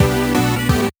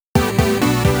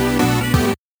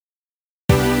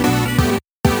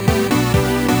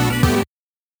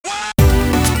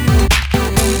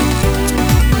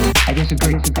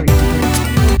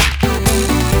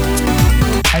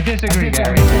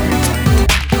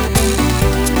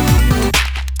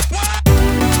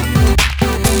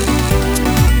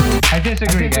I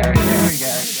disagree, Gary.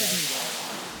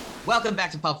 Welcome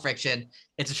back to Pulp Friction.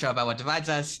 It's a show about what divides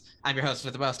us. I'm your host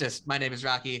with the mostest. My name is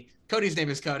Rocky. Cody's name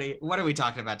is Cody. What are we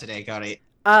talking about today, Cody?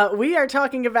 We are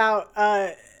talking about,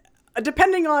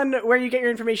 depending on where you get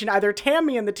your information, either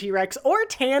Tammy and the T-Rex or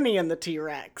Tanny and the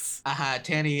T-Rex.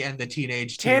 Tanny and the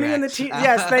Teenage Tanny T-Rex. and the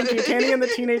yes, thank you. Tanny and the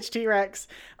Teenage T-Rex.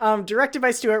 Directed by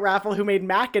Stuart Raffle, who made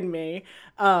Mac and Me.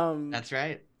 That's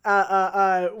right.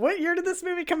 What year did this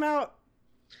movie come out?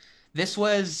 This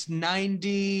was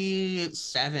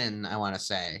 97, I want to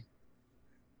say.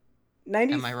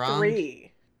 93. Am I wrong?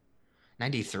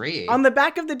 93? On the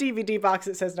back of the DVD box,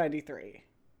 it says 93.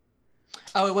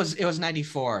 Oh, it was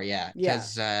 94, yeah.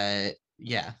 Because,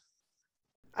 yeah.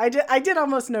 I did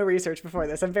almost no research before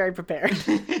this. I'm very prepared.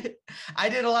 I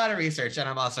did a lot of research, and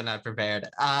I'm also not prepared.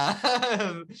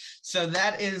 So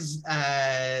that is,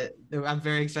 I'm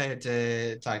very excited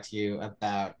to talk to you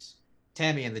about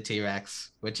Tammy and the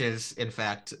T-Rex, which is, in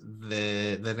fact,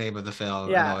 the name of the film.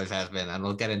 It always has been, and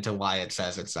we'll get into why it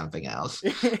says it's something else.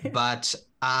 But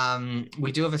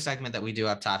we do have a segment that we do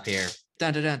up top here.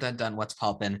 Dun, dun, dun, dun, dun, what's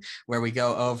pulpin', where we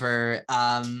go over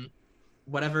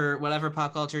whatever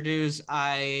pop culture news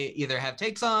I either have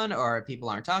takes on or people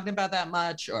aren't talking about that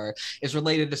much or is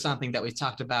related to something that we've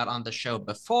talked about on the show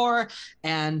before.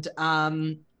 And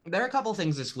there are a couple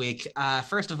things this week.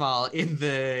 First of all, in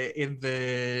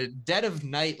the dead of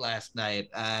night last night,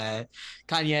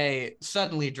 Kanye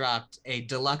suddenly dropped a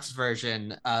deluxe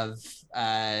version of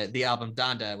the album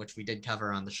Donda, which we did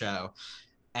cover on the show.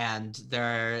 And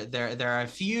there are a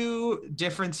few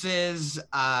differences.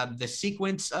 The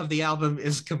sequence of the album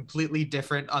is completely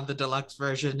different on the deluxe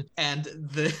version, and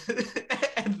the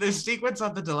sequence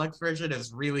on the deluxe version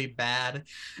is really bad.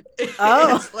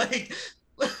 Oh, it's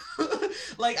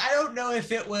like I don't know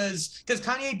if it was because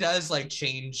Kanye does like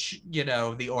change,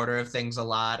 the order of things a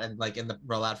lot, and like in the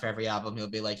rollout for every album, he'll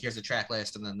be like, here's a track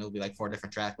list, and then there'll be like 4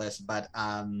 different track lists. But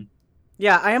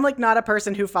yeah, I am like not a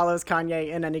person who follows Kanye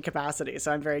in any capacity,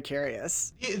 so I'm very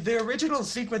curious. The original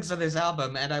sequence of this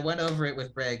album, and I went over it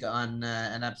with Brig on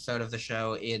an episode of the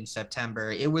show in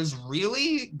September. It was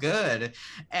really good,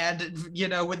 and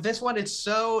with this one, it's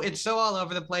so all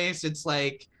over the place. It's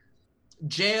like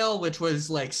Jail, which was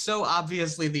like so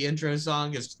obviously the intro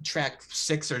song, is track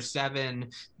 6 or 7.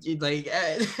 Like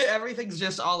everything's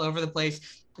just all over the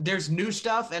place. There's new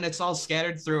stuff, and it's all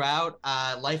scattered throughout.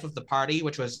 Life of the Party,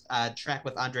 which was a track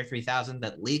with Andre 3000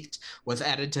 that leaked, was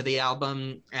added to the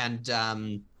album, and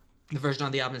the version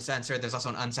on the album is censored. There's also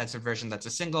an uncensored version that's a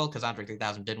single because Andre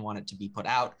 3000 didn't want it to be put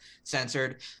out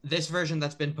censored. This version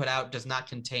that's been put out does not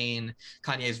contain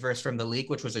Kanye's verse from the leak,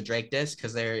 which was a Drake diss,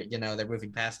 because they're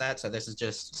moving past that. So this is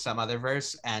just some other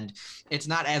verse, and it's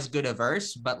not as good a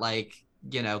verse, but like,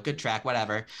 good track,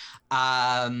 whatever.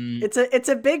 It's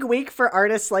a big week for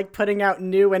artists like putting out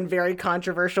new and very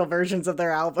controversial versions of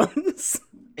their albums.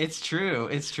 It's true,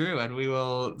 and we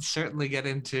will certainly get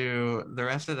into the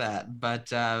rest of that.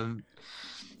 But other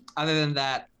than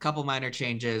that, couple minor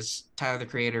changes. Tyler, the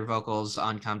Creator vocals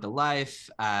on Come to Life.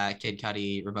 Kid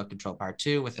Cudi, Remote Control Part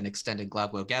 2 with an extended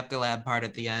Globlo Gap Galab part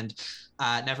at the end.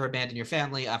 Never Abandon Your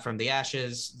Family, Up From the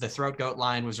Ashes. The Throat Goat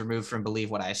line was removed from Believe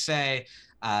What I Say.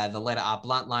 The Let It Op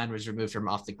Blunt line was removed from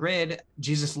Off the Grid.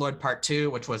 Jesus Lord Part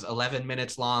 2, which was 11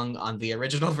 minutes long on the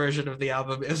original version of the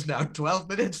album, is now 12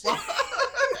 minutes long.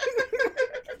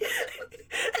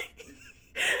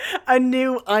 A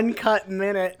new uncut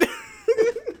minute.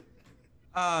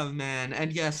 Oh, man.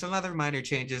 And yeah, some other minor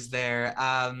changes there.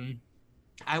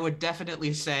 I would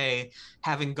definitely say,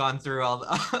 having gone through all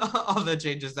the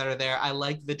changes that are there, I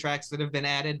like the tracks that have been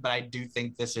added, but I do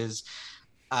think this is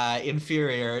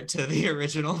inferior to the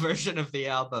original version of the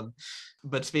album.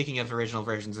 But speaking of original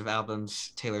versions of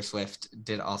albums, Taylor Swift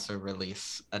did also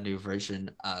release a new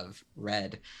version of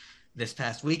Red this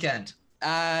past weekend.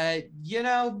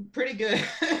 Pretty good.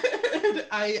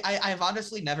 I've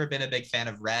honestly never been a big fan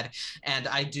of Red, and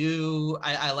I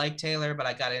like Taylor, but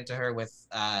I got into her with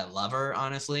Lover,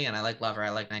 honestly, and I like Lover. I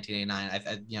like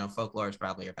 1989. Folklore is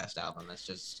probably her best album. That's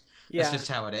just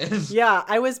how it is. Yeah,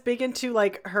 I was big into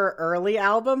like her early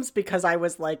albums because I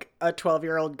was like a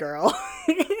 12-year-old girl.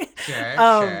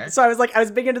 Sure. So I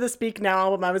was big into the Speak Now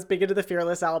album. I was big into the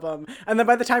Fearless album. And then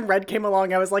by the time Red came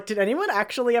along, I was like, did anyone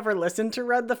actually ever listen to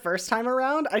Red the first time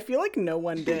around? I feel like no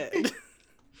one did.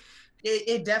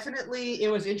 It definitely,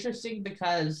 it was interesting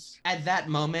because at that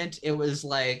moment it was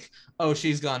like, oh,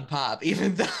 she's gone pop,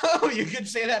 even though you could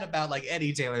say that about like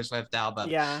any Taylor Swift album.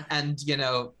 Yeah. And you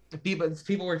know,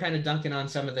 people were kind of dunking on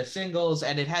some of the singles,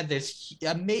 and it had this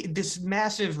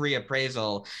massive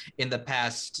reappraisal in the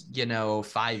past, you know,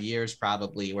 5 years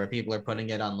probably, where people are putting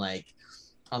it on like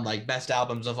best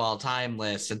albums of all time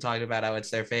lists and talking about how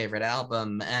it's their favorite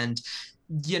album. And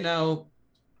you know,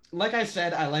 like I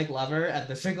said, I like Lover, and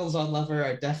the singles on Lover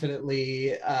are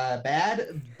definitely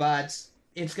bad, but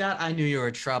it's got I Knew You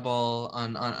Were Trouble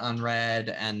on Red,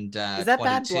 and Is that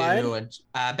Bad 22, Blood?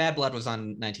 and Bad Blood was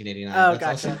on 1989. Oh,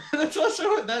 That's gotcha.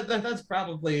 also that's also that's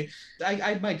probably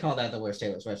I might call that the worst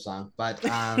Taylor Swift song, but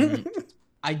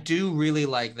I do really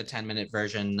like the 10-minute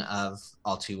version of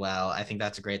All Too Well. I think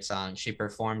that's a great song. She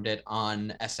performed it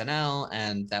on SNL,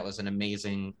 and that was an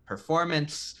amazing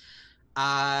performance.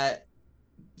 Uh,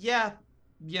 yeah,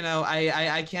 you know,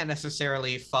 I can't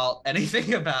necessarily fault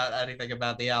anything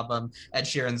about the album. Ed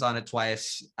Sheeran's on it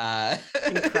twice.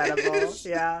 Incredible.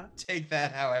 Yeah. Take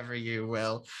that however you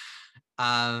will.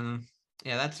 Yeah,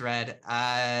 that's Red.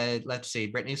 Let's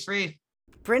see. Britney's Free.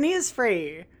 Britney is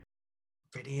free.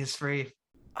 Britney is free.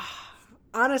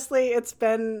 Honestly, it's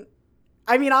been,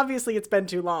 I mean, obviously it's been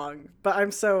too long, but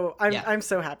I'm so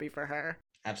happy for her.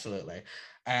 Absolutely.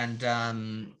 And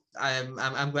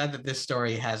I'm glad that this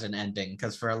story has an ending,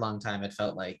 because for a long time it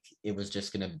felt like it was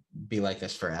just gonna be like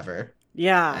this forever.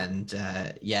 Yeah. And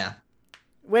yeah.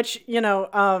 Which, you know,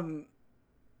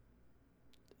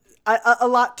 a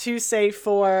lot to say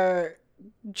for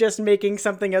just making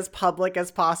something as public as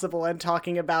possible and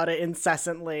talking about it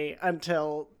incessantly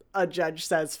until a judge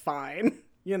says fine,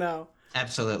 you know?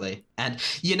 Absolutely. And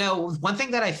you know, one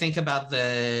thing that I think about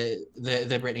the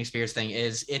Britney Spears thing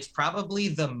is it's probably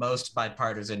the most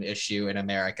bipartisan issue in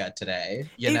America today.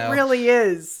 You know, it really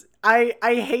is. I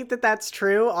hate that that's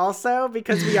true also,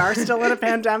 because we are still in a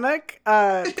pandemic.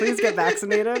 Please get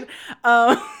vaccinated.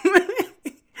 But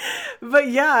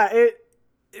yeah,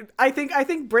 I think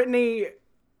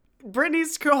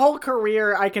Britney's whole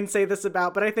career, I can say this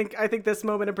about, but I think this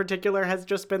moment in particular has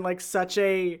just been like such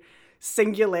a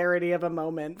singularity of a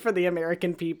moment for the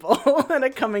American people and a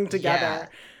coming together. Yeah.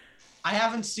 I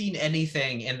haven't seen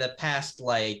anything in the past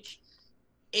like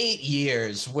 8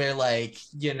 years where like,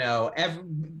 you know,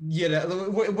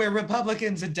 where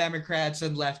Republicans and Democrats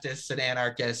and leftists and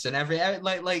anarchists and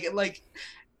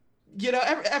you know,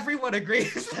 everyone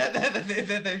agrees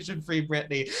that they should free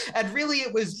Britney. And really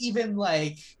it was even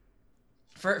like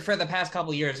for the past couple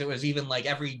of years, it was even like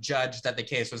every judge that the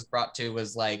case was brought to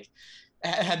was like,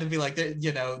 had to be like,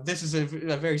 you know, this is a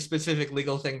very specific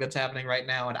legal thing that's happening right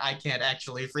now, and I can't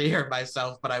actually free her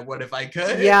myself, but I would if I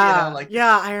could. Yeah, you know, like,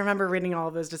 yeah, I remember reading all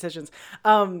of those decisions.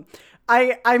 I'm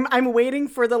waiting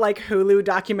for the like Hulu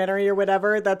documentary or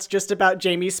whatever that's just about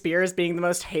Jamie Spears being the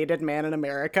most hated man in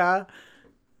America.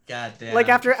 God damn. Like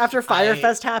after Fyre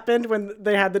Fest happened, when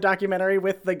they had the documentary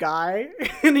with the guy,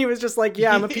 and he was just like,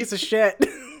 "Yeah, I'm a piece of shit."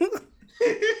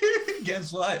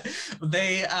 Guess what?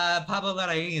 They Pablo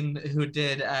Larraín, who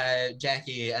did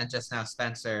Jackie and just now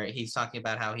Spencer, he's talking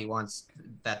about how he wants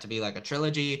that to be like a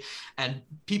trilogy, and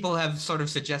people have sort of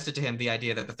suggested to him the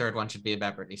idea that the third one should be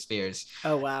about Britney Spears.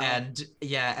 Oh wow. And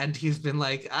yeah, and he's been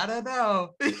like, I don't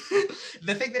know.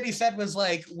 The thing that he said was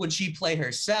like, would she play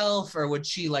herself, or would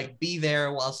she like be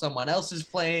there while someone else is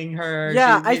playing her?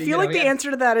 Yeah, I feel like the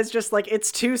answer to that is just like,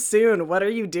 it's too soon. What are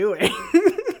you doing?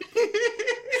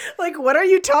 Like, what are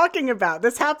you talking about?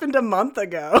 This happened a month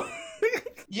ago.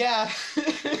 Yeah. So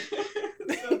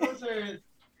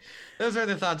those are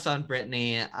the thoughts on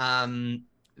Britney.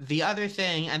 The other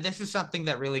thing, and this is something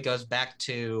that really goes back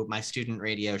to my student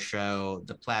radio show,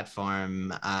 The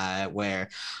Platform, where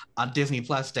on Disney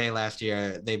Plus Day last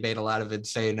year, they made a lot of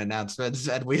insane announcements,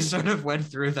 and we sort of went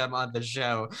through them on the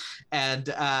show. And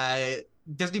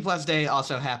Disney Plus Day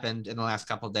also happened in the last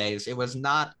couple of days. It was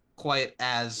not quite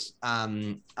as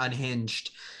unhinged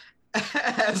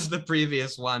as the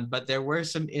previous one, but there were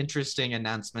some interesting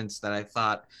announcements that I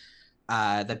thought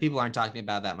that people aren't talking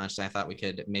about that much, so I thought we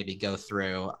could maybe go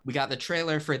through. We got the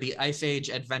trailer for the Ice Age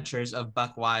Adventures of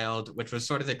Buck Wild, which was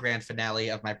sort of the grand finale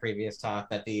of my previous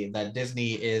talk, that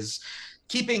Disney is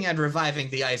keeping and reviving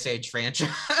the Ice Age franchise.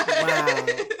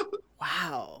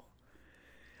 Wow.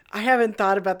 I haven't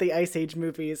thought about the Ice Age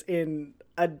movies in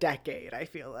a decade, I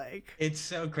feel like. It's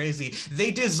so crazy.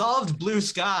 They dissolved Blue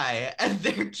Sky and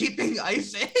they're keeping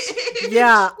Ice Age.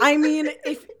 Yeah, I mean,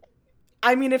 if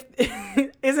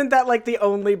isn't that like the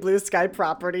only Blue Sky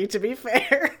property, to be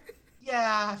fair?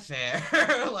 Yeah, fair.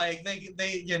 Like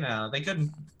they you know, they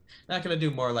couldn't not gonna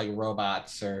do more like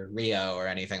Robots or Rio or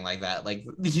anything like that. Like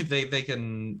they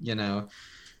can,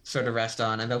 sort of rest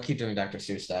on, and they'll keep doing Dr.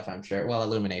 Seuss stuff, I'm sure. Well,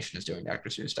 Illumination is doing Dr.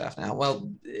 Seuss stuff now. Well,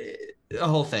 a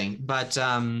whole thing. But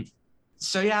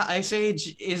so yeah, Ice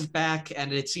Age is back,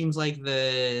 and it seems like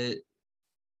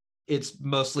it's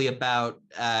mostly about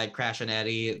Crash and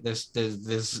Eddie. This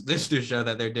new show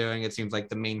that they're doing. It seems like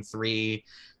the main three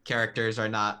characters are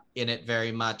not in it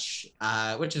very much,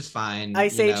 which is fine.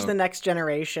 Ice Age: The Next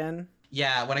Generation.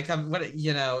 Yeah,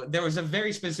 there was a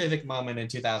very specific moment in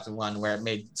 2001 where it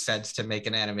made sense to make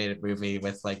an animated movie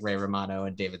with like Ray Romano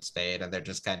and David Spade, and they're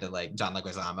just kind of like John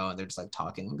Leguizamo, and they're just like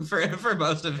talking for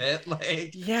most of it.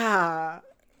 Like, yeah,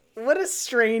 what a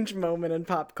strange moment in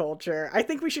pop culture. I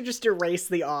think we should just erase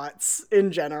the aughts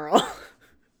in general.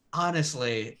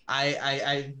 Honestly,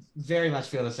 I very much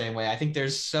feel the same way. I think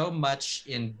there's so much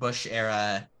in Bush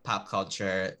era pop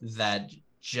culture that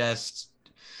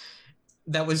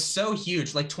was so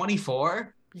huge. Like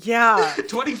 24. Yeah.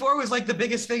 24 was like the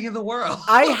biggest thing in the world.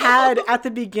 I had, at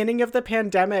the beginning of the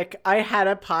pandemic, I had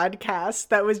a podcast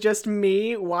that was just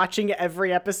me watching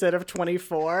every episode of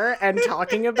 24 and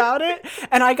talking about it.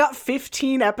 And I got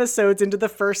 15 episodes into the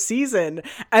first season.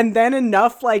 And then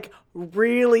enough like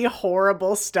really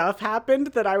horrible stuff happened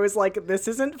that I was like, this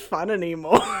isn't fun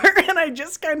anymore. And I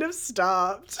just kind of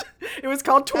stopped. It was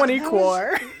called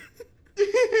 24.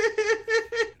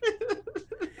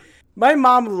 My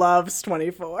mom loves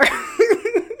 24.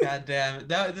 God damn.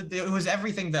 It was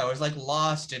everything, though. It was like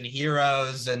Lost and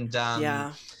Heroes and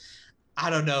yeah. I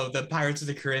don't know, the Pirates of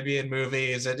the Caribbean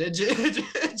movies. And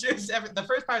the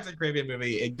first Pirates of the Caribbean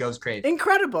movie, it goes crazy.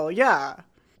 Incredible, yeah.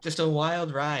 Just a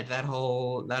wild ride, that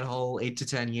whole 8 to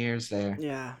 10 years there.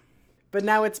 Yeah. But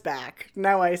now it's back.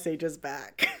 Now Ice Age is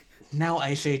back. Now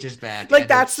Ice Age is back. Like,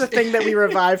 that's the thing that we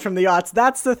revived from the aughts.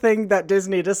 That's the thing that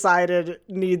Disney decided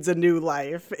needs a new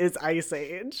life, is Ice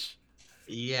Age.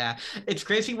 Yeah. It's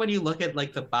crazy when you look at,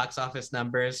 like, the box office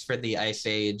numbers for the Ice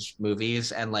Age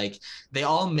movies, and, like, they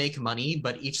all make money,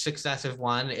 but each successive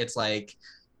one, it's, like,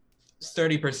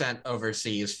 30%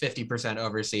 overseas, 50%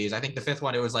 overseas. I think the fifth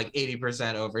one, it was, like,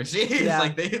 80% overseas. Yeah.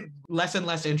 Like, they less and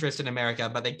less interest in America,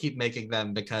 but they keep making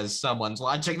them because someone's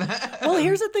watching them. Well,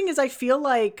 here's the thing is I feel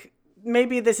like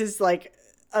maybe this is like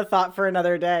a thought for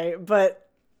another day, but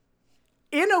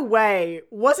in a way,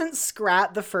 wasn't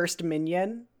Scrat the first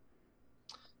Minion?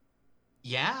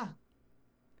 Yeah.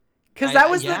 Because that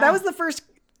was the first.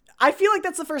 I feel like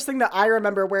that's the first thing that I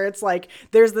remember where it's like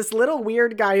there's this little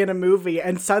weird guy in a movie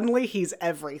and suddenly he's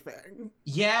everything.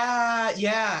 Yeah.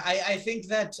 I think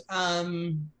that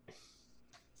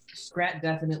Scrat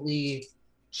definitely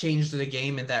changed the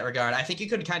game in that regard. I think you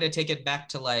could kind of take it back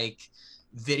to like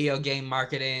video game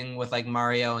marketing with like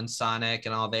Mario and Sonic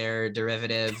and all their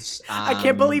derivatives. I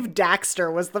can't believe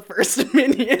Daxter was the first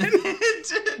Minion.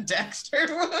 Daxter.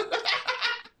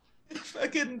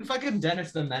 Fucking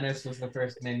Dennis the Menace was the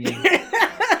first Minion.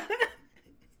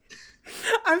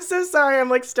 I'm so sorry. I'm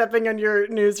like stepping on your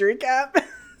news recap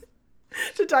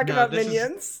to talk about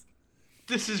Minions.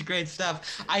 This is great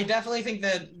stuff. I definitely think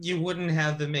that you wouldn't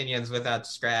have the Minions without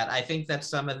Scrat. I think that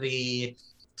some of the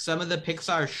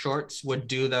Pixar shorts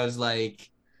would have those like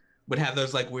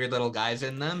weird little guys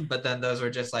in them, but then those were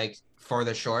just like for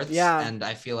the shorts. Yeah. And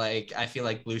I feel like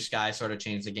Blue Sky sort of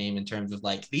changed the game in terms of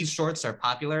like, these shorts are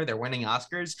popular, they're winning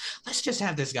Oscars, let's just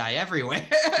have this guy everywhere.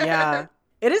 Yeah.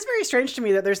 It is very strange to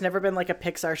me that there's never been like a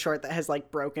Pixar short that has like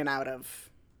broken out of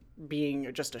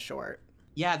being just a short.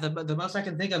 Yeah, the most I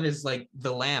can think of is like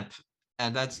The Lamp,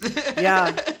 and that's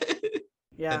yeah.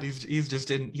 Yeah. And he's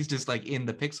just like in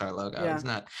the Pixar logo. Yeah. He's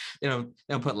not, they don't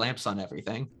put lamps on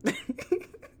everything.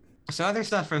 So other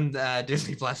stuff from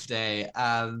Disney Plus Day.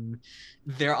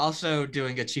 They're also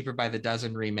doing a Cheaper by the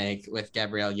Dozen remake with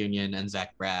Gabrielle Union and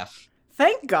Zach Braff.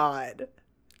 Thank God.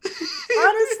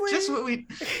 Honestly,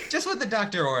 just what the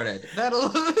doctor ordered. That'll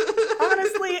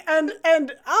honestly,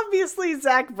 and obviously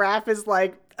Zach Braff is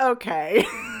like, okay,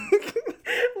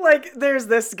 like there's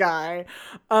this guy.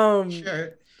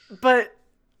 Sure. But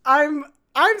I'm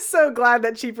so glad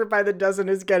that Cheaper by the Dozen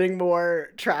is getting more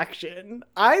traction.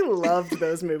 I loved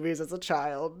those movies as a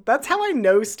child. That's how I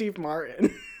know Steve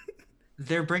Martin.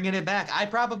 They're bringing it back. I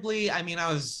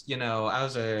was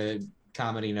a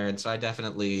comedy nerd, so I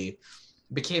definitely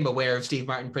became aware of Steve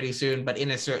Martin pretty soon, but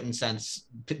in a certain sense,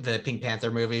 the Pink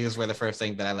Panther movies were the first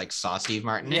thing that I like saw Steve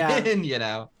Martin in,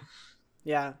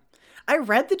 Yeah. I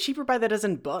read the Cheaper by the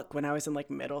Dozen book when I was in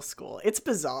like middle school. It's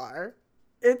bizarre.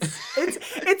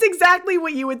 It's exactly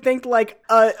what you would think like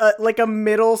a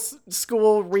middle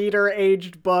school reader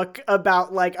aged book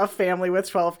about like a family with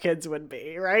 12 kids would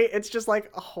be, right? It's just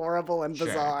like horrible and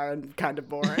bizarre and kind of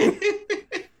boring.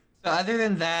 So other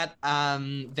than that,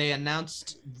 they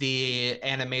announced the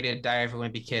animated Diary of a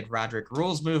Wimpy Kid Roderick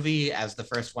Rules movie, as the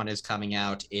first one is coming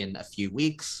out in a few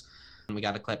weeks. We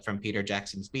got a clip from Peter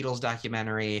Jackson's Beatles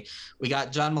documentary. We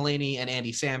got John Mulaney and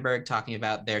Andy Samberg talking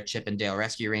about their Chip and Dale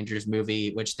Rescue Rangers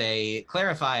movie, which they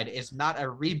clarified is not a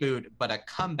reboot, but a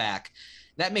comeback.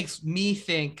 That makes me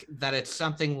think that it's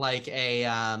something like a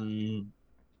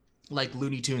like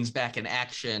Looney Tunes Back in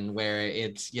Action, where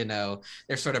it's, you know,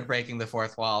 they're sort of breaking the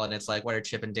fourth wall, and it's like, what are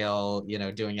Chip and Dale, you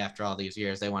know, doing after all these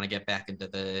years? They want to get back into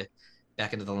the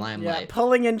limelight. Yeah,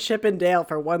 pulling in Chip and Dale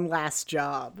for one last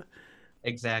job.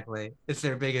 Exactly. It's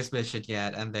their biggest mission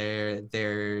yet, and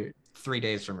they're 3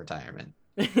 days from retirement.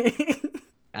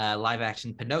 Live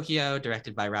action Pinocchio,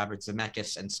 directed by Robert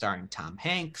Zemeckis and starring Tom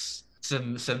Hanks.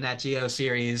 Some Nat Geo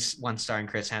series, one starring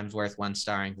Chris Hemsworth, one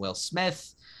starring Will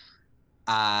Smith.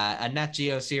 A Nat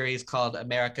Geo series called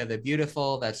America the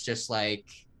Beautiful. That's just like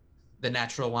the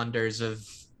natural wonders of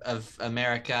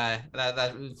America.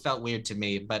 That felt weird to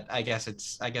me, but I guess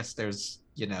there's,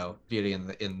 you know, beauty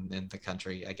in the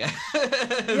country, I guess.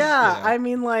 Yeah, you know. I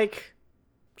mean, like,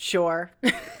 sure.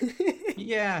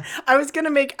 Yeah. I was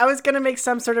gonna make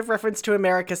some sort of reference to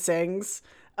America Sings,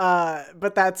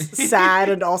 but that's sad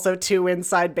and also too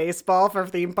inside baseball for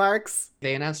theme parks.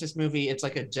 They announced this movie. It's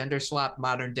like a gender swap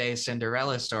modern day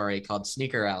Cinderella story called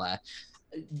Sneakerella.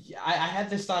 I had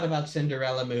this thought about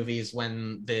Cinderella movies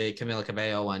when the Camila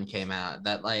Cabello one came out,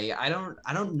 that like I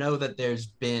don't know that there's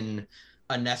been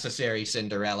a necessary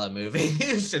Cinderella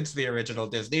movie since the original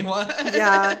Disney one.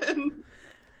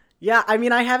 Yeah, I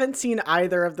mean, I haven't seen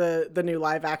either of the new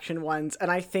live action ones, and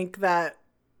I think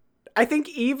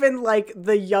even like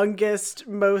the youngest,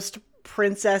 most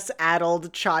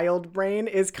princess-addled child brain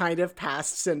is kind of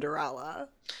past Cinderella.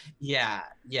 Yeah.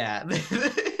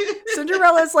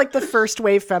 Cinderella is like the first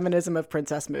wave feminism of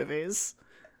princess movies.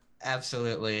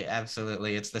 Absolutely.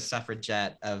 It's the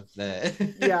suffragette of the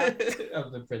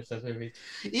of the princess movies.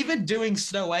 Even doing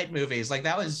Snow White movies, like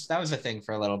that was a thing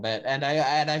for a little bit, and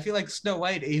I feel like Snow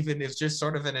White even is just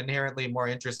sort of an inherently more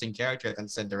interesting character than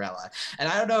Cinderella. And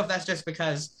I don't know if that's just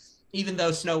because even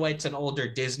though Snow White's an older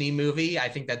Disney movie, I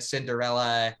think that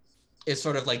Cinderella is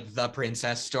sort of like the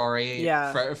princess story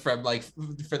from like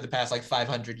for the past like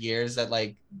 500 years, that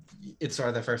like it's sort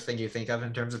of the first thing you think of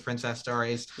in terms of princess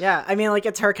stories. Yeah, I mean, like,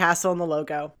 it's her castle in the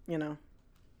logo, you know.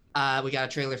 We got a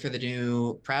trailer for the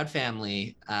new Proud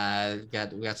Family. We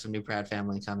got some new Proud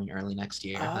Family coming early next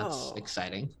year. Oh. That's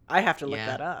exciting. I have to look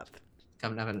that up.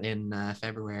 Coming up in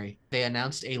February. They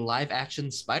announced a live action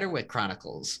Spiderwick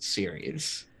Chronicles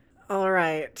series. All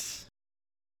right.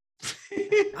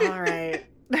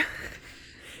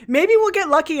 Maybe we'll get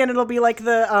lucky and it'll be like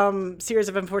the Series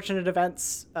of Unfortunate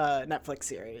Events Netflix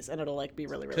series, and it'll like be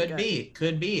really, really good.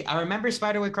 Could be. I remember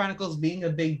Spiderwick Chronicles being a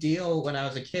big deal when I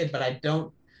was a kid, but I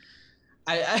don't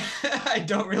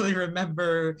really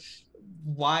remember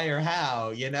why or how,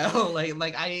 you know.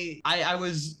 like I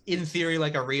was in theory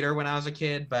like a reader when I was a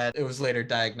kid, but it was later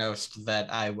diagnosed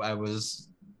that I was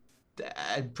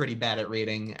pretty bad at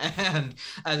reading and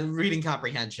reading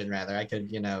comprehension rather. I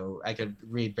could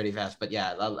read pretty fast, but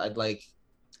yeah,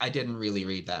 I didn't really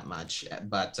read that much.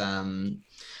 But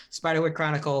Spiderwick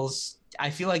Chronicles,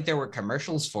 I feel like there were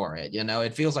commercials for it, you know.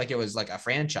 It feels like it was like a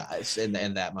franchise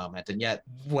in that moment, and yet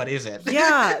what is it?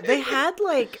 Yeah, they had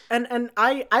like and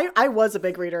I was a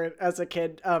big reader as a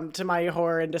kid, to my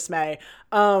horror and dismay.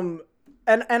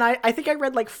 And I think I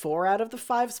read like 4 out of the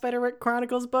 5 Spiderwick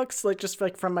Chronicles books, like just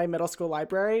like from my middle school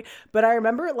library. But I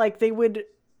remember like they would,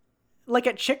 like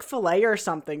at Chick-fil-A or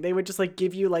something, they would just like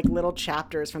give you like little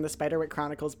chapters from the Spiderwick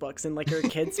Chronicles books in like your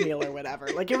kids' meal or whatever.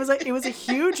 Like it was a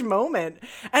huge moment.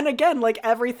 And again, like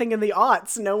everything in the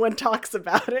aughts, no one talks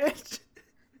about it.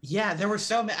 Yeah, there were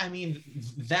so many. I mean,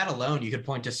 that alone, you could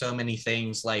point to so many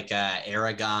things like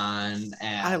Aragon.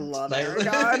 And I love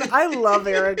Aragon. I love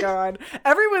Aragon.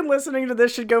 Everyone listening to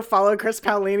this should go follow Chris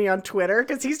Paolini on Twitter,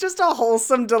 because he's just a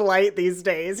wholesome delight these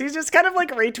days. He's just kind of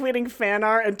like retweeting fan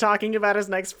art and talking about his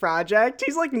next project.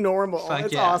 He's like normal.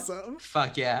 It's awesome.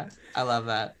 Fuck yeah. I love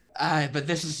that. But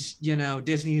this is, you know,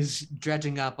 Disney's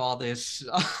dredging up all this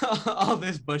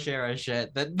Bush era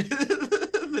shit that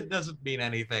that doesn't mean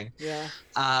anything. Yeah.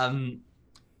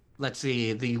 Let's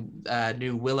see. The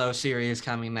new Willow series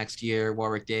coming next year.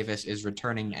 Warwick Davis is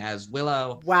returning as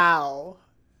Willow. Wow.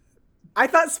 I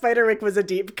thought Spiderwick was a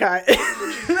deep cut.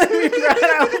 Then we brought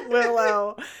out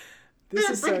Willow. This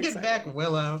is so exciting. Back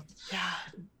Willow. Yeah.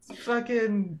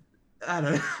 Fucking, I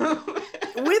don't know.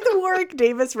 With Warwick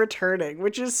Davis returning,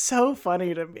 which is so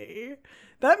funny to me.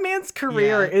 That man's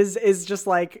career Yeah. is just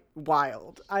like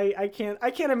wild. I can't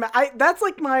imagine. That's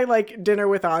like my like dinner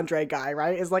with Andre guy,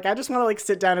 right? Is like I just want to like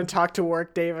sit down and talk to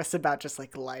Warwick Davis about just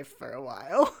like life for a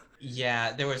while.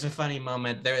 Yeah, there was a funny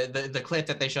moment there. The clip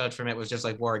that they showed from it was just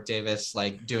like Warwick Davis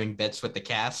like doing bits with the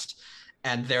cast,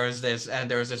 and there was this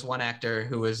one actor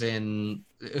who was in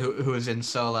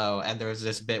Solo, and there was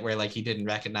this bit where like he didn't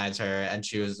recognize her, and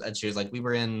she was like, we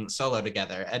were in Solo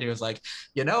together, and he was like,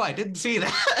 I didn't see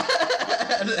that.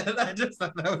 And I just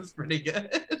thought that was pretty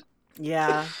good.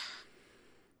 Yeah.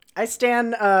 I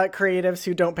stan creatives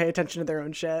who don't pay attention to their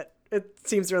own shit. It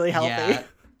seems really healthy. Yeah.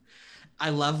 I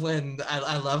love when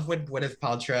Gwyneth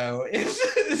Paltrow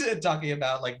is talking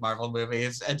about like Marvel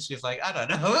movies, and she's like, I don't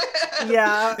know.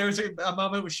 Yeah. There was a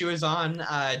moment where she was on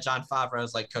Jon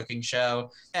Favreau's like cooking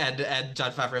show, and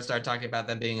Jon Favreau started talking about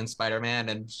them being in Spider-Man,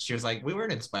 and she was like, we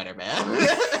weren't in Spider-Man.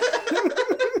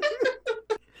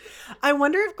 I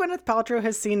wonder if Gwyneth Paltrow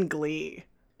has seen Glee.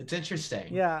 It's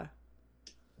interesting. Yeah.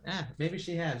 Yeah, maybe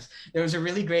she has. There was a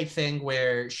really great thing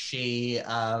where she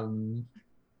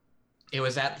it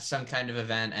was at some kind of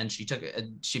event, and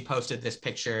she posted this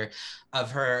picture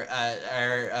of her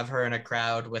in a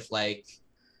crowd with like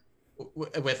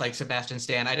Sebastian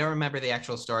Stan. I don't remember the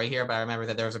actual story here, but I remember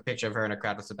that there was a picture of her in a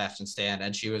crowd with Sebastian Stan,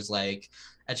 and she was like,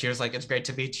 it's great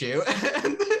to meet you.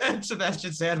 And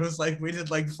Sebastian Stan was like, we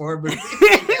did like 4 movies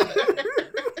together.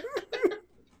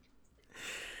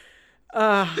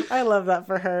 I love that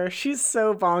for her. She's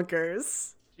so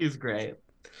bonkers. She's great.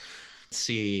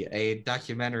 See a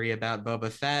documentary about Boba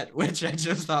Fett, which I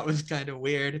just thought was kind of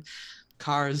weird.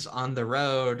 Cars on the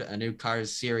Road, a new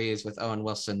Cars series with Owen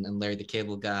Wilson and Larry the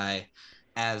Cable Guy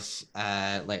as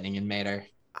Lightning and Mater.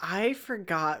 I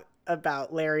forgot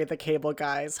about Larry the Cable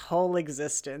Guy's whole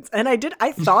existence. And I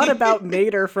thought about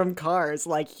Mater from Cars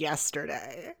like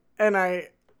yesterday. And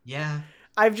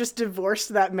I've just divorced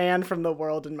that man from the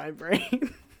world in my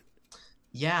brain.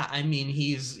 Yeah, I mean,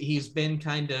 he's been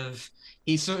kind of,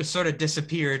 he sort of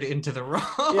disappeared into the role.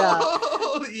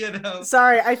 Yeah.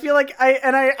 Sorry, I feel like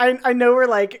I know we're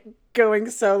like going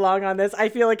so long on this. I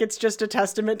feel like it's just a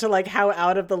testament to like how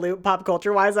out of the loop pop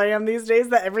culture wise I am these days,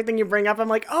 that everything you bring up I'm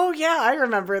like, oh yeah, I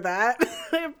remember that.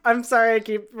 I'm sorry I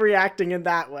keep reacting in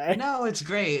that way. No, it's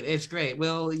great. It's great.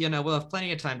 We'll have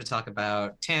plenty of time to talk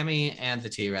about Tammy and the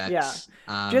T-Rex.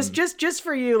 Yeah. Just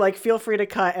for you, like, feel free to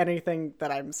cut anything that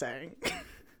I'm saying.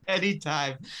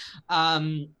 Anytime.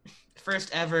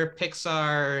 First ever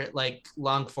Pixar like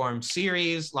long form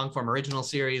original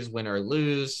series, Win or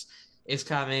Lose, is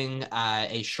coming.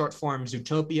 A short form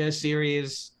Zootopia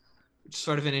series,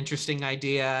 sort of an interesting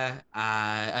idea.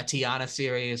 A Tiana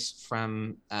series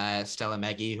from Stella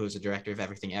Meggy, who's a director of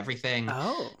Everything.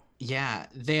 Oh. Yeah,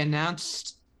 they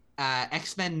announced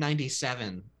X-Men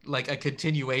 97, like a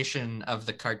continuation of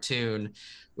the cartoon,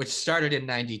 which started in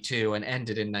 92 and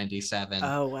ended in 97.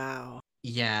 Oh, wow.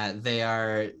 Yeah, they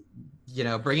are,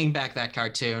 bringing back that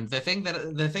cartoon. The thing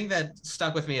that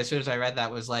stuck with me as soon as I read that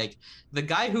was like, the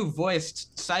guy who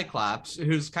voiced Cyclops,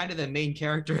 who's kind of the main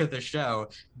character of the show,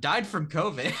 died from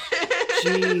COVID.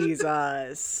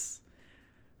 Jesus.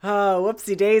 Oh,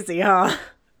 whoopsie daisy, huh?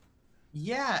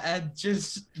 Yeah, and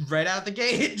just right out the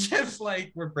gate, just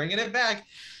like, we're bringing it back.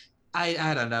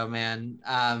 I don't know, man.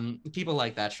 People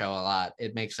like that show a lot.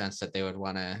 It makes sense that they would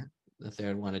want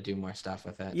to do more stuff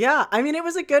with it. Yeah, I mean, it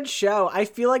was a good show. I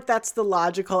feel like that's the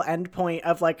logical endpoint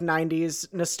of like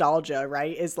 90s nostalgia,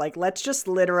 right? Is like, let's just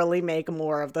literally make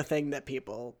more of the thing that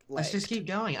people like. Let's just keep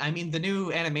going. I mean, the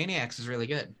new Animaniacs is really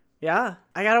good. Yeah,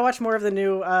 I gotta watch more of the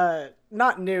new,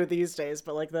 not new these days,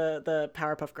 but like the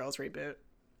Powerpuff Girls reboot.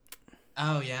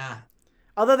 Oh yeah.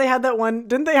 Although they had that one,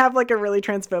 didn't they have like a really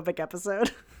transphobic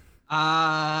episode?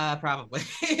 Probably.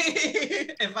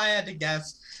 If I had to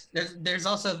guess, there's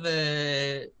also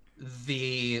the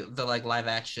like live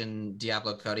action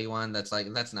Diablo Cody one that's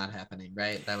not happening,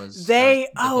 right? Because they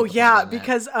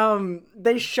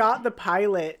shot the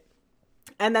pilot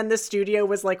and then the studio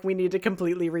was like, we need to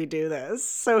completely redo this.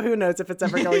 So who knows if it's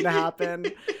ever going to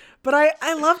happen. But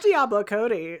I love Diablo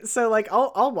Cody, so like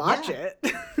I'll watch it.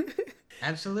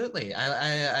 Absolutely.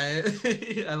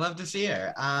 I love to see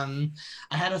her. I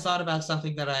had a thought about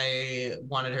something that I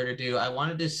wanted her to do. I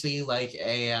wanted to see like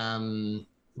a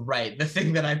the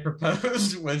thing that I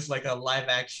proposed was like a live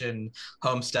action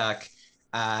Homestuck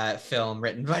film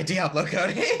written by Diablo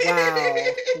Cody.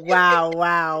 Wow.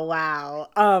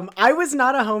 I was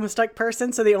not a Homestuck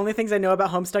person, so the only things I know about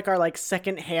Homestuck are like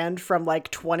secondhand from like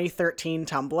 2013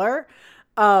 Tumblr.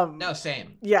 No,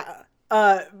 same. Yeah.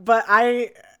 But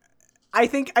I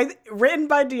think written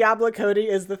by Diablo Cody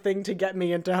is the thing to get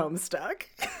me into Homestuck.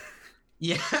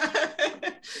 Yeah.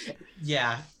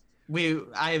 Yeah.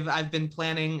 I've been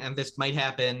planning, and this might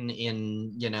happen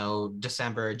in,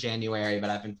 December or January, but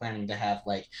I've been planning to have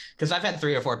because I've had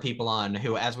 3 or 4 people on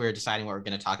who, as we were deciding what we're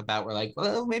going to talk about, we're like,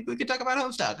 well, maybe we could talk about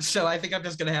Homestuck. So I think I'm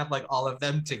just going to have all of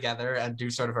them together and do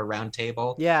sort of a round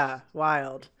table. Yeah,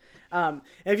 wild.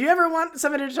 If you ever want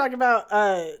somebody to talk about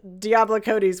Diablo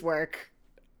Cody's work,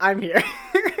 I'm here.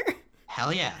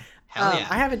 Hell yeah.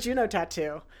 I have a Juno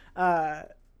tattoo to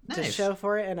Nice. show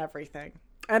for it and everything.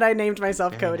 And I named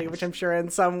myself Very Cody, nice. which I'm sure in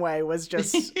some way was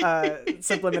just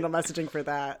subliminal messaging for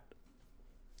that.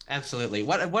 Absolutely.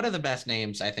 What are the best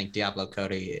names? I think Diablo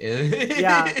Cody is.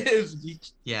 Yeah.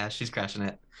 Yeah, she's crushing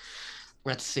it.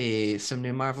 Let's see. Some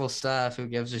new Marvel stuff. Who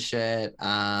gives a shit?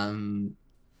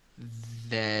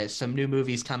 There's some new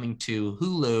movies coming to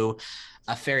Hulu.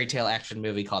 A fairy tale action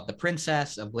movie called The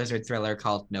Princess, a Blizzard thriller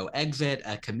called No Exit,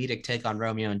 a comedic take on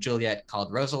Romeo and Juliet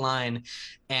called Rosaline,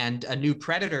 and a new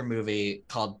Predator movie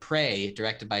called Prey,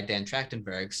 directed by Dan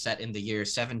Trachtenberg, set in the year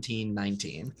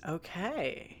 1719.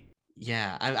 Okay.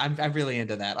 Yeah, I'm really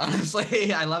into that,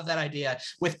 honestly. I love that idea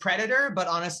with Predator, but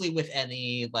honestly with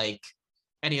any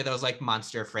of those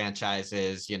monster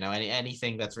franchises,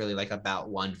 anything that's really about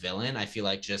one villain. I feel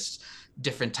like just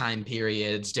different time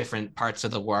periods, different parts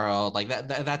of the world,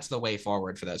 that's the way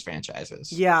forward for those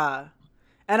franchises. Yeah.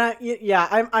 And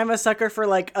I'm a sucker for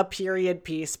a period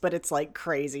piece, but it's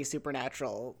crazy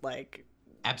supernatural,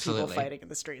 Absolutely. people fighting in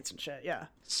the streets and shit. Yeah.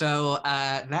 So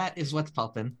that is what's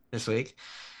pulping this week.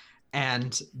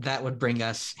 And that would bring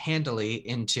us handily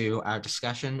into our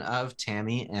discussion of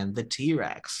Tammy and the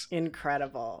T-Rex.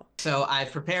 Incredible. So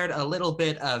I've prepared a little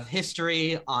bit of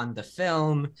history on the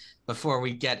film before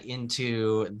we get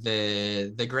into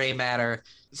the gray matter.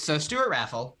 So Stuart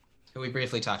Raffle, who we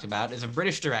briefly talked about, is a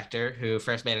British director who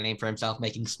first made a name for himself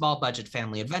making small-budget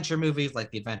family adventure movies like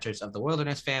The Adventures of the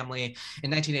Wilderness Family. In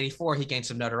 1984, he gained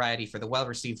some notoriety for the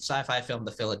well-received sci-fi film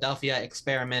The Philadelphia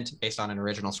Experiment, based on an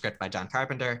original script by John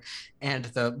Carpenter, and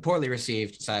the poorly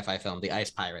received sci-fi film The Ice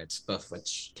Pirates, both of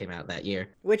which came out that year.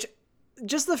 Which,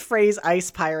 just the phrase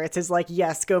Ice Pirates is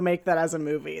yes, go make that as a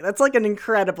movie. That's an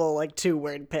incredible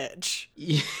 2-word pitch.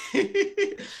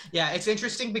 Yeah, it's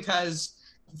interesting because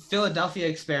Philadelphia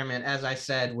Experiment, as I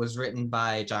said, was written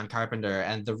by John Carpenter,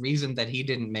 and the reason that he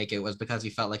didn't make it was because he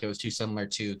felt like it was too similar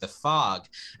to The Fog.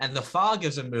 And The Fog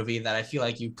is a movie that I feel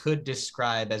like you could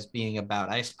describe as being about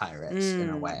ice pirates in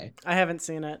a way. I haven't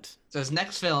seen it. So his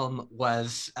next film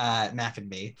was Mac and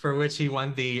Me, for which he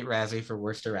won the Razzie for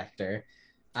Worst Director.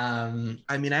 I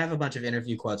have a bunch of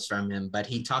interview quotes from him, but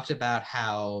he talked about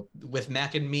how with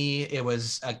Mac and Me, it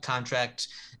was a contract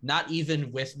not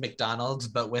even with McDonald's,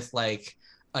 but with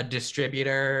a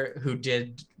distributor who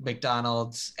did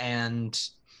McDonald's, and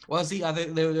what was the other?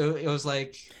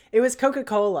 It was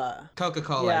Coca-Cola.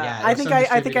 Coca-Cola, yeah. I think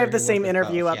I have the same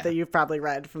interview up that you've probably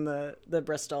read from the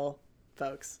Bristol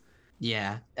folks.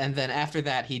 Yeah, and then after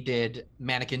that, he did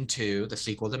Mannequin 2, the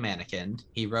sequel to Mannequin.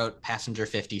 He wrote Passenger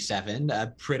 57,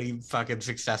 a pretty fucking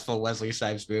successful Wesley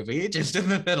Snipes movie, just in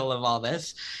the middle of all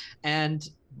this. And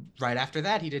right after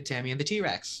that, he did Tammy and the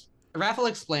T-Rex. Raffle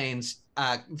explains,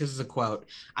 this is a quote,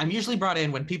 "I'm usually brought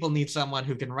in when people need someone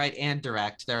who can write and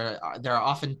direct. There are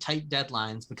often tight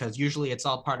deadlines because usually it's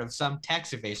all part of some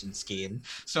tax evasion scheme.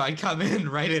 So I come in,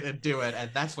 write it, and do it,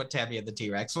 and that's what Tammy and the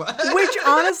T-Rex was." Which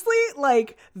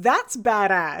honestly, that's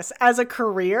badass as a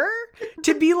career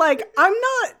to be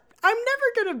I'm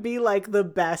never gonna be the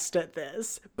best at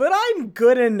this, but I'm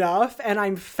good enough and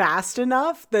I'm fast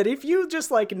enough that if you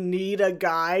just need a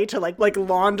guy to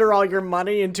launder all your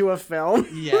money into a film,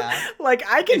 yeah, I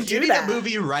can if do you need that. a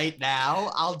movie right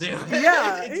now, I'll do it.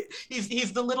 Yeah,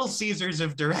 he's the Little Caesars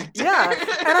of directing. Yeah,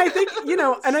 and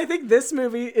I think this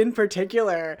movie in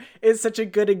particular is such a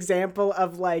good example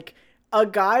of a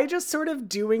guy just sort of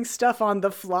doing stuff on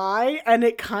the fly, and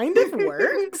it kind of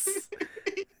works.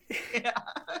 Yeah.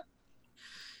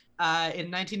 In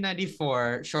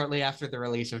 1994, shortly after the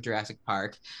release of Jurassic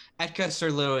Park, Etka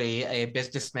Sirlewi, a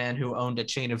businessman who owned a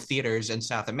chain of theaters in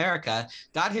South America,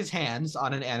 got his hands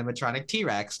on an animatronic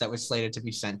T-Rex that was slated to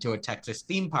be sent to a Texas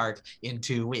theme park in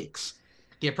 2 weeks.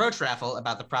 He approached Raffle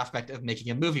about the prospect of making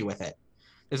a movie with it.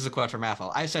 This is a quote from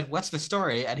Raffle. "I said, 'What's the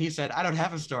story?' And he said, 'I don't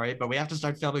have a story, but we have to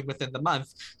start filming within the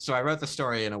month.' So I wrote the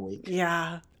story in a week."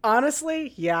 Yeah,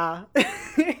 honestly, yeah.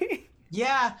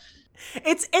 Yeah.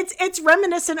 It's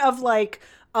reminiscent of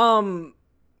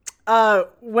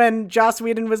when Joss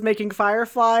Whedon was making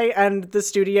Firefly and the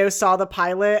studio saw the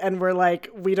pilot and were like,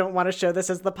 "We don't want to show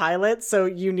this as the pilot, so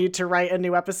you need to write a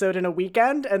new episode in a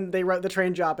weekend," and they wrote The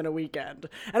Train Job in a weekend.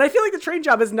 And I feel like The Train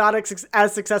Job is not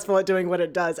as successful at doing what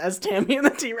it does as Tammy and the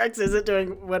T-Rex is at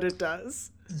doing what it does.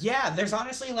 Yeah, there's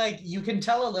honestly like you can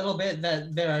tell a little bit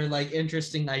that there are like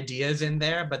interesting ideas in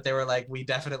there, but they were like, we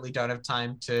definitely don't have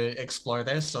time to explore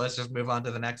this, so let's just move on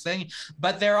to the next thing.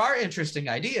 But there are interesting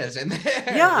ideas in there,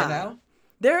 Yeah. you know?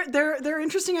 They're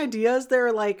interesting ideas.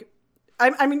 They're like,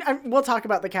 we'll talk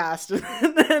about the cast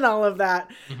and all of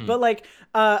that, but like,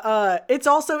 it's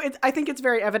also, I think it's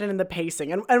very evident in the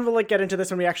pacing, and we'll like get into this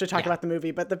when we actually talk about the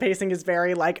movie. But the pacing is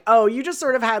very like, oh, you just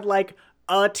sort of had like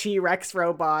a T-Rex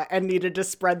robot and needed to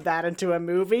spread that into a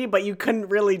movie, but you couldn't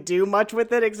really do much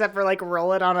with it except for like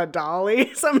roll it on a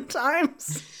dolly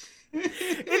sometimes.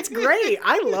 It's great.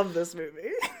 I love this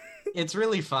movie. It's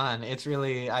really fun.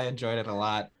 I enjoyed it a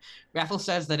lot. Raffel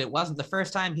says that it wasn't the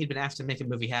first time he'd been asked to make a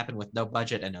movie happen with no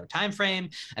budget and no time frame.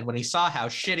 And when he saw how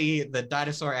shitty the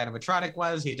dinosaur animatronic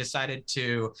was, he decided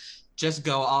to just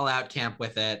go all out camp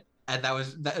with it. And that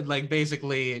was like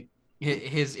basically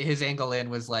his angle in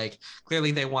was like,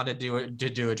 clearly they want to do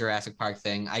a Jurassic Park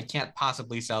thing. I can't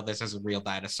possibly sell this as a real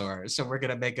dinosaur, so we're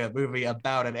gonna make a movie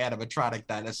about an animatronic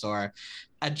dinosaur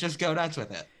and just go nuts with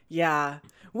it. Yeah,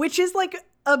 which is like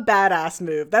a badass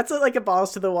move. That's like a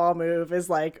balls to the wall move.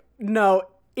 Is like, no,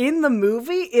 in the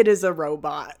movie it is a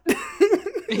robot.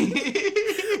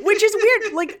 Which is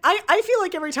weird. Like, I feel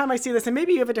like every time I see this, and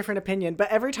maybe you have a different opinion, but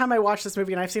every time I watch this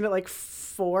movie, and I've seen it like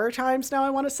 4 times now, I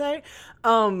want to say,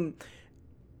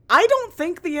 I don't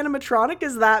think the animatronic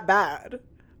is that bad.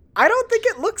 I don't think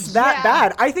it looks that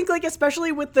bad. I think, like,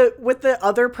 especially with the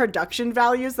other production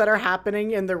values that are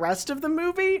happening in the rest of the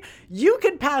movie, you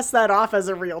could pass that off as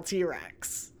a real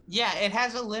T-Rex. Yeah, it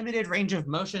has a limited range of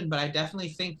motion, but I definitely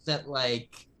think that,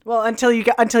 like, well, until you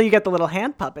get the little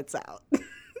hand puppets out.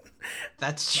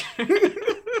 That's true.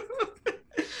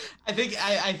 I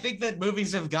think that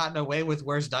movies have gotten away with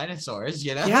worse dinosaurs,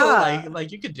 you know? Yeah.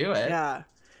 like you could do it. Yeah.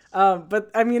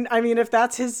 But I mean, if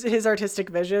that's his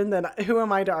artistic vision, then who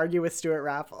am I to argue with Stuart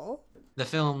Raffel? The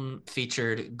film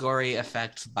featured gory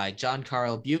effects by John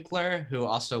Carl Buechler, who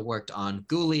also worked on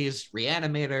Ghoulies,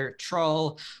 Reanimator,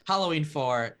 Troll, Halloween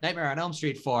 4, Nightmare on Elm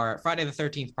Street 4, Friday the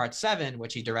 13th Part 7,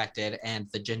 which he directed, and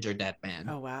The Ginger Dead Man.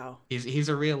 Oh, wow. He's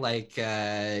a real, like,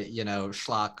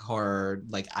 schlock horror,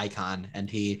 like, icon, and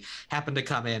he happened to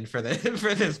come in for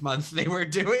this month. They were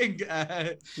doing...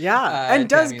 and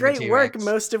does great work,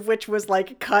 most of which was,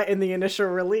 like, cut in the initial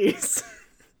release.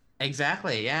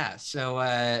 Exactly, yeah. So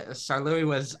Sarlouis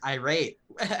was irate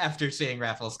after seeing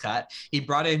Raffel's cut. He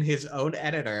brought in his own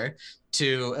editor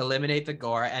to eliminate the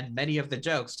gore and many of the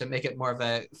jokes to make it more of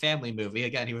a family movie.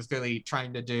 Again, he was really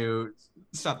trying to do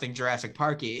something Jurassic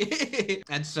Parky.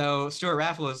 And so Stuart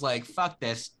Raffel was like, fuck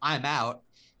this, I'm out.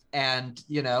 And,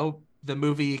 the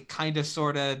movie kind of,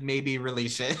 sort of, maybe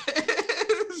release it.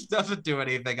 Doesn't do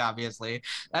anything, obviously.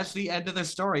 That's the end of the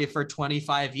story for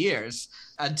 25 years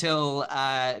until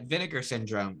Vinegar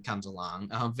Syndrome comes along,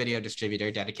 a home video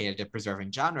distributor dedicated to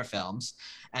preserving genre films.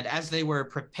 And as they were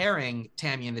preparing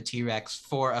Tammy and the T-Rex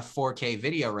for a 4K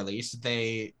video release,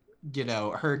 they,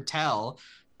 heard tell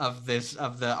of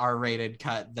the R-rated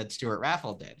cut that Stuart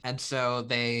Raffel did. And so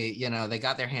they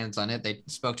got their hands on it. They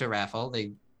spoke to Raffel.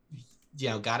 They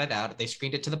got it out. They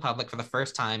screened it to the public for the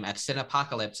first time at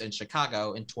Cinepocalypse in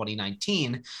Chicago in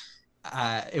 2019.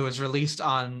 It was released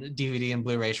on DVD and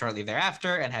Blu-ray shortly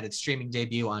thereafter and had its streaming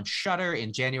debut on Shudder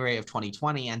in January of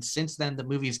 2020. And since then, the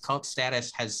movie's cult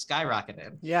status has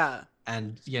skyrocketed. Yeah.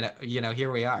 And,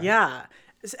 here we are. Yeah.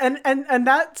 And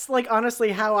that's, like,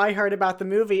 honestly how I heard about the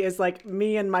movie is, like,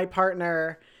 me and my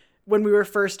partner, when we were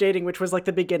first dating, which was, like,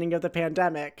 the beginning of the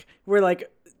pandemic, we're,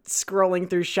 like, scrolling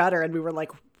through Shudder and we were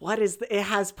like, what is it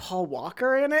has Paul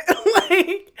Walker in it?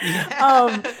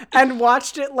 And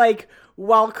watched it like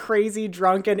while crazy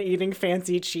drunk and eating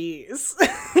fancy cheese,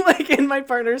 like in my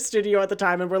partner's studio at the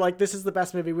time. And we're like, this is the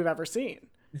best movie we've ever seen.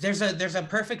 There's a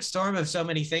perfect storm of so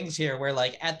many things here where,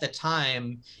 like, at the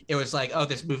time it was like, oh,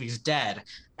 this movie's dead.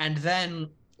 And then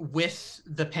with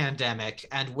the pandemic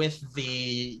and with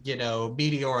the,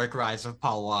 meteoric rise of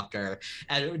Paul Walker,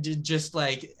 and just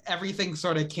like everything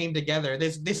sort of came together.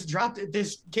 This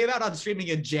came out on streaming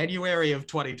in January of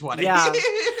 2020. Yeah.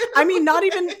 I mean, not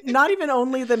even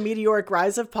only the meteoric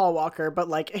rise of Paul Walker, but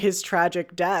like his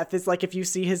tragic death is like, if you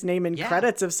see his name in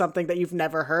credits of something that you've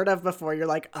never heard of before, you're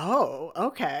like, oh,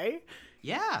 okay.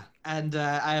 Yeah, and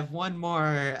I have one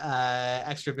more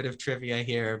extra bit of trivia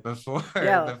here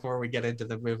before we get into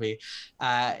the movie.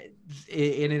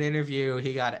 In an interview,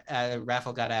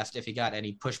 Raffel got asked if he got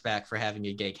any pushback for having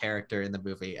a gay character in the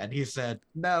movie, and he said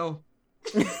no.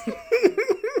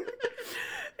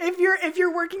 If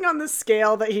you're working on the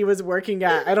scale that he was working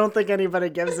at, I don't think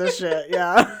anybody gives a shit.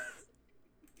 Yeah.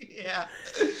 Yeah.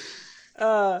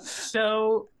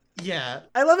 So Yeah.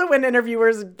 I love it when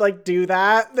interviewers like do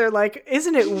that. They're like,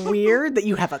 isn't it weird that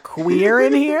you have a queer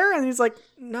in here? And he's like,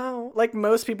 no, like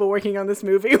most people working on this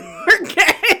movie were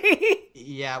gay.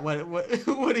 Yeah,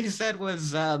 what he said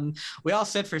was, we all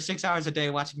sit for 6 hours a day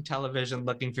watching television,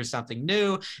 looking for something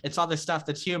new. It's all the stuff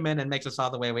that's human and makes us all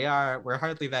the way we are. We're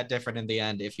hardly that different in the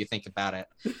end, if you think about it.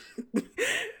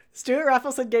 Stuart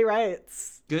Raffles said gay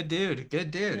rights. Good dude.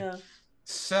 Yeah.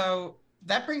 So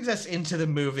that brings us into the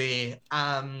movie.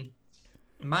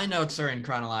 My notes are in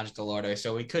chronological order,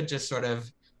 so we could just sort of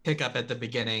pick up at the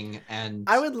beginning and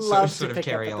I would love sort to of pick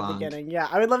carry up at along. the beginning. Yeah,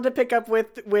 I would love to pick up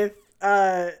with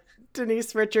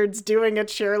Denise Richards doing a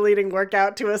cheerleading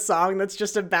workout to a song that's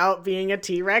just about being a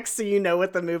T-Rex, so you know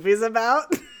what the movie's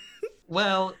about.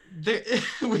 Well,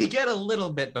 we get a little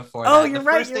bit before Oh, that. you're The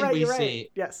right. first You're thing right. we You're see,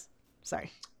 right. Yes.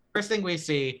 Sorry. First thing we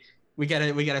see, we get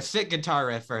a sick guitar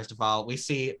riff. First of all, we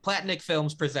see Platnik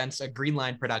Films presents a Green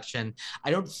Line production.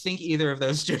 I don't think either of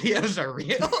those studios are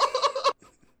real.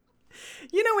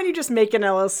 You know when you just make an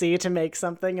LLC to make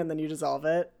something and then you dissolve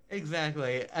it?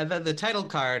 Exactly. And then the title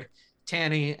card,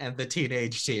 Tanny and the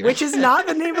Teenage T-Rex. Which is not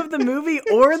the name of the movie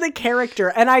or the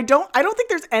character. And I don't think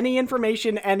there's any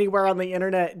information anywhere on the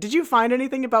internet. Did you find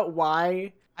anything about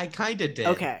why? I kind of did.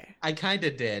 Okay. I kind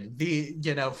of did.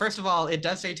 First of all, it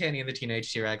does say Tanny and the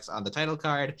Teenage T-Rex on the title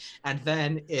card. And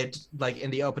then it, like, in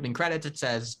the opening credits, it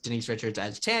says Denise Richards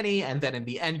as Tanny. And then in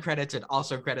the end credits, it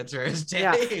also credits her as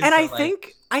Tanny. Yeah. And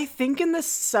I think in the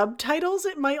subtitles,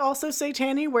 it might also say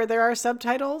Tanny where there are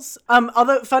subtitles.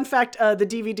 Although, fun fact, the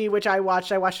DVD, which I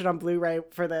watched it on Blu-ray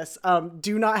for this,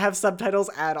 do not have subtitles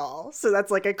at all. So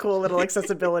that's like a cool little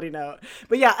accessibility note.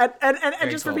 But yeah, and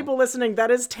just cool. for people listening,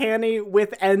 that is Tanny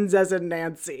with ends as in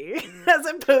Nancy, as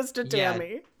opposed to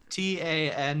Tammy.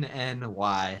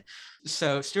 Tanny.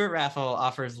 So Stuart Raffle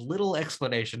offers little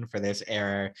explanation for this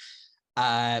error.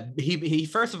 He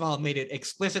first of all made it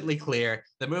explicitly clear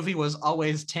the movie was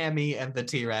always Tammy and the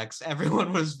T-Rex.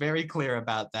 Everyone was very clear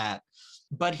about that.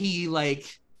 But he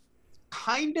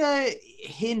kind of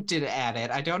hinted at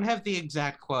it. I don't have the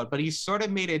exact quote, but he sort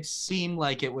of made it seem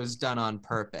like it was done on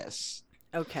purpose.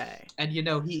 Okay. And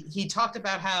he talked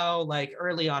about how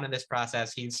early on in this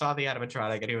process he saw the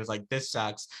animatronic and he was like, this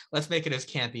sucks, let's make it as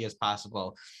campy as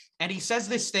possible. And he says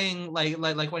this thing like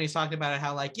when he's talking about it,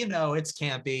 how it's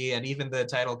campy and even the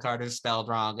title card is spelled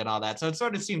wrong and all that. So it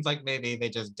sort of seems like maybe they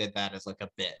just did that as a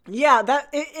bit. Yeah, that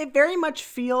it very much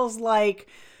feels like,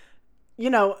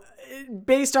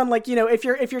 based on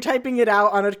if you're typing it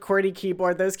out on a QWERTY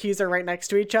keyboard, those keys are right next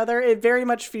to each other. It very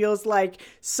much feels like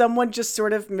someone just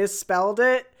sort of misspelled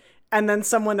it. And then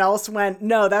someone else went,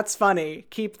 no, that's funny,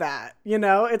 keep that.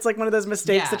 It's like one of those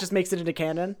mistakes that just makes it into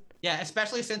canon. Yeah,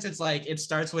 especially since it's it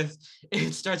starts with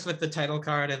the title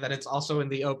card and then it's also in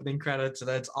the opening credits and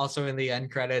then it's also in the end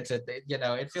credits. And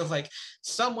it feels like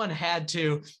someone had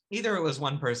to, either it was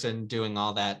one person doing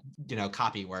all that,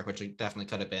 copy work, which it definitely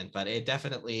could have been, but it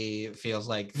definitely feels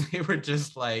like they were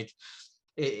just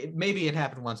maybe it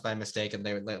happened once by mistake and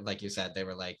they were, like you said, they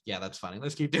were like, yeah, that's funny,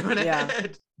 let's keep doing it. Yeah.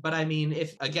 But I mean,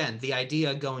 if again, the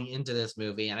idea going into this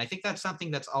movie, and I think that's something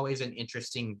that's always an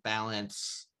interesting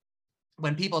balance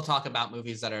when people talk about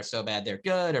movies that are so bad they're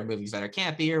good or movies that are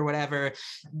campy or whatever.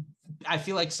 I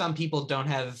feel like some people don't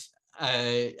have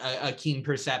a keen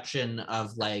perception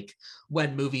of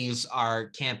when movies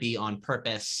are campy on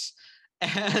purpose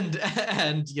and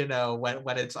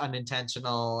when it's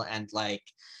unintentional, and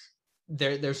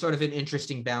there's sort of an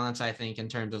interesting balance, I think, in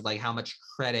terms of how much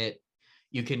credit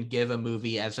you can give a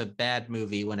movie as a bad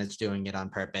movie when it's doing it on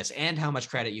purpose, and how much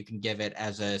credit you can give it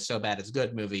as a so bad it's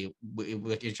good movie.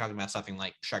 If you're talking about something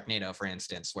like Sharknado, for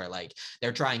instance, where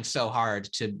they're trying so hard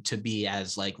to be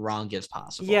as wrong as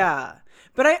possible. Yeah,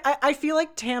 but I feel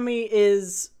like Tammy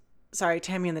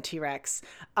and the T-Rex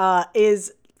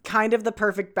is kind of the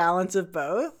perfect balance of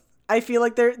both. I feel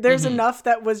like there's enough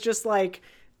that was just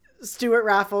Stuart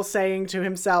Raffle saying to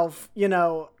himself,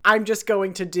 I'm just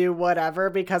going to do whatever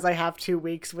because I have 2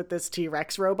 weeks with this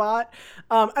T-Rex robot.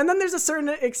 And then there's a certain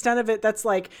extent of it that's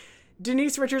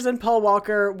Denise Richards and Paul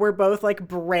Walker were both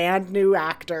brand new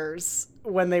actors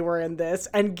when they were in this,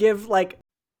 and give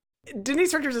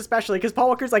Denise Richards especially, because Paul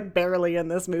Walker's barely in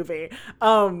this movie.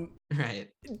 Right.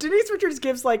 Denise Richards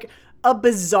gives a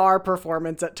bizarre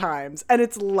performance at times, and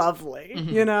it's lovely.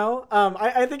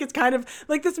 I think it's kind of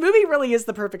this movie really is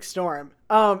the perfect storm.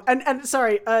 And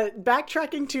sorry,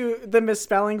 backtracking to the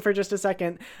misspelling for just a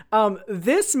second.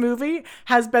 This movie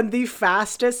has been the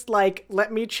fastest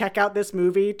let me check out this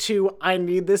movie to I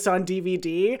need this on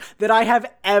DVD that I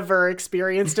have ever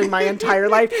experienced in my entire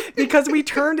life, because we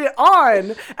turned it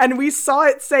on and we saw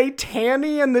it say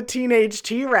Tanny and the Teenage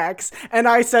T-Rex, and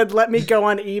I said, let me go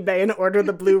on eBay and order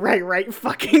the Blu-ray right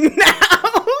fucking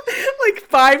now. Like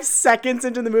 5 seconds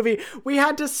into the movie, we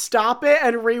had to stop it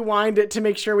and rewind it to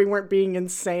make sure we weren't being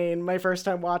insane. My first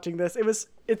time watching this,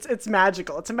 it's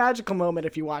magical. It's a magical moment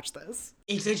if you watch this.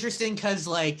 It's interesting because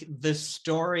like the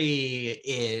story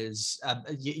is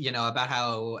about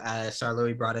how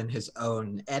Sarlouis brought in his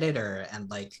own editor and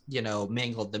like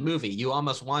mangled the movie. You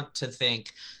almost want to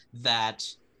think that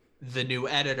the new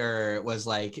editor was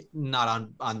like not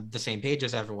on the same page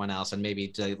as everyone else and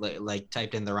maybe like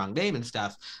typed in the wrong name and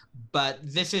stuff, but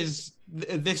this is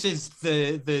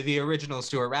the original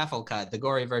Stuart Raffle cut, the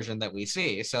gory version that we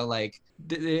see. So like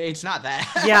it's not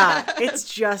that. Yeah,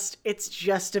 it's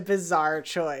just a bizarre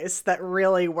choice that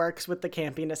really works with the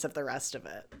campiness of the rest of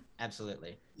it.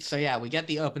 Absolutely. So yeah, we get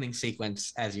the opening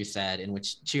sequence, as you said, in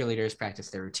which cheerleaders practice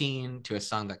their routine to a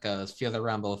song that goes, feel the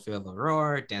rumble, feel the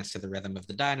roar, dance to the rhythm of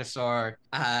the dinosaur,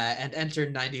 and enter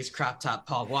 90s crop top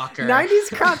Paul Walker.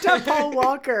 90s crop top Paul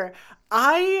Walker.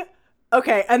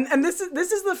 Okay, and this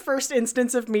is the first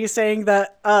instance of me saying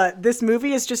that this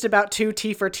movie is just about two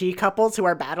T for T couples who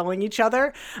are battling each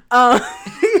other.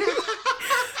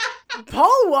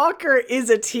 Paul Walker is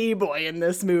a T-boy in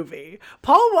this movie.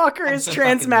 Paul Walker is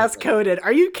trans-mass coded.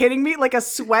 Are you kidding me? Like a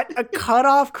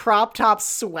cut-off crop top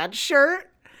sweatshirt?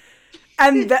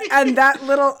 And that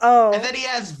little, And then he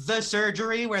has the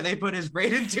surgery where they put his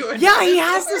brain into it. Yeah, he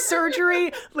has the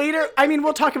surgery later. I mean,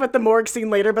 we'll talk about the morgue scene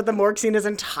later, but the morgue scene is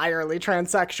entirely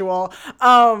transsexual.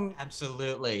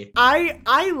 Absolutely.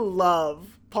 I love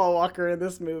Paul Walker in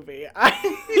this movie.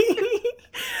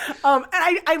 And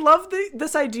I love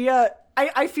this idea.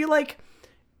 I feel like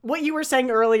what you were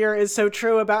saying earlier is so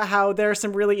true about how there are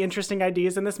some really interesting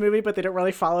ideas in this movie, but they don't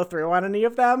really follow through on any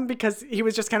of them because he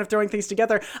was just kind of throwing things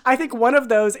together. I think one of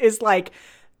those is like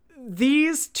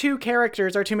these two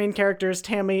characters, our two main characters,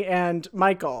 Tammy and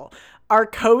Michael, are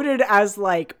coded as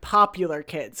like popular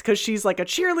kids because she's like a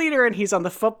cheerleader and he's on the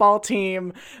football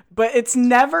team, but it's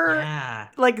never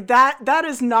like that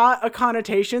is not a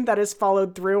connotation that is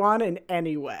followed through on in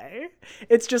any way.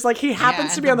 It's just like he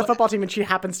happens to be on the football team and she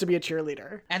happens to be a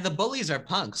cheerleader. And the bullies are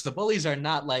punks. The bullies are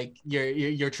not like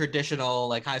your traditional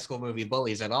like high school movie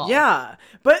bullies at all. Yeah,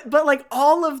 but like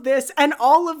all of this and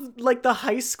all of like the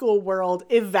high school world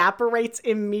evaporates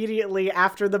immediately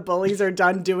after the bullies are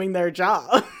done doing their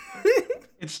job.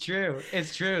 It's true.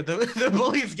 The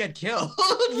bullies get killed.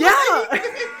 Yeah.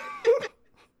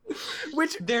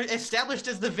 Which they're established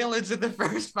as the villains in the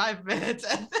first 5 minutes.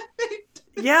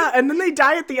 Yeah, and then they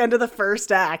die at the end of the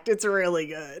first act. It's really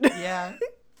good. Yeah.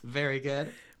 Very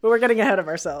good. But we're getting ahead of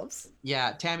ourselves.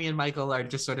 Yeah, Tammy and Michael are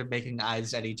just sort of making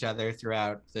eyes at each other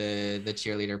throughout the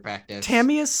cheerleader practice.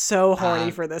 Tammy is so horny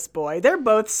for this boy. They're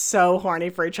both so horny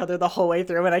for each other the whole way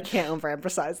through, and I can't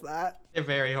overemphasize that. They're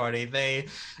very horny. They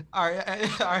are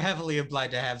heavily implied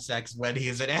to have sex when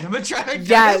he's an animatronic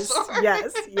dinosaur.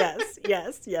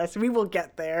 Yes. We will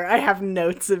get there. I have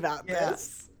notes about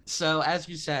this. So, as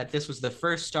you said, this was the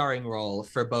first starring role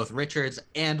for both Richards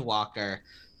and Walker.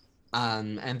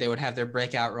 And they would have their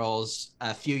breakout roles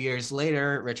a few years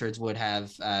later. Richards would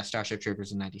have Starship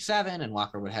Troopers in 97, and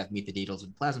Walker would have Meet the Deedles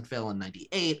in Pleasantville in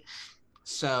 98.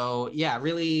 So, yeah,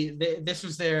 really, this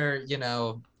was their,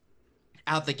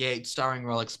 out the gate starring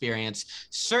role experience.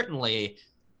 Certainly,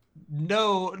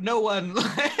 no one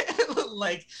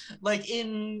like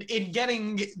in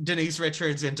getting Denise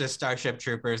Richards into Starship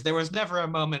Troopers, there was never a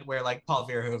moment where like Paul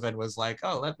Verhoeven was like,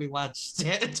 "Oh, let me watch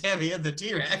Tammy and the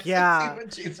T-Rex." Yeah,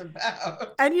 and see what she's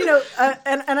about. And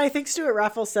and I think Stuart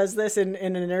Raffle says this in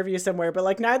an interview somewhere, but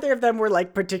like neither of them were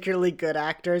like particularly good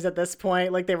actors at this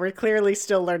point. Like they were clearly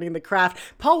still learning the craft.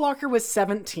 Paul Walker was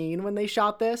 17 when they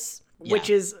shot this, which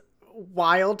is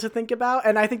wild to think about,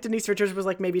 and I think Denise Richards was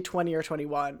like maybe 20 or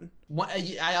 21.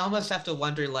 I almost have to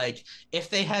wonder, like, if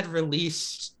they had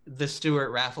released the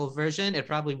Stuart Raffle version, it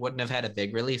probably wouldn't have had a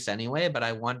big release anyway, but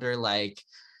I wonder, like,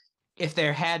 if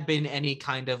there had been any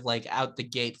kind of, like, out the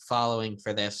gate following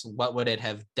for this, what would it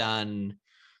have done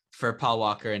for Paul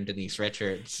Walker and Denise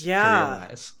Richards?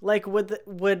 Career-wise? Like,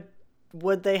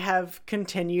 would they have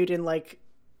continued in, like,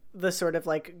 the sort of,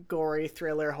 like, gory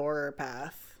thriller horror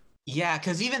path? Yeah,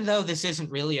 because even though this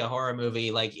isn't really a horror movie,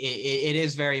 like it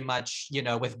is very much,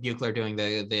 with Buechler doing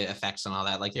the effects and all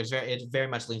that, like it very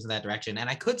much leans in that direction. And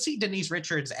I could see Denise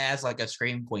Richards as like a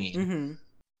scream queen,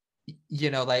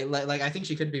 like I think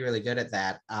she could be really good at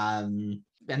that. And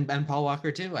Paul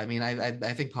Walker too. I mean,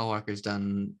 I think Paul Walker's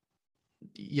done,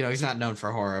 he's not known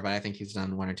for horror, but I think he's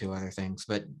done one or two other things.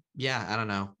 But yeah, I don't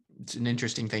know. It's an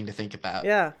interesting thing to think about.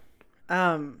 Yeah.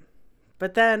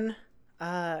 But then,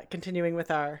 continuing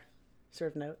with our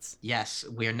Serve notes. Yes,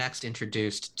 we are next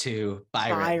introduced to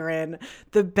Byron. Byron,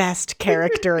 the best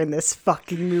character in this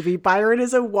fucking movie. Byron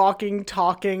is a walking,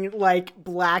 talking, like,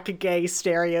 black gay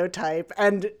stereotype,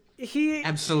 and he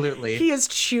is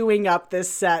chewing up this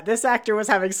set. This actor was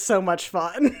having so much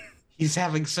fun. He's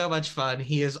having so much fun.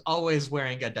 He is always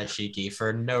wearing a dashiki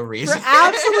for no reason. For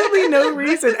absolutely no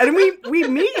reason. And we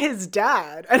meet his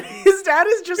dad, and his dad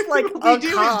is just like a cop.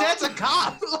 His dad's a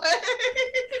cop.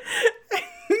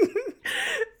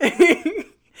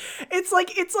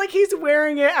 It's like he's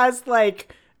wearing it as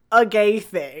like a gay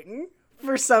thing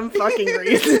for some fucking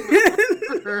reason.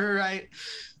 Right.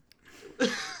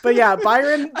 But yeah,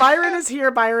 Byron is here.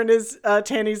 Byron is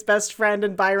Tanny's best friend,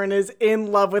 and Byron is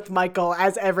in love with Michael,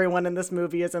 as everyone in this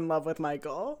movie is in love with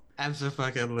Michael.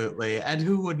 Absolutely. And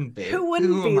who wouldn't be? Who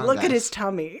wouldn't be? Look at his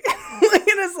tummy. Look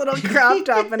at his little crop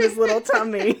top and his little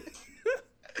tummy.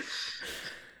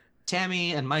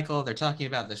 Tammy and Michael, they're talking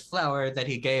about this flower that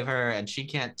he gave her, and she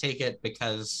can't take it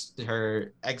because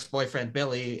her ex-boyfriend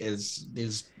Billy is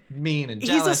mean and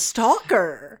jealous. He's a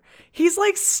stalker. He's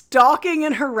like stalking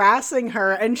and harassing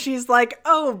her, and she's like,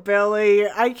 "Oh, Billy,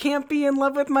 I can't be in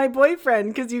love with my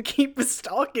boyfriend because you keep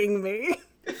stalking me."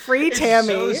 Free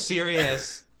Tammy. It's so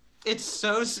serious. It's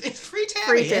free Tammy.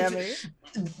 Free Tammy.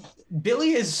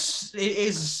 Billy is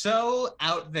so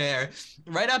out there,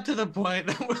 right up to the point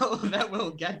that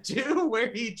we'll get to,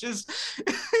 where he just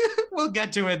we'll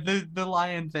get to it, the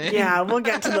lion thing. Yeah, we'll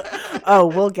get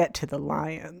to the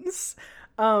lions.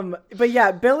 But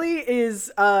yeah, Billy is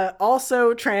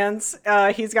also trans.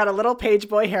 He's got a little page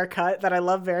boy haircut that I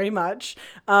love very much.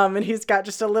 And he's got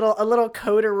just a little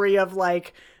coterie of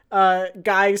like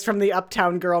guys from the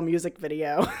Uptown Girl music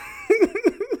video.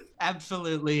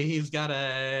 Absolutely. He's got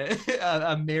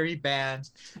a merry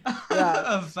band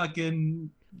of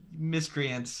fucking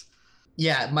miscreants.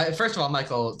 Yeah, first of all,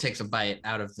 Michael takes a bite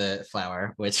out of the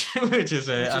flower, which is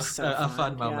a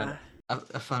fun moment. Yeah.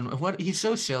 A fun. What? He's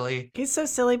so silly. He's so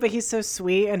silly, but he's so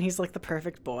sweet, and he's like the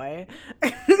perfect boy.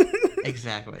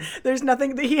 Exactly. There's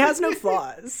nothing. He has no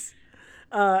flaws.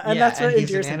 And that's what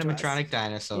endears him to us. He's an animatronic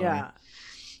dinosaur. Yeah.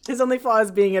 His only flaw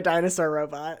is being a dinosaur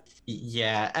robot.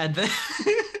 Yeah, and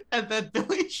then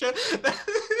Billy shows.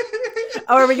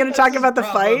 Oh, are we going to talk about the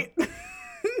fight?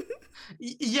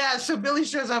 Yeah, so Billy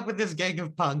shows up with this gang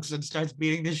of punks and starts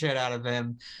beating the shit out of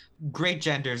him. Great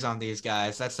genders on these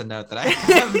guys. That's the note that I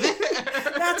have there.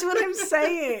 That's what I'm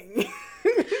saying.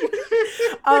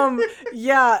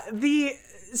 Yeah,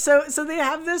 so they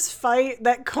have this fight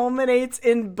that culminates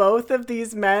in both of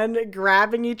these men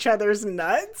grabbing each other's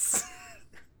nuts.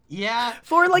 Yeah.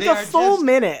 For like a full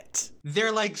minute.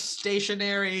 They're like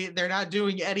stationary. They're not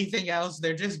doing anything else.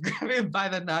 They're just grabbing him by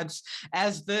the nuts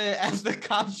as the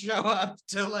cops show up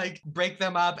to like break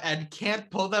them up and can't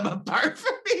pull them apart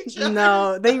from each other.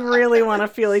 No, they really want to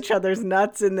feel each other's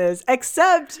nuts in this.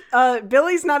 Except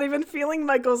Billy's not even feeling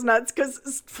Michael's nuts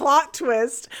because plot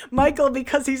twist, Michael,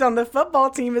 because he's on the football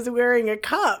team, is wearing a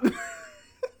cup.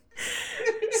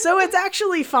 So it's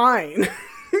actually fine.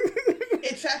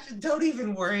 It's actually, don't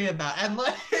even worry about it. And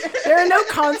like, there are no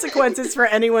consequences for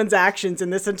anyone's actions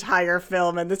in this entire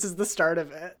film, and this is the start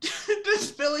of it.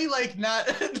 Does Billy like not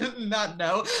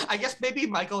know? I guess maybe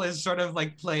Michael is sort of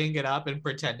like playing it up and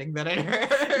pretending that it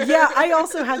hurt. Yeah, I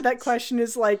also had that question: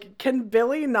 is like, can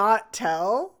Billy not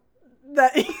tell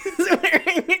that he's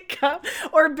wearing a cup,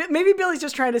 or maybe Billy's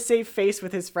just trying to save face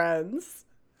with his friends,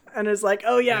 and is like,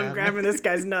 "Oh yeah, I'm grabbing this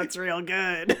guy's nuts real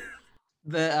good."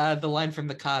 The line from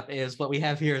the cop is, "What we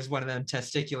have here is one of them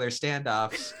testicular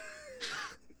standoffs."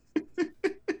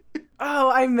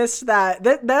 Oh, I missed that.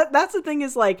 That's the thing,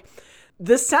 is like,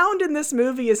 the sound in this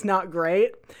movie is not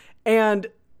great, and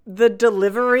the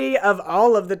delivery of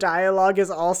all of the dialogue is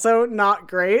also not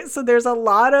great. So there's a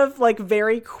lot of like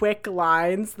very quick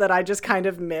lines that I just kind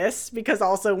of miss, because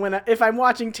also if I'm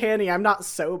watching Tanny, I'm not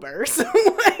sober. So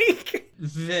like,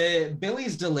 the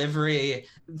Billy's delivery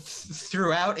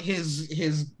throughout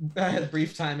his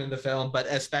brief time in the film, but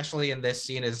especially in this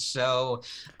scene, is so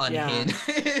unhinged.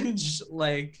 Yeah.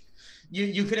 Like,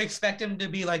 you could expect him to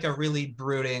be like a really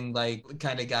brooding like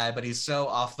kind of guy, but he's so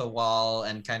off the wall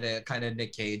and kind of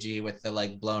Nick Cagey with the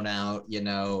like blown out,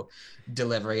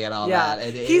 delivery and all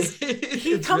that.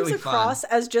 He comes really across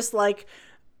as just like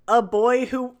a boy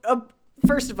who,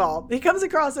 first of all, he comes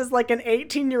across as like an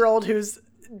 18-year-old who's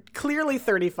clearly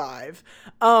 35,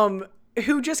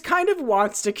 who just kind of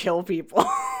wants to kill people.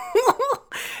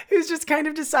 Who's just kind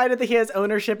of decided that he has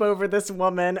ownership over this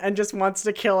woman and just wants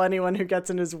to kill anyone who gets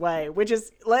in his way, which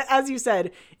is, as you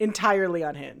said, entirely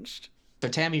unhinged. So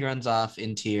Tammy runs off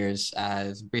in tears,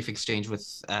 brief exchange with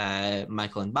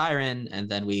Michael and Byron, and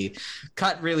then we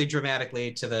cut really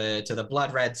dramatically to the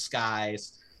blood red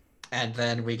skies, and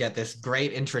then we get this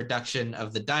great introduction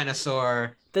of the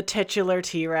dinosaur, the titular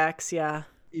T-Rex. Yeah,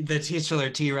 the titular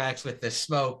T-Rex with the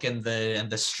smoke and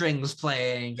the strings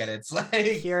playing, and it's like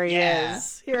here he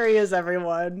is,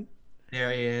 everyone.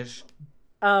 There he is.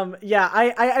 Yeah,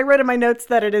 I read in my notes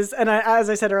that it is, and as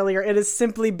I said earlier, it is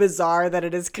simply bizarre that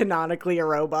it is canonically a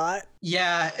robot.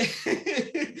 Yeah,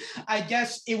 I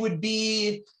guess it would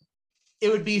be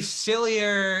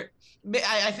sillier.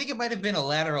 I think it might have been a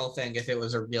lateral thing if it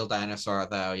was a real dinosaur,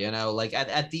 though. You know, like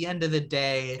at the end of the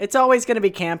day, it's always going to be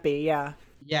campy. Yeah.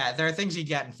 Yeah, there are things you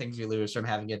get and things you lose from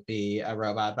having it be a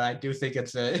robot, but I do think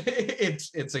it's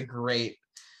a great,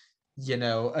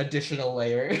 additional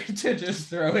layer to just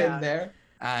throw in there.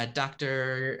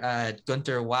 Dr.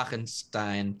 Gunther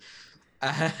Wachenstein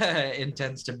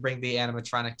intends to bring the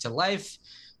animatronic to life,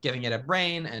 giving it a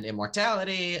brain and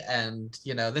immortality, and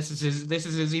this is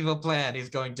his evil plan. He's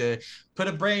going to put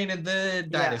a brain in the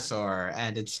dinosaur,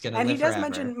 and it's gonna live forever. And he does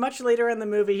mention much later in the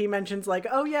movie, he mentions like,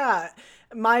 oh yeah,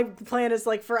 my plan is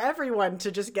like for everyone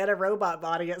to just get a robot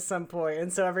body at some point,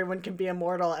 and so everyone can be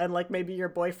immortal, and like maybe your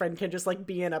boyfriend can just like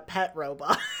be in a pet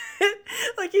robot.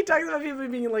 Like he talks about people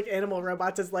being like animal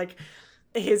robots as like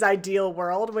his ideal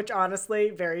world, which honestly,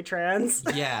 very trans.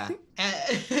 Yeah.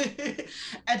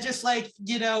 And just like,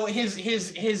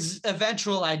 his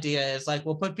eventual idea is like,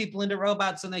 we'll put people into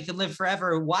robots and they can live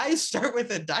forever. Why start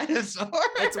with a dinosaur?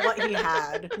 It's what he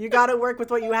had. You got to work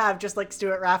with what you have, just like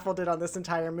Stuart Raffle did on this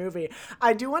entire movie.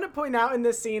 I do want to point out in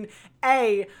this scene,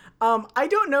 I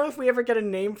don't know if we ever get a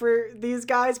name for these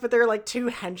guys, but they're like two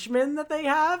henchmen that they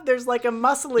have. There's like a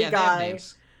muscly guy.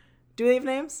 Do they have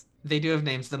names? They do have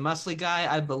names. The muscly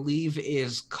guy, I believe,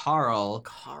 is Carl.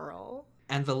 Carl?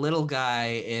 And the little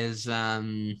guy is,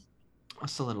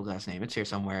 what's the little guy's name? It's here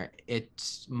somewhere. It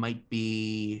might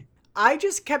be... I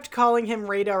just kept calling him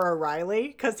Radar O'Reilly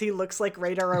because he looks like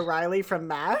Radar O'Reilly from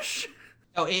MASH.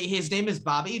 Oh, his name is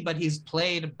Bobby, but he's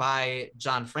played by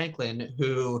John Franklin,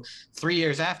 who 3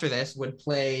 years after this would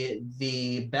play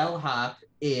the bellhop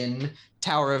in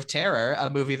Tower of Terror, a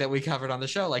movie that we covered on the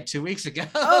show like 2 weeks ago.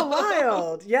 Oh,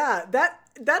 wild. Yeah,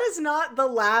 that is not the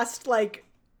last, like,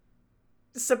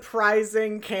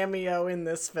 surprising cameo in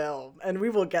this film, and we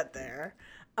will get there.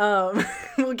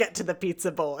 We'll get to the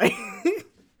pizza boy.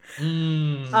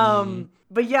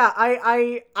 But yeah,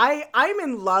 I'm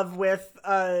in love with,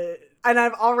 and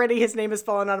I've already, his name has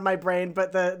fallen out of my brain,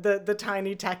 but the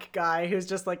tiny tech guy who's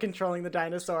just like controlling the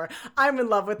dinosaur. I'm in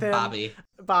love with him. Bobby.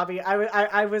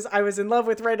 I was in love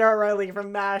with Radar O'Reilly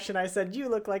from MASH, and I said, you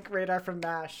look like Radar from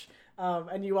MASH.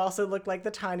 And you also look like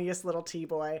the tiniest little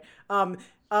T-boy.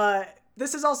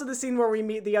 This is also the scene where we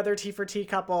meet the other T for T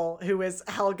couple, who is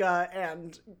Helga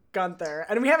and Gunther.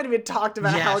 And we haven't even talked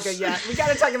about Helga yet. We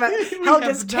gotta talk about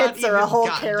Helga's tits are a whole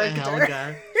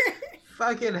character.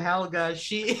 Fucking Helga,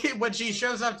 when she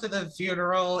shows up to the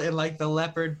funeral in like the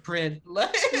leopard print,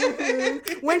 like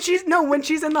when she's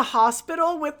in the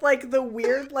hospital with like the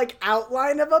weird like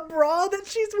outline of a bra that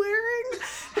she's wearing,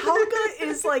 Helga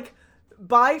is like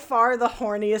by far the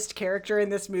horniest character in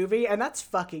this movie, and that's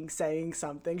fucking saying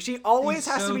something. She always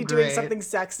has to be doing something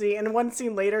sexy, and one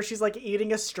scene later she's like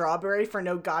eating a strawberry for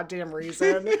no goddamn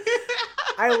reason.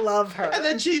 I love her. And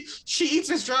then she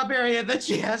eats a strawberry and then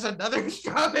she has another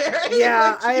strawberry.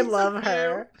 Yeah, like, I love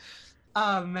her.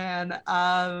 Oh man.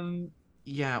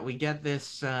 Yeah, we get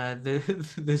this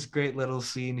this great little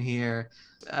scene here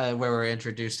where we're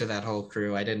introduced to that whole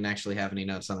crew. I didn't actually have any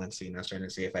notes on that scene. I was trying to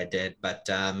see if I did, but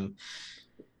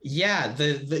yeah,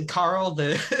 the Carl,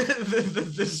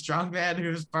 the strong man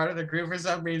who's part of the crew for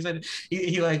some reason,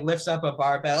 he like lifts up a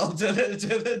barbell to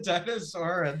the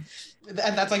dinosaur, and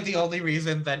that's like the only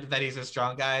reason that he's a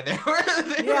strong guy.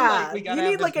 Yeah, like, you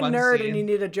need like a nerd scene. And you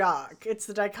need a jock. It's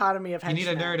the dichotomy of henchmen.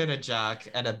 You need a nerd and a jock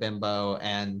and a bimbo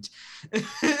and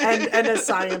a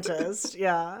scientist.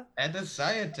 Yeah, and a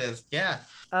scientist. Yeah.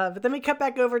 But then we cut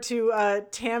back over to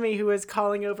Tammy, who is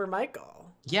calling over Michael.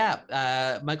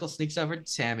 Yeah, Michael sneaks over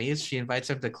to Tammy's. She invites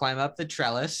him to climb up the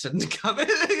trellis and come in,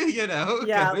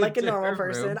 Yeah, like a normal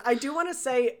person. Room. I do want to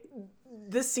say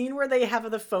the scene where they have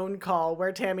the phone call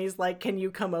where Tammy's like, can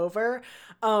you come over?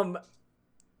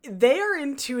 They are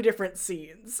in two different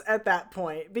scenes at that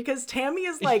point, because Tammy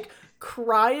is like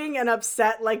crying and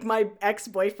upset like my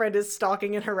ex-boyfriend is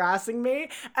stalking and harassing me,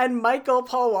 and Michael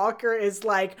Paul Walker is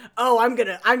like, oh, I'm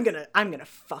gonna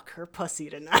fuck her pussy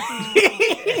tonight.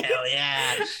 Hell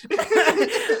yeah.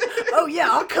 Oh yeah,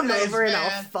 I'll come over and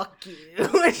I'll fuck you.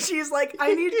 And she's like,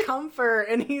 I need comfort,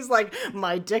 and he's like,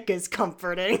 my dick is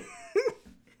comforting.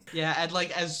 Yeah, and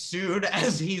like as soon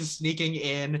as he's sneaking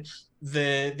in,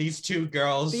 these two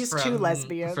girls These from two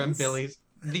lesbians. from Billy's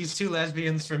these two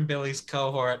lesbians from Billy's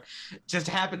cohort just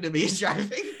happen to be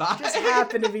driving by. Just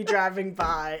happen to be driving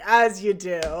by, as you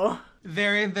do.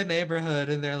 They're in the neighborhood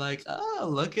and they're like, "Oh,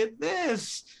 look at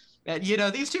this." And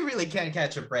these two really can't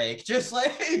catch a break. Just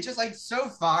like so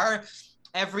far,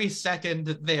 every second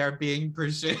they are being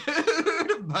pursued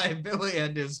by Billy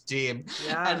and his team.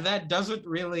 Yeah. And that doesn't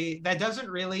really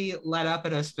let up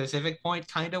at a specific point,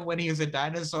 kind of when he's a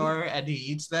dinosaur and he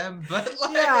eats them. But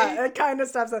like, yeah, it kind of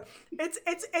stops.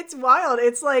 It's wild.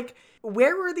 It's like,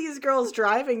 where were these girls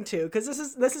driving to? Because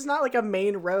this is not like a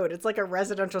main road. It's like a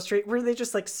residential street. Were they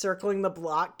just like circling the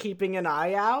block, keeping an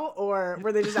eye out, or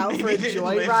were they just out for a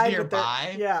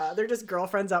joyride? They're just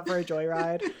girlfriends out for a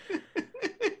joyride.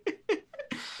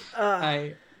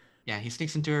 He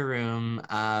sneaks into a room.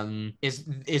 Is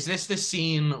this the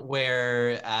scene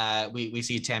where we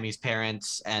see Tammy's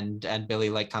parents and Billy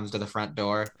like comes to the front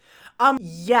door?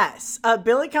 Yes.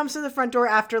 Billy comes to the front door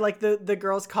after like the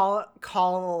girls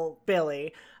call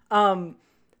Billy.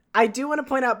 I do want to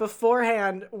point out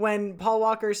beforehand, when Paul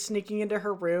Walker's sneaking into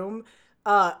her room,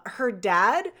 her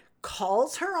dad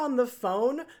calls her on the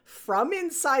phone from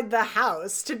inside the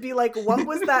house to be like, what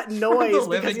was that noise?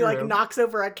 Because he like knocks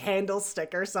over a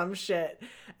candlestick or some shit.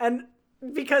 And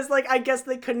because like, I guess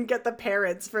they couldn't get the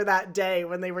parents for that day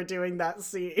when they were doing that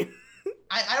scene.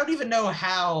 I don't even know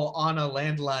how on a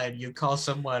landline you call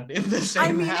someone in the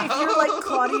same house. If you're like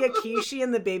Claudia Kishi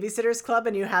in the Babysitters Club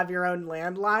and you have your own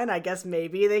landline, I guess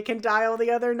maybe they can dial the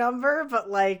other number,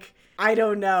 but like, I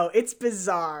don't know. It's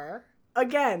bizarre.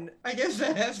 Again, I guess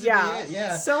that has to be it,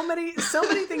 yeah. So many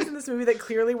things in this movie that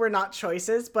clearly were not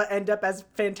choices, but end up as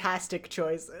fantastic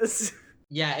choices.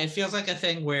 Yeah, it feels like a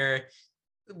thing where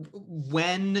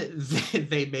when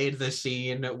they made the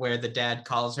scene where the dad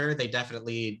calls her, they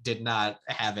definitely did not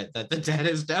have it that the dad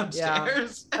is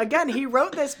downstairs. Yeah. Again, he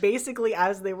wrote this basically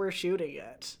as they were shooting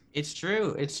it. It's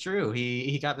true.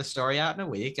 He got the story out in a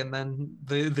week, and then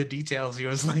the details he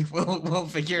was like, we'll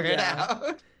figure it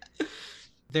out.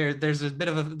 There's a bit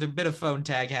of phone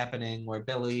tag happening where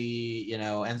Billy,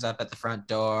 ends up at the front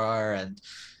door and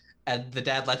the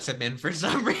dad lets him in for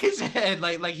some reason.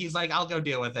 like he's like, I'll go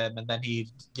deal with him, and then he,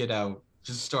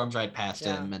 just storms right past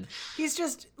him. And he's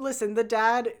just, listen, the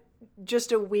dad,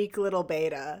 just a weak little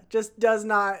beta, just does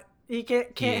not, he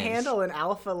can't handle an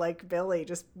alpha like Billy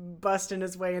just busting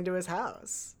his way into his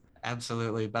house.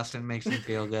 Absolutely, busting makes him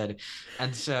feel good.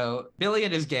 And so Billy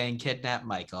and his gang kidnap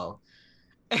Michael.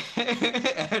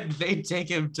 And they take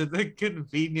him to the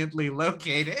conveniently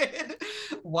located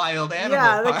wild animal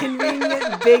park. The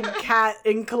convenient big cat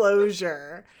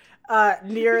enclosure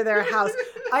near their house.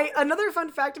 Another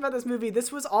fun fact about this movie,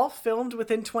 this was all filmed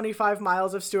within 25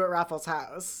 miles of Stuart Raffles'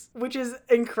 house, which is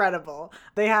incredible.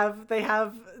 They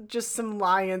have just some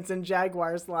lions and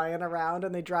jaguars lying around,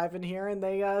 and they drive in here and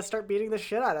they start beating the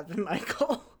shit out of him,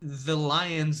 Michael. The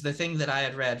lions, the thing that I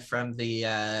had read from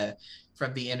the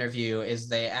interview is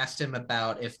they asked him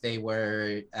about if they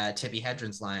were Tippi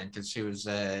Hedren's lion, because she was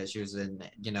a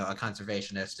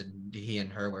conservationist, and he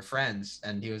and her were friends,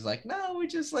 and he was like, no, we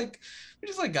just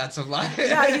got some lions.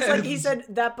 Yeah, he said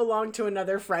that belonged to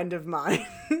another friend of mine.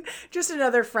 Just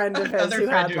another friend of his who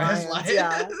had lions.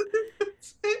 Yeah.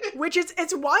 Which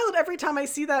it's wild. Every time I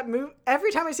see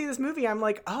this movie, I'm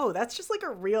like, oh, that's just like a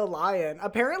real lion.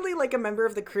 Apparently, like a member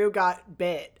of the crew got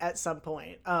bit at some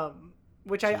point.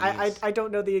 Which I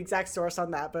don't know the exact source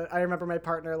on that, but I remember my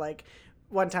partner, like,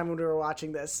 one time when we were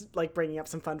watching this, like, bringing up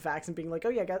some fun facts and being like, oh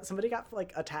yeah, somebody got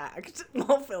like attacked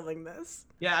while filming this.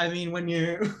 Yeah, I mean, when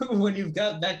you've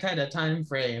got that kind of time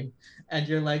frame and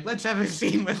you're like, let's have a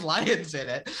scene with lions in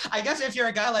it. I guess if you're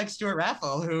a guy like Stuart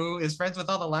Raffle, who is friends with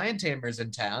all the lion tamers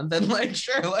in town, then like,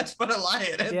 sure, let's put a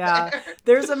lion in there.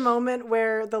 There's a moment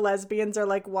where the lesbians are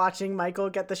like watching Michael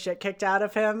get the shit kicked out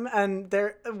of him, and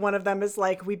one of them is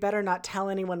like, we better not tell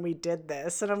anyone we did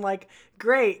this. And I'm like,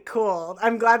 great, cool.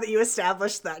 I'm glad that you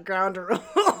established that ground rule.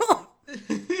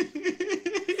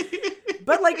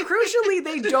 But like,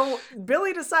 crucially,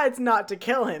 Billy decides not to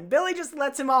kill him. Billy just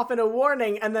lets him off in a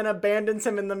warning and then abandons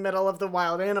him in the middle of the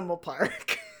wild animal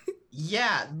park.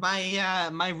 Yeah,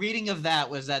 my reading of that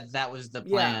was that was the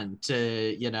plan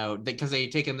to, because they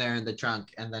take him there in the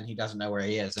trunk and then he doesn't know where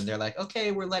he is. And they're like,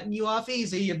 okay, we're letting you off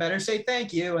easy. You better say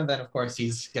thank you. And then, of course,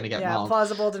 he's going to get mauled.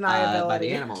 Plausible deniability. By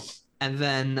the animals. And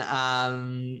then,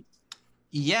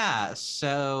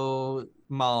 so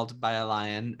mauled by a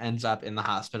lion, ends up in the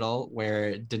hospital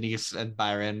where Denise and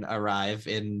Byron arrive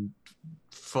in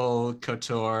full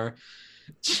couture.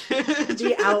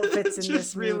 The outfits in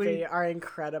this movie are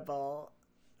incredible.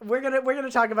 We're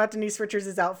gonna talk about Denise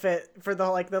Richards' outfit for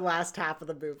the last half of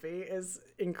the movie is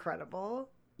incredible.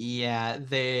 Yeah,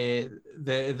 they're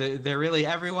really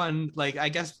everyone, like, I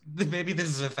guess maybe this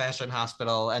is a fashion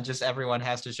hospital and just everyone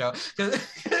has to show because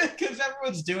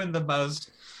everyone's doing the most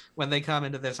when they come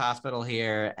into this hospital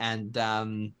here,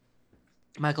 and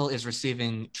Michael is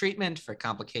receiving treatment for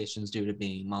complications due to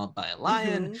being mauled by a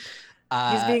lion.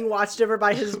 He's being watched over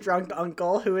by his drunk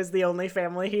uncle, who is the only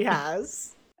family he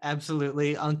has.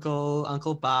 Absolutely,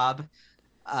 Uncle Bob,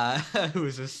 who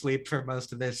is asleep for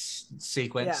most of this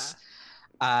sequence.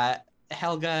 Yeah.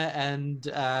 Helga and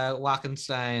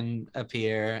Wachenstein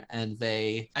appear, and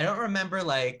I don't remember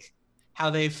like how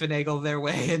they finagle their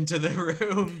way into the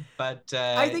room, but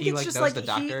I think it's just like the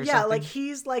doctor like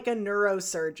he's like a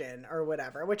neurosurgeon or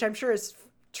whatever, which I'm sure is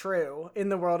true in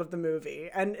the world of the movie.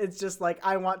 And it's just like,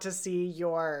 I want to see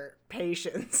your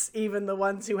patients, even the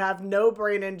ones who have no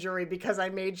brain injury, because I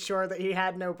made sure that he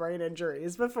had no brain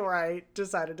injuries before I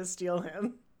decided to steal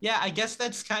him. Yeah, I guess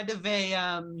that's kind of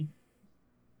a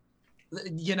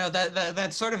you know,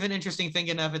 that's sort of an interesting thing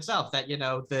in of itself, that, you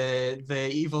know, the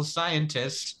evil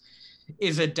scientist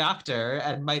is a doctor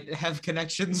and might have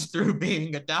connections through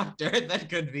being a doctor that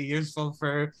could be useful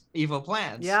for evil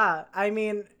plans. Yeah, I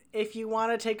mean, if you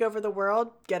want to take over the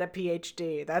world, get a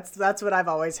PhD. That's what I've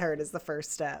always heard is the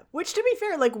first step. Which, to be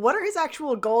fair, like, what are his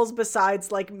actual goals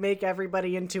besides, like, make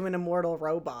everybody into an immortal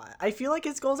robot? I feel like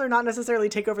his goals are not necessarily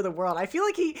take over the world. I feel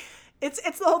like it's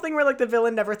the whole thing where, like, the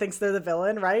villain never thinks they're the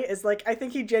villain, right? Is like, I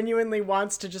think he genuinely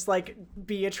wants to just, like,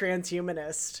 be a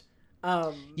transhumanist.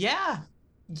 Yeah,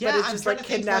 but it's just like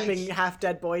kidnapping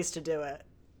half-dead boys to do it.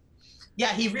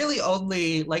 Yeah, he really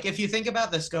only, like, if you think about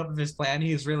the scope of his plan,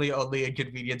 he's really only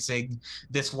inconveniencing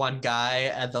this one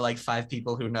guy and the, like, 5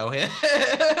 people who know him.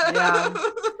 Yeah.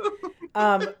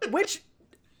 Which,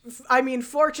 I mean,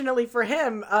 fortunately for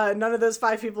him, none of those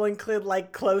 5 people include,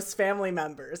 like, close family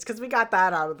members, because we got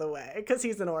that out of the way, because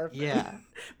he's an orphan. Yeah.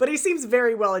 But he seems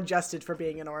very well adjusted for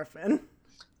being an orphan.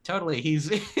 Totally, he's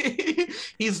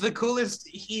the coolest.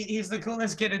 He's the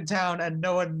coolest kid in town, and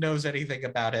no one knows anything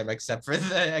about him except for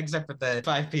the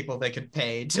 5 people they could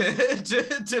pay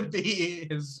to be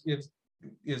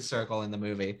his circle in the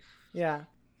movie. Yeah.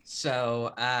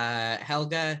 So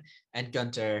Helga and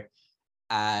Gunter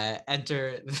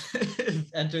enter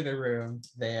the room.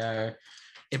 They are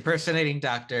impersonating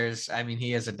doctors. I mean,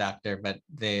 he is a doctor, but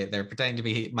they're pretending to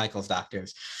be Michael's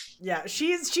doctors. Yeah,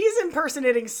 she's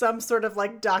impersonating some sort of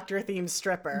like doctor-themed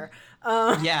stripper.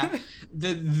 Yeah,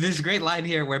 this great line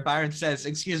here where Byron says,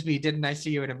 "Excuse me, didn't I see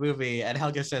you in a movie?" And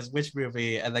Helga says, "Which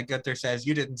movie?" And then Gunther says,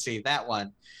 "You didn't see that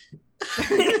one."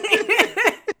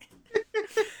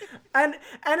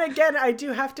 And again, I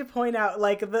do have to point out,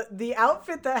 like, the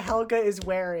outfit that Helga is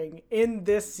wearing in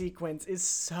this sequence is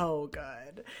so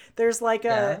good. There's like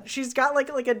she's got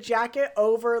like a jacket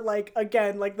over, like,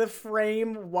 again, like the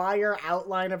frame wire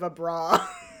outline of a bra.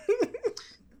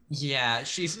 Yeah,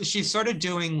 she's sort of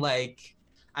doing like,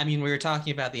 I mean, we were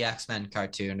talking about the X-Men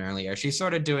cartoon earlier. She's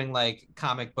sort of doing like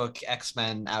comic book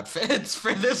X-Men outfits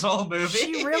for this whole movie.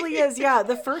 She really is, yeah.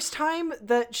 The first time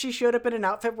that she showed up in an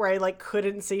outfit where I like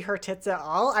couldn't see her tits at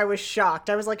all, I was shocked.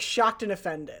 I was like shocked and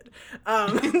offended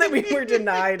that we were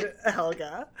denied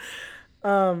Helga.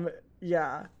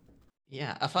 Yeah.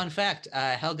 Yeah, a fun fact,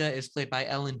 Helga is played by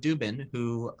Ellen Dubin,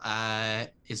 who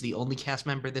is the only cast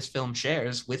member this film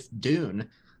shares with Dune.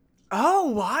 Oh,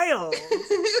 wild.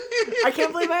 I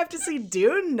can't believe I have to see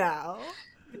Dune now.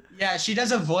 Yeah, she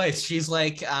does a voice. She's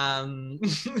like,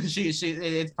 she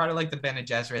it's part of like the Bene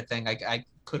Gesserit thing. I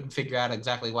couldn't figure out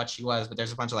exactly what she was, but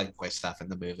there's a bunch of like voice stuff in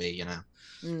the movie, you know.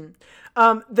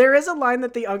 There is a line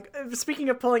that speaking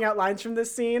of pulling out lines from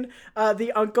this scene,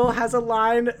 the uncle has a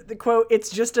line, the quote, "It's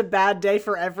just a bad day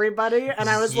for everybody," and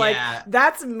I was like,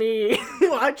 that's me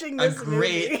watching this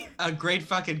movie. A great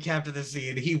fucking cap to the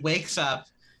scene. He wakes up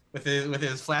with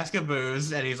his flask of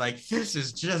booze, and he's like, "This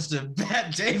is just a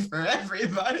bad day for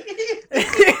everybody."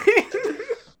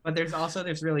 But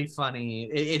there's really funny.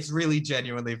 It's really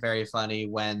genuinely very funny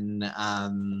when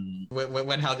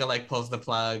Helga like pulls the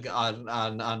plug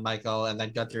on Michael, and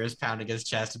then Gunther is pounding his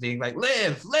chest, being like,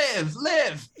 "Live, live,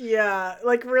 live." Yeah,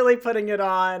 like really putting it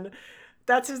on.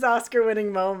 That's his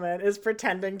Oscar-winning moment, is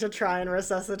pretending to try and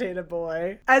resuscitate a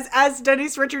boy. As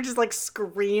Denise Richards is like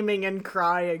screaming and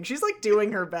crying. She's like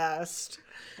doing her best.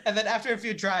 And then after a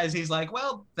few tries, he's like,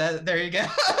 "Well, there you go."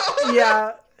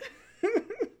 Yeah.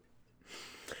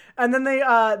 And then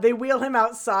they wheel him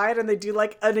outside and they do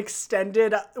like an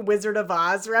extended Wizard of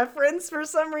Oz reference for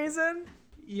some reason.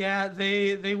 Yeah,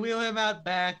 they wheel him out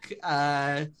back.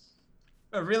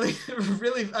 a really,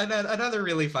 another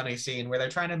really funny scene where they're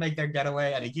trying to make their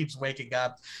getaway and he keeps waking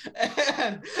up.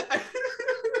 And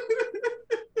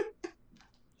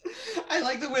I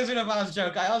like the Wizard of Oz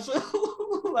joke. I also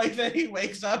like that he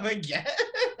wakes up again.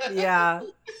 Yeah.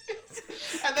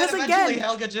 And then eventually again,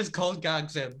 Helga just cold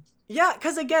gogs him. Yeah,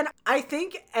 because again, I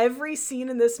think every scene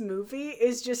in this movie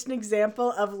is just an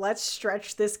example of let's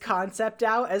stretch this concept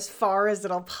out as far as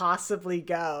it'll possibly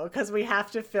go, because we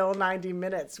have to fill 90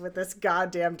 minutes with this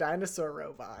goddamn dinosaur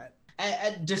robot.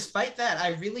 And despite that,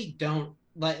 I really don't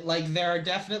like there are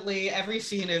definitely, every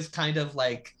scene is kind of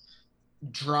like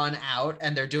drawn out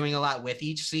and they're doing a lot with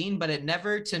each scene, but it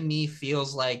never to me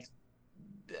feels like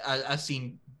a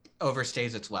scene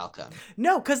overstays its welcome.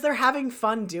 No, because they're having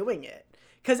fun doing it.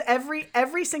 Because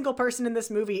every single person in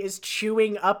this movie is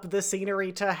chewing up the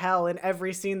scenery to hell in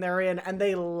every scene they're in, and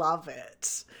they love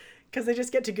it. Because they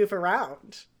just get to goof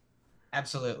around.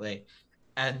 Absolutely.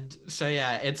 And so,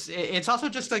 yeah, it's also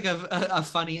just like a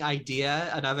funny idea.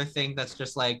 Another thing that's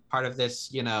just like part of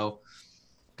this, you know,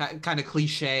 kind of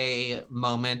cliche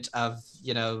moment of,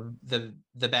 you know, the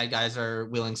bad guys are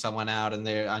wheeling someone out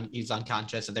and he's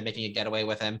unconscious and they're making a getaway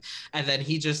with him, and then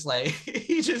he just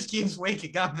keeps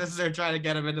waking up as they're trying to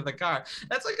get him into the car.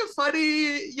 That's like a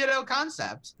funny, you know,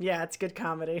 concept. Yeah, it's good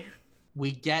comedy.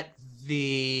 We get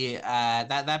the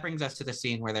that brings us to the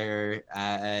scene where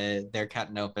they're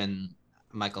cutting open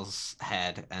Michael's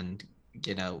head and,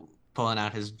 you know, pulling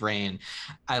out his brain.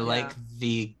 I like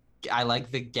the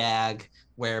gag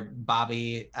where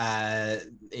Bobby, the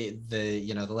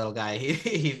little guy,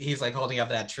 he's like holding up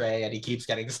that tray and he keeps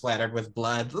getting splattered with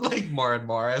blood like more and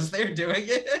more as they're doing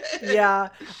it. Yeah,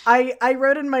 I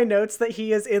wrote in my notes that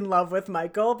he is in love with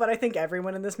Michael, but I think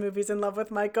everyone in this movie is in love with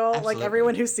Michael. Absolutely. Like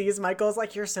everyone who sees Michael is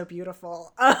like, you're so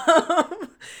beautiful,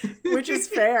 which is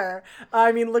fair.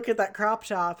 I mean, look at that crop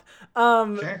top.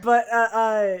 Sure. But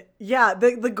yeah,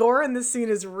 the gore in this scene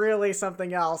is really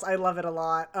something else. I love it a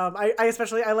lot. I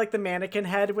especially like the mannequin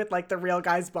head with like the real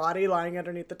guy's body lying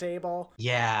underneath the table.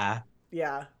 Yeah.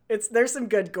 Yeah. There's some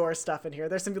good gore stuff in here.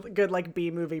 There's some good like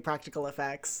B-movie practical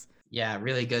effects. Yeah,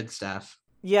 really good stuff.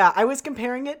 Yeah, I was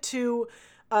comparing it to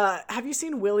have you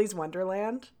seen Willy's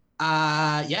Wonderland?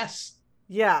 Yes.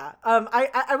 Yeah.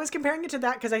 I was comparing it to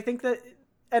that because I think that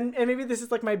and maybe this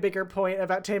is like my bigger point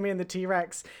about Tammy and the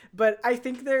T-Rex, but I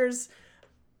think there's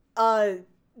a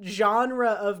genre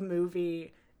of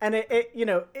movie, and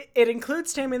it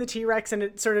includes Tammy and the T-Rex, and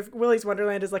it sort of, Willy's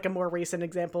Wonderland is like a more recent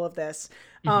example of this,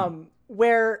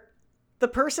 where the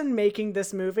person making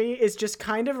this movie is just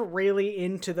kind of really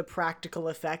into the practical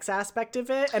effects aspect of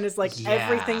it, and is like,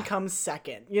 everything comes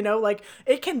second, you know, like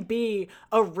it can be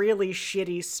a really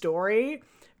shitty story,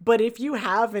 but if you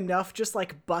have enough just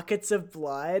like buckets of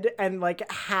blood and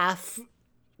like half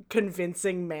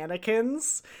convincing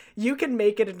mannequins, you can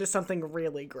make it into something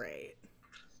really great.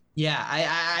 Yeah,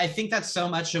 I think that's so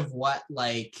much of what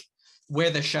like where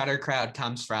the Shudder crowd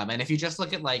comes from. And if you just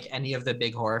look at like any of the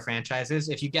big horror franchises,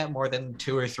 if you get more than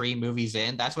 2 or 3 movies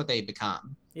in, that's what they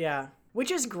become. Yeah, which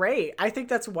is great. I think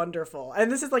that's wonderful. And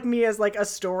this is like me as like a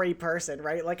story person,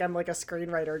 right? Like I'm like a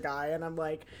screenwriter guy, and I'm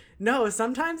like, no,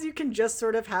 sometimes you can just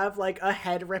sort of have like a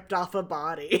head ripped off a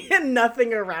body and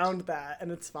nothing around that,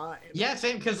 and it's fine. Yeah,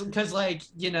 same, because like,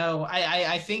 you know,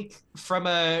 I think from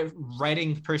a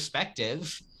writing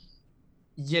perspective,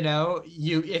 you know,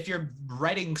 if you're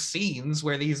writing scenes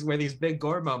where these big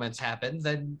gore moments happen,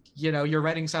 then, you know, you're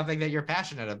writing something that you're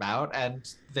passionate about,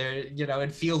 and there, you know,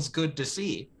 it feels good to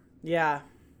see. Yeah,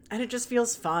 and it just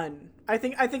feels fun. I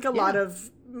think a lot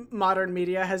of modern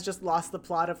media has just lost the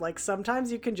plot of like,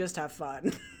 sometimes you can just have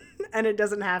fun and it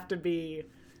doesn't have to be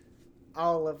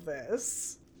all of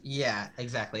this. Yeah,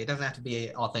 exactly. It doesn't have to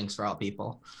be all things for all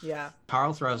people. Yeah.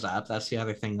 Carl throws up. That's the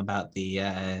other thing about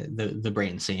the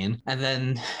brain scene. And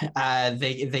then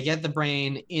they get the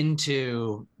brain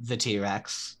into the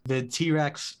T-Rex. The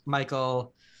T-Rex,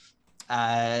 Michael,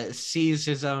 sees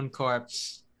his own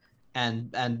corpse,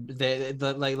 and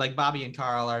the like Bobby and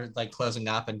Carl are like closing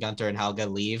up, and Gunter and Helga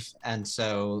leave. And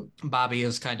so Bobby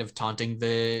is kind of taunting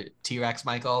the T-Rex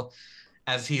Michael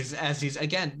as he's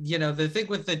again, you know, the thing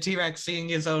with the T-Rex seeing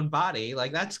his own body,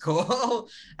 like, that's cool.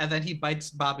 And then he bites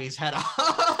Bobby's head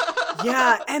off.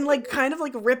 Yeah, and like kind of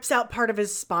like rips out part of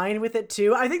his spine with it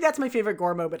too. I think that's my favorite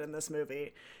gore moment in this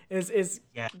movie is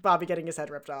Bobby getting his head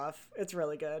ripped off. It's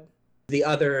really good. The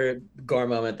other gore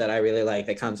moment that I really like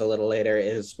that comes a little later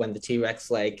is when the T-Rex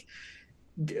like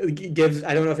gives,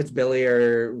 I don't know if it's Billy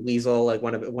or Weasel, like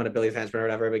one of Billy's henchmen or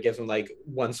whatever, but gives him like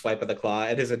one swipe of the claw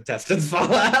and his intestines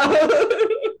fall out.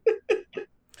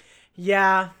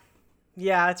 Yeah,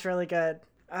 it's really good.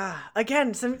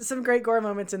 Again, some great gore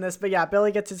moments in this, but yeah,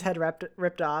 Billy gets his head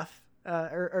ripped off.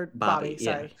 Or Bobby,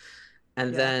 sorry. Yeah.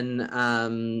 And then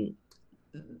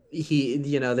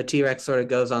the T-Rex sort of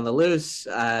goes on the loose.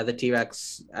 The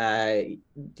T-Rex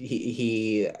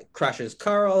he crushes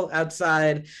Carl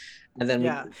outside, and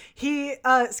then he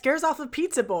scares off the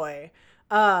Pizza Boy.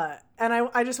 And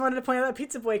I just wanted to point out that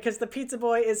Pizza Boy because the Pizza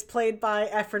Boy is played by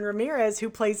Efren Ramirez, who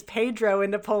plays Pedro in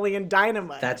Napoleon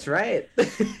Dynamite. That's right.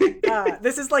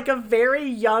 This is like a very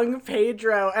young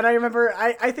Pedro, and I remember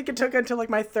I think it took until like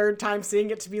my third time seeing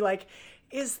it to be like,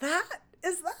 is that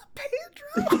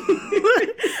Pedro?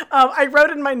 I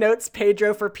wrote in my notes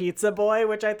Pedro for Pizza Boy,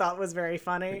 which I thought was very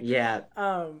funny. Yeah.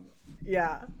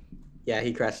 Yeah,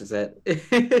 he crushes it.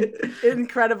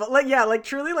 Incredible. Like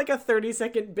truly like a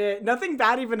 30-second bit. Nothing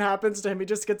bad even happens to him. He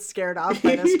just gets scared off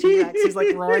by this T-Rex. He's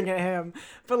like roaring at him.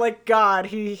 But like, God,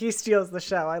 he steals the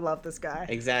show. I love this guy.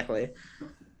 Exactly.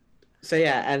 So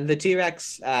yeah, and the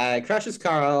T-Rex crushes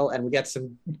Carl, and we get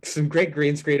some great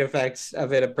green screen effects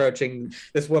of it approaching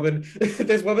this woman.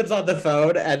 This woman's on the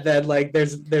phone, and then like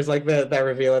there's like that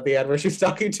reveal at the end where she's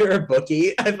talking to her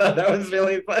bookie. I thought that was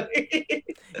really funny.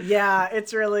 Yeah,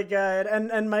 it's really good.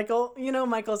 And Michael,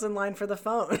 Michael's in line for the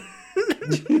phone.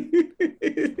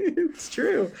 It's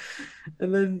true.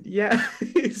 And then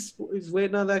he's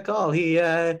waiting on that call. He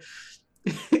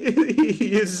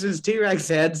uses his T-Rex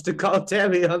hands to call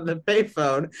Tammy on the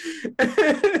payphone.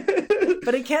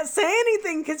 But he can't say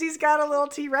anything because he's got a little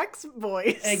T-Rex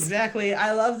voice. Exactly.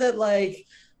 I love that, like,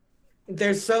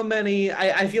 there's so many,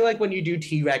 I feel like when you do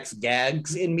T-Rex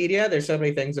gags in media, there's so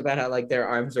many things about how like their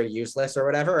arms are useless or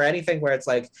whatever, or anything where it's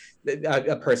like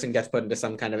a person gets put into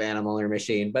some kind of animal or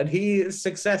machine. But he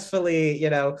successfully,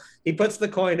 he puts the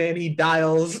coin in, he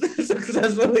dials,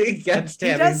 successfully gets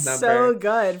Tammy's number. He does so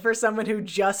good for someone who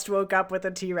just woke up with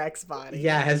a T-Rex body.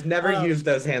 Yeah, has never used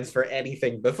those hands for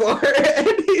anything before,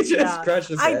 and he just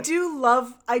crushes it. I do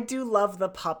love the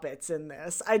puppets in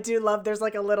this. I do love, there's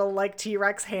like a little like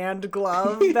T-Rex hand glove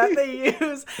that they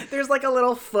use. There's like a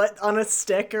little foot on a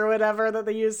stick or whatever that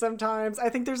they use sometimes. I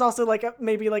think there's also like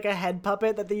maybe like a head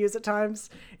puppet that they use at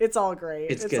times. It's all great.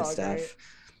 It's good stuff. Great.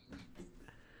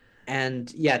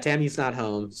 And yeah, Tammy's not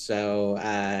home, so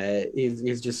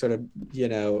he's just sort of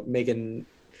making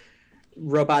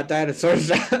robot dinosaur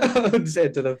sounds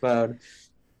into the phone.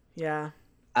 Yeah.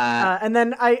 And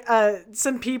then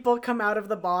some people come out of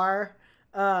the bar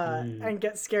and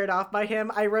get scared off by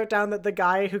him. I wrote down that the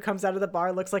guy who comes out of the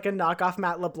bar looks like a knockoff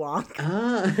Matt LeBlanc.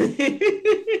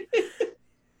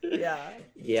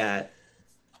 Yeah.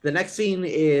 The next scene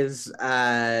is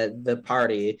the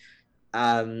party.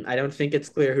 I don't think it's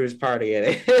clear whose party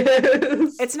it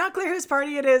is. It's not clear whose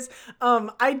party it is.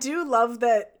 I do love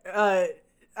that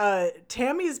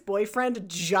Tammy's boyfriend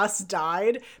just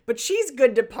died, but she's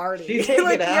good to party. She's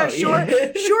hanging out.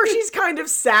 Sure, she's kind of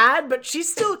sad, but she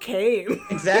still came.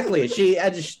 Exactly. She,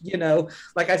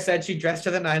 like I said, she dressed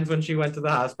to the nines when she went to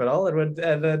the hospital, and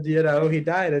then he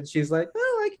died, and she's like, "Well,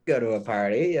 I could go to a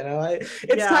party.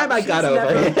 It's time I got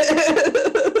over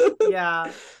it."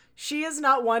 Yeah, she is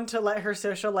not one to let her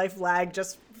social life lag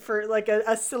just for like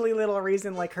a silly little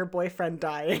reason like her boyfriend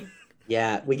dying.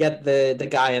 Yeah, we get the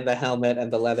guy in the helmet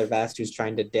and the leather vest who's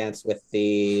trying to dance with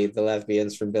the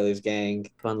lesbians from Billy's gang.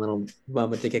 Fun little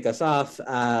moment to kick us off.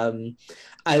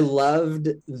 I loved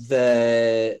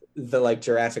the like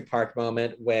Jurassic Park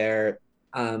moment where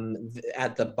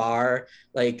at the bar,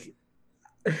 like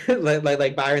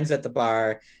Byron's at the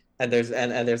bar. And there's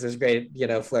this great,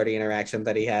 flirty interaction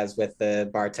that he has with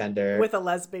the bartender. With a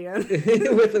lesbian.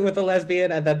 with a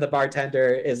lesbian. And then the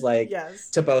bartender is like,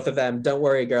 to both of them, "Don't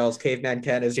worry, girls. Caveman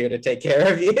Ken is here to take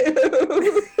care of you."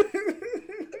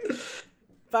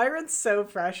 Byron's so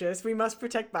precious. We must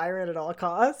protect Byron at all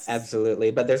costs. Absolutely.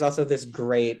 But there's also this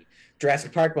great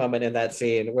Jurassic Park moment in that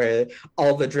scene where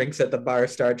all the drinks at the bar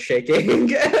start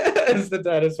shaking as the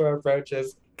dinosaur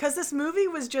approaches. Because this movie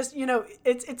was just,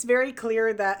 it's very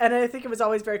clear that, and I think it was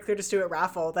always very clear to Stuart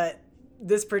Raffle that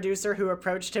this producer who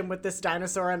approached him with this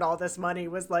dinosaur and all this money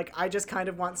was like, I just kind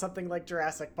of want something like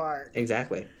Jurassic Park.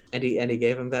 Exactly. And he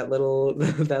gave him that little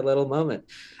moment.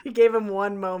 He gave him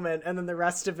one moment, and then the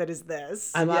rest of it is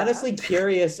this. I'm honestly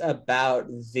curious about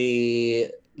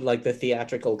the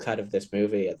theatrical cut of this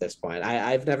movie at this point.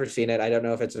 I've never seen it. I don't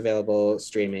know if it's available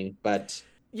streaming, but...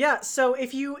 Yeah, so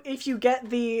if you get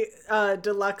the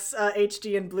deluxe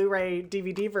HD and Blu-ray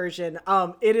DVD version,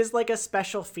 it is like a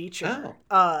special feature.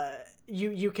 Oh.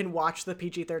 you can watch the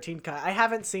PG-13 cut. I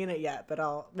haven't seen it yet,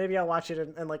 but maybe I'll watch it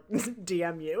and like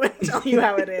DM you and tell you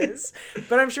how it is.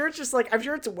 But I'm sure it's just like, I'm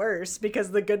sure it's worse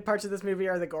because the good parts of this movie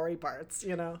are the gory parts,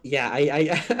 you know? Yeah,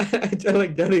 I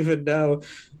don't even know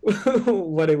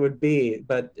what it would be,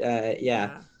 but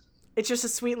yeah. It's just a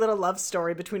sweet little love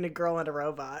story between a girl and a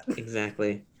robot.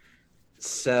 Exactly.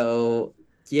 So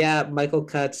yeah, Michael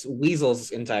cuts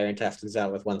Weasel's entire intestines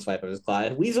out with one swipe of his claw.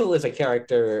 And Weasel is a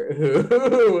character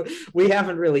who we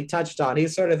haven't really touched on.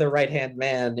 He's sort of the right-hand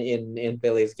man in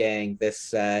Billy's gang. This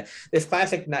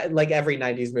classic, like every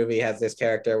 90s movie has this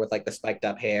character with like the spiked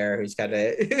up hair who's kind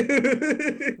of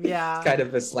kind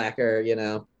of a slacker, you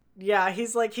know. Yeah,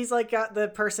 he's like got the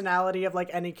personality of like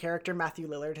any character Matthew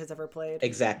Lillard has ever played.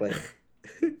 Exactly.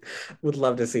 Would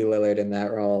love to see Lillard in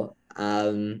that role.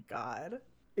 God.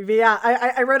 Yeah,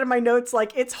 I wrote in my notes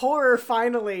like it's horror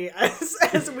finally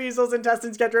as Weasel's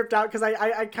intestines get ripped out, because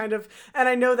I kind of, and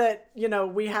I know that, you know,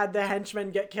 we had the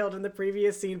henchmen get killed in the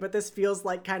previous scene, but this feels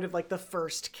like kind of like the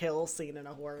first kill scene in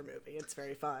a horror movie. It's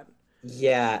very fun.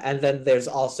 Yeah, and then there's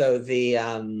also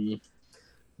the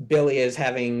Billy is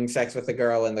having sex with the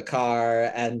girl in the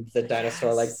car, and the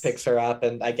dinosaur like picks her up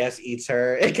and I guess eats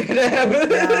her. It could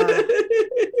happen.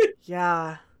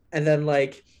 Yeah. And then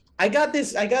like I got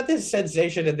this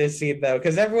sensation in this scene though,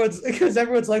 because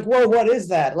everyone's like, whoa, what is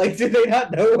that? Like, do they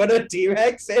not know what a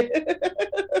T-Rex is?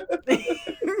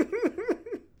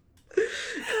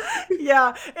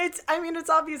 Yeah, it's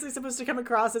obviously supposed to come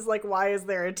across as like, why is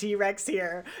there a T-Rex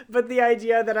here? But the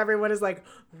idea that everyone is like,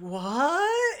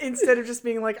 what? Instead of just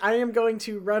being like, I am going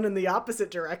to run in the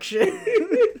opposite direction.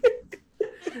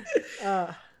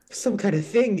 Some kind of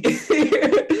thing.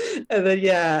 And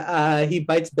then he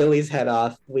bites Billy's head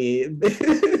off. We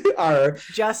our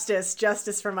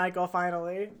justice for Michael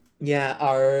finally. Yeah,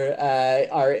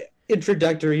 our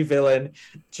introductory villain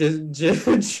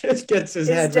just gets his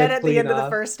head dead at the end off. of the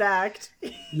first act.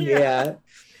 Yeah.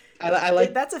 I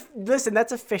like that's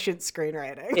efficient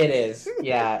screenwriting. It is.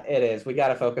 Yeah, it is. We got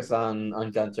to focus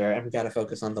on Gunther, and we got to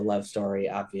focus on the love story,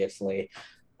 obviously.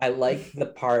 I like the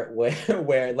part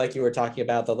where like you were talking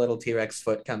about, the little T-Rex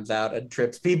foot comes out and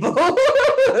trips people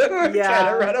trying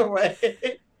to run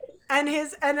away. And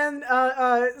then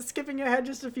skipping ahead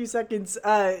just a few seconds,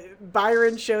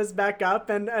 Byron shows back up,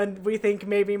 and we think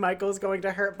maybe Michael's going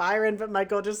to hurt Byron, but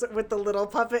Michael just with the little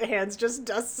puppet hands just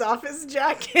dusts off his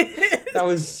jacket. That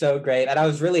was so great, and I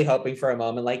was really hoping for a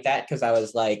moment like that, because I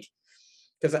was like,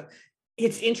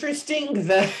 it's interesting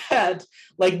that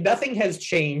like nothing has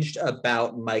changed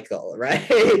about Michael,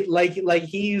 right? like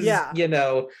he's you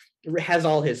know, has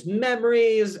all his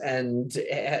memories and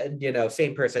you know,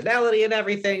 same personality and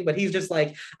everything, but he's just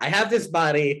like, I have this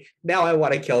body, now I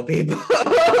want to kill people.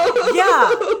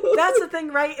 Yeah, that's the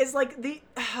thing, right? Is like the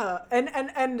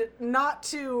and not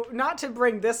to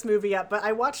bring this movie up, but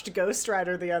I watched Ghost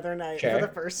Rider the other night for the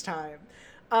first time.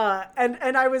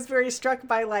 And I was very struck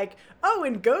by like, oh,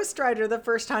 in Ghost Rider, the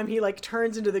first time he like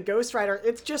turns into the Ghost Rider,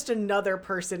 it's just another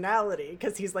personality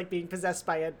because he's like being possessed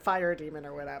by a fire demon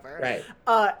or whatever.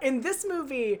 Right. In this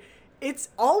movie, it's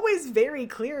always very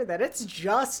clear that it's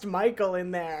just Michael in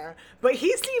there, but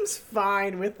he seems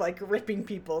fine with like ripping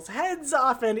people's heads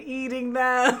off and eating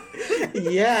them.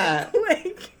 Yeah.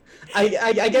 Like.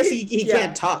 I guess he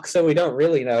can't talk, so we don't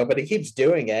really know, but he keeps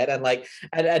doing it, and like,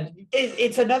 and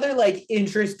it's another like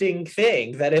interesting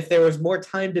thing that if there was more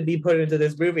time to be put into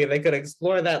this movie, they could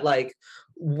explore that, like,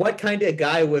 what kind of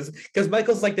guy was, because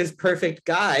Michael's like this perfect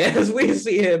guy as we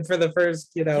see him for the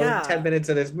first 10 minutes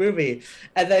of this movie,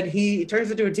 and then he turns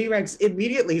into a T-Rex,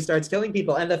 immediately starts killing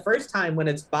people, and the first time when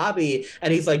it's Bobby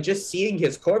and he's like just seeing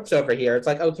his corpse over here, it's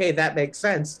like, okay, that makes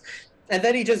sense. And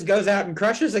then he just goes out and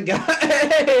crushes a guy,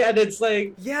 and it's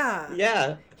like...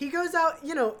 Yeah. He goes out,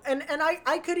 and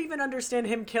I could even understand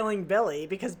him killing Billy,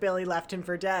 because Billy left him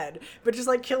for dead. But just,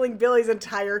 like, killing Billy's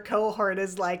entire cohort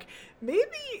is like, maybe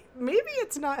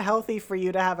it's not healthy for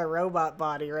you to have a robot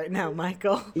body right now,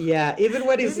 Michael. Yeah, even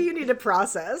when he's... Maybe you need to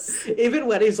process. Even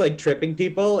when he's, like, tripping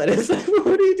people, and it's like,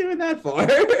 what are you doing that for?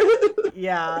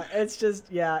 Yeah, it's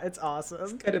just, it's awesome.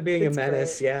 It's kind of being a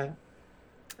menace, great. Yeah.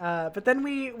 But then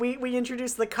we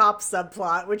introduce the cop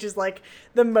subplot, which is like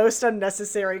the most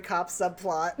unnecessary cop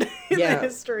subplot in the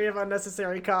history of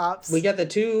unnecessary cops. We get the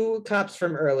two cops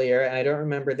from earlier, and I don't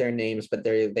remember their names, but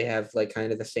they have like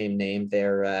kind of the same name.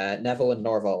 They're Neville and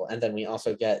Norval, and then we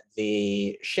also get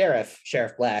the Sheriff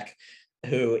Black,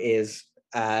 who is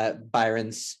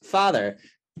Byron's father.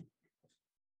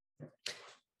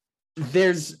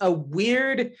 There's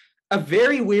a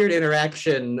very weird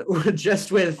interaction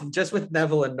just with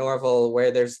Neville and Norval,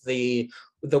 where there's the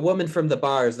the woman from the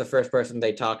bar is the first person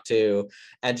they talk to,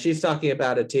 and she's talking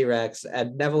about a T-Rex,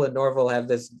 and Neville and Norval have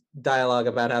this dialogue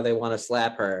about how they want to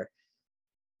slap her.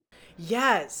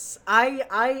 Yes,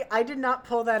 I did not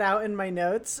pull that out in my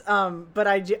notes, but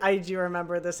I do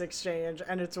remember this exchange,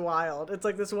 and it's wild. It's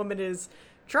like this woman is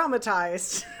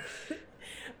traumatized,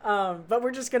 but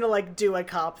we're just gonna like do a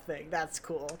cop thing. That's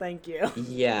cool. Thank you.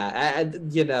 Yeah,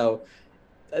 and you know,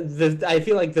 I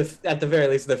feel like at the very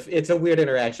least it's a weird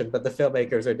interaction, but the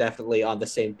filmmakers are definitely on the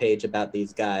same page about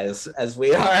these guys as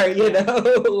we are. You know,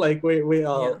 like we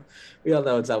all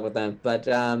know what's up with them, but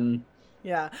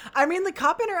Yeah, I mean the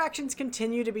cop interactions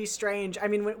continue to be strange. I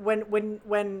mean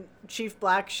when Chief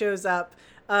Black shows up,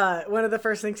 one of the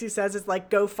first things he says is like,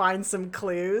 "Go find some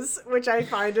clues," which I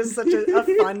find is such a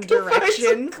fun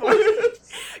direction.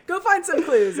 Go find some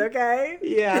clues, okay?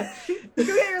 Yeah. Go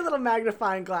get your little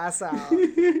magnifying glass out.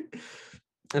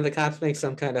 And the cops make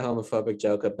some kind of homophobic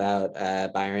joke about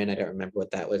Byron. I don't remember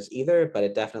what that was either, but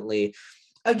it definitely,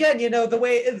 again, you know, the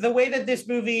way that this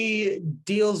movie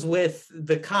deals with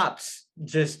the cops,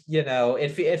 just, you know,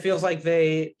 it feels like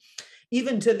they,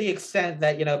 even to the extent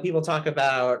that, you know, people talk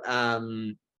about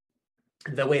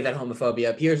the way that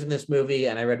homophobia appears in this movie,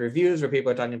 and I read reviews where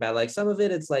people are talking about like some of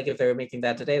it, it's like if they were making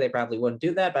that today, they probably wouldn't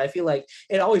do that. But I feel like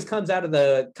it always comes out of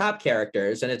the cop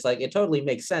characters, and it's like it totally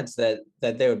makes sense that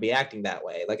they would be acting that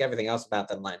way. Like everything else about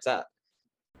them lines up.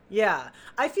 Yeah,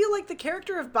 I feel like the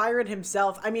character of Byron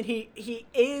himself, I mean, he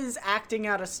is acting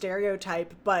out a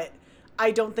stereotype, but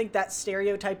I don't think that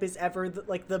stereotype is ever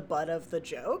the butt of the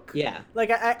joke. Yeah.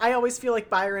 Like, I always feel like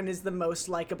Byron is the most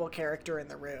likable character in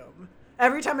the room.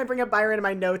 Every time I bring up Byron in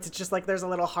my notes, it's just like there's a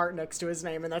little heart next to his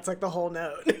name, and that's like the whole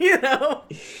note, you know?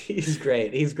 He's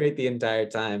great. He's great the entire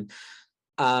time.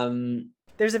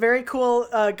 There's a very cool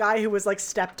guy who was like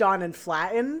stepped on and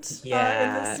flattened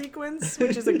in this sequence,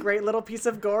 which is a great little piece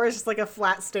of gore. It's just like a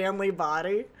flat Stanley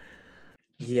body.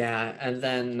 Yeah, and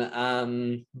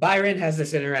then Byron has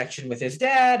this interaction with his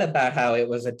dad about how it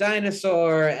was a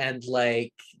dinosaur, and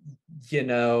like, you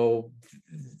know,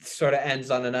 sort of ends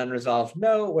on an unresolved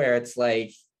note where it's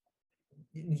like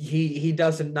he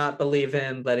doesn't not believe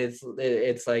him, but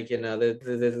it's like, you know,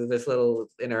 this little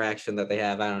interaction that they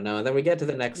have. I don't know. And then we get to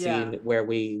the next scene where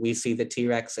we see the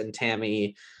T-Rex and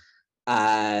Tammy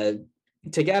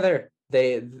together.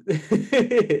 We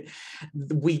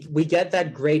get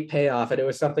that great payoff, and it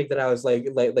was something that I was like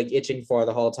itching for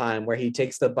the whole time, where he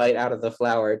takes the bite out of the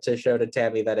flower to show to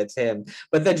Tammy that it's him,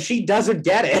 but then she doesn't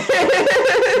get it.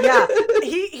 Yeah,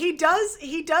 he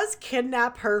does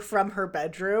kidnap her from her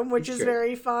bedroom, which is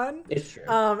very fun. It's true.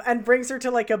 And brings her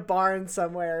to like a barn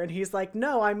somewhere, and he's like,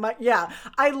 "No, I might." Yeah,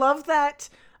 I love that.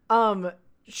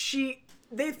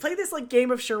 They play this like game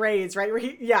of charades, right? Where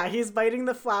he's biting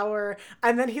the flower,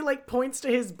 and then he like points to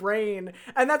his brain,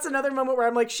 and that's another moment where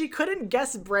I'm like, she couldn't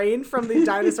guess brain from the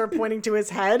dinosaur pointing to his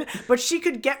head, but she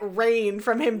could get rain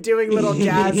from him doing little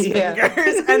jazz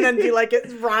fingers, and then be like, it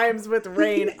rhymes with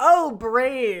rain. Oh,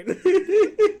 brain!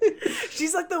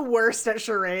 She's like the worst at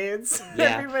charades.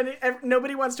 Yeah.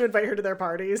 Nobody wants to invite her to their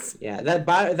parties. Yeah, that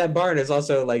barn is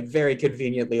also like very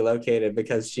conveniently located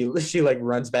because she like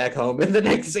runs back home in the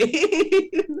next scene.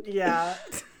 Yeah.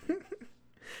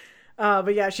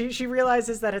 But yeah, she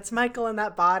realizes that it's Michael in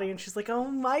that body, and she's like, "Oh,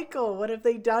 Michael, what have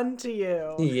they done to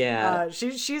you?" Yeah.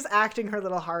 She's acting her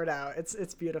little heart out.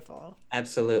 It's beautiful.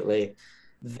 Absolutely.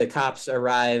 The cops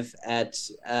arrive at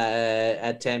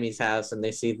Tammy's house, and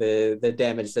they see the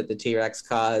damage that the T-Rex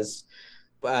caused.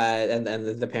 And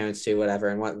the parents too, whatever.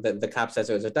 And what the cop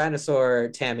says it was a dinosaur.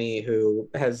 Tammy, who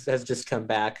has just come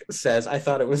back, says, "I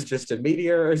thought it was just a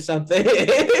meteor or something."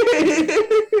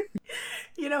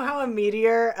 You know how a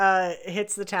meteor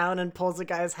hits the town and pulls a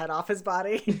guy's head off his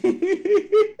body?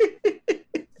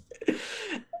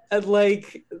 And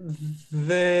like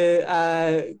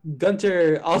the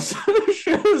Gunter also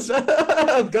shows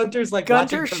up. Gunter's like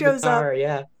Gunter watching from shows the car, up.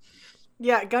 yeah.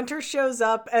 Yeah, Gunter shows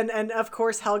up, and of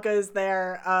course Helga is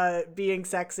there being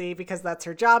sexy because that's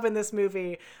her job in this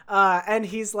movie. And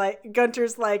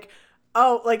Gunter's like,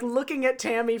 oh, like looking at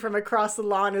Tammy from across the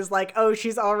lawn is like, oh,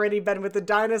 she's already been with the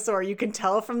dinosaur. You can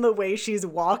tell from the way she's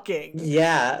walking.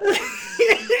 Yeah.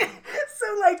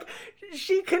 So like,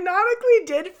 she canonically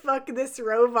did fuck this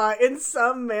robot in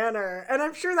some manner, and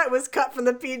I'm sure that was cut from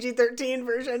the PG-13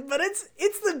 version, but it's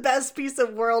the best piece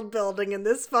of world building in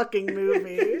this fucking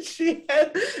movie.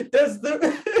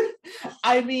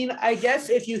 I mean, I guess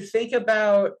if you think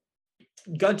about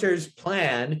Gunter's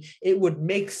plan, it would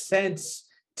make sense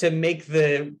to make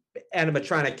the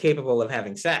animatronic capable of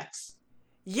having sex.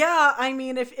 Yeah, I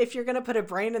mean, if you're gonna put a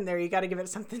brain in there, you got to give it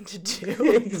something to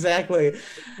do. Exactly.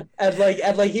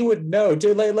 And he would know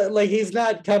too. Like he's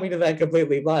not coming to that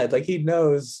completely blind. Like he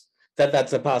knows that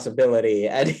that's a possibility,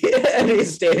 and and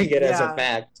he's stating it as a Yeah.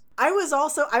 fact. I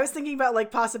was thinking about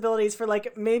like possibilities for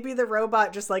like maybe the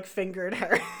robot just like fingered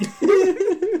her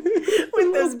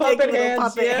with those big little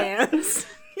puppet hands.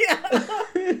 Yeah.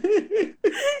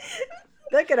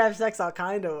 That could have sex all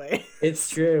kind of ways. It's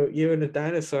true. You and a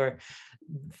dinosaur.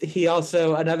 He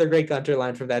also, another great Gunter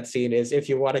line from that scene is, if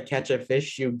you want to catch a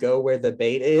fish, you go where the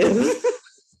bait is.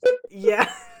 Yeah.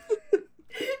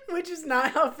 Which is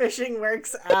not how fishing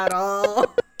works at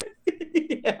all.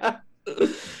 Yeah.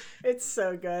 It's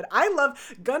so good. I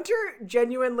love Gunter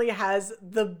genuinely has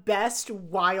the best,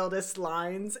 wildest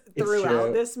lines throughout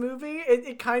true. this movie.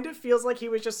 It kind of feels like he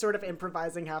was just sort of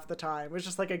improvising half the time. It was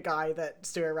just like a guy that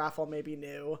Stuart Raffle maybe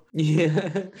knew.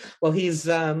 Yeah. Well, he's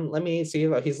let me see.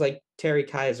 He's like Terry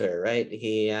Kaiser, right?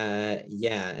 He yeah.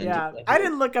 And Yeah. I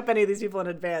didn't look up any of these people in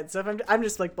advance, so if I'm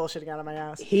just like bullshitting out of my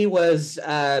ass. He was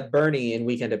Bernie in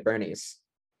Weekend at Bernie's.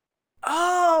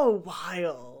 Oh,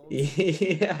 wild.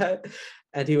 Yeah.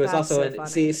 And he was That's also so in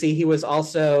funny. see he was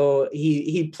also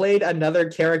he played another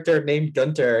character named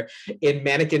Gunter in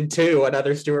Mannequin 2,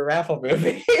 another Stuart Raffle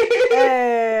movie.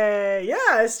 Hey,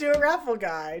 yeah, a Stuart Raffle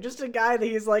guy. Just a guy that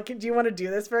he's like, do you want to do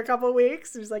this for a couple of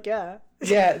weeks? He's like, yeah.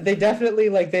 Yeah, they definitely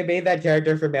they made that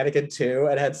character for Mannequin 2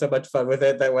 and had so much fun with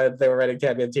it that when they were writing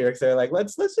Cameo T-Rex, they were like,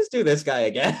 let's just do this guy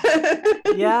again.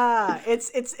 Yeah,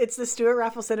 it's the Stuart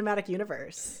Raffle cinematic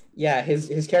universe. Yeah,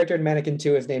 his character in Mannequin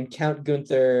 2 is named Count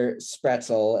Gunther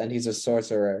Spretzel, and he's a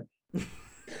sorcerer.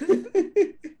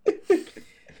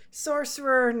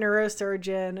 Sorcerer,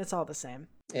 neurosurgeon, it's all the same.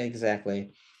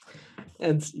 Exactly.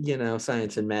 And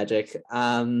science and magic.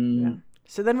 Yeah.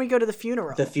 So then we go to the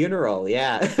funeral. The funeral,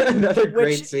 yeah. Another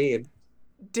great Which- scene.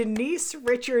 Denise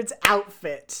Richards'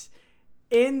 outfit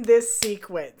in this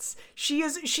sequence. She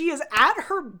is at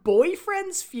her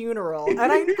boyfriend's funeral, and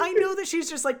I know that she's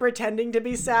just like pretending to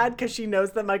be sad because she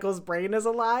knows that Michael's brain is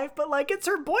alive, but like it's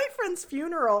her boyfriend's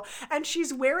funeral, and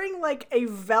she's wearing like a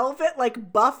velvet,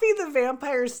 like Buffy the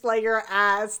Vampire Slayer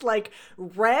ass, like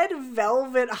red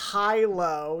velvet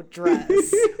high-low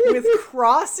dress with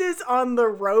crosses on the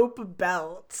rope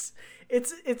belt.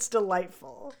 It's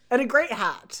delightful. And a great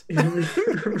hat.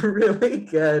 Really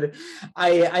good.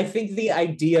 I think the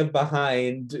idea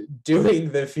behind doing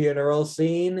the funeral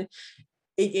scene,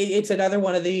 it's another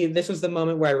one of this was the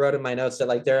moment where I wrote in my notes that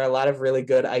like there are a lot of really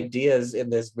good ideas in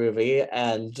this movie,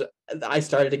 and I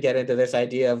started to get into this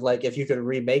idea of like if you could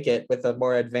remake it with a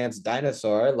more advanced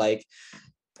dinosaur, like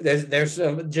there's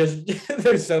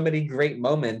so many great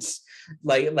moments.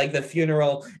 Like the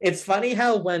funeral. It's funny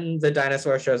how when the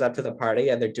dinosaur shows up to the party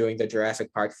and they're doing the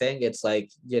Jurassic Park thing, it's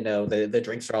like, the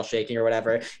drinks are all shaking or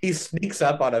whatever. He sneaks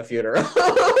up on a funeral.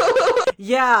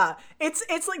 Yeah,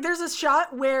 it's like there's a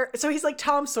shot where he's like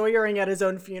Tom Sawyering at his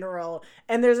own funeral,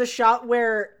 and there's a shot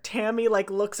where Tammy like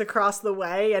looks across the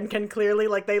way and can clearly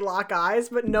like they lock eyes,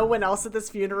 but no one else at this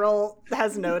funeral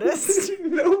has noticed.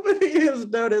 Nobody has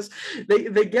noticed.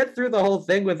 They get through the whole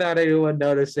thing without anyone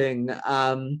noticing.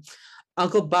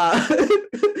 Uncle Bob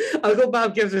Uncle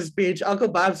Bob gives a speech. Uncle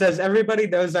Bob says, "Everybody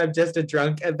knows I'm just a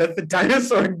drunk," and then the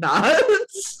dinosaur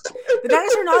nods. The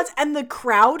dinosaur nods, and the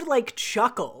crowd like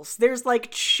chuckles. There's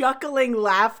like chuckling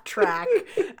laugh track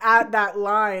at that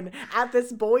line at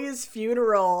this boy's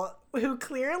funeral, who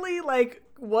clearly like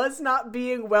was not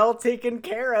being well taken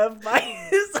care of by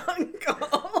his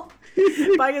uncle,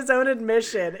 by his own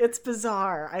admission. It's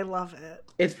bizarre. I love it.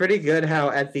 It's pretty good how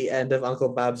at the end of Uncle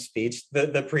Bob's speech,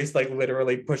 the priest like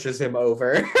literally pushes him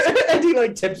over and he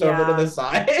like tips over to the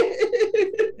side.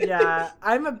 Yeah,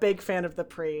 I'm a big fan of the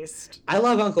priest. I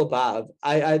love Uncle Bob.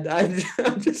 I'm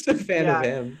just a fan of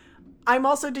him. I'm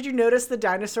also, did you notice the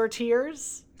dinosaur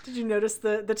tears? Did you notice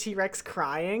the T-Rex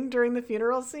crying during the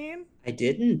funeral scene? I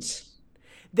didn't.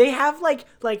 They have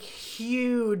like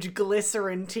huge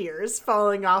glycerin tears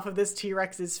falling off of this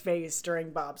T-Rex's face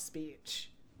during Bob's speech.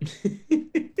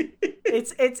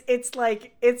 It's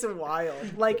like, it's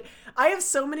wild. Like, I have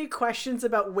so many questions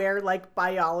about where like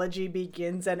biology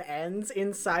begins and ends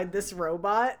inside this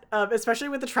robot, especially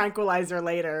with the tranquilizer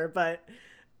later. But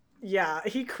yeah,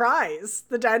 he cries.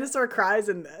 The dinosaur cries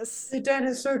in this. The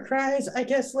dinosaur cries. I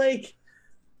guess like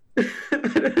I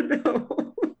don't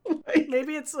know.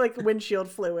 Maybe it's like windshield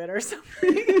fluid or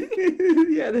something.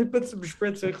 Yeah, they put some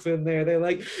spritzers in there. They're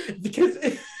like, because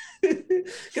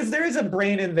because there is a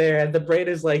brain in there, and the brain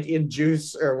is like in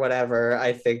juice or whatever.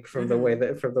 I think from the way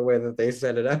that they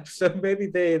set it up, so maybe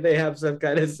they have some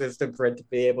kind of system for it to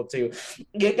be able to.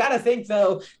 You gotta think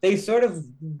though, they sort of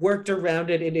worked around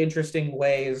it in interesting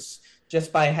ways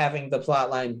just by having the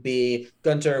plotline be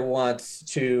Gunther wants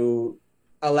to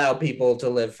allow people to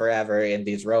live forever in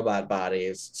these robot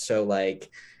bodies. So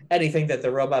like anything that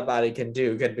the robot body can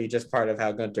do can be just part of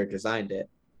how Gunther designed it.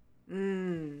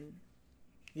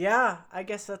 Yeah, I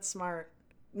guess that's smart.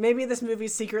 Maybe this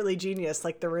movie's secretly genius,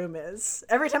 like The Room is.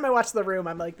 Every time I watch The Room,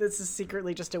 I'm like, this is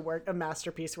secretly just a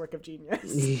masterpiece work of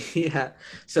genius. Yeah.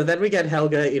 So then we get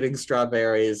Helga eating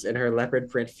strawberries in her leopard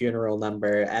print funeral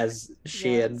number as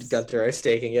she and Gunther are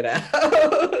staking it out.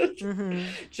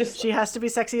 She has to be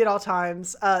sexy at all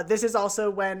times. This is also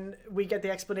when we get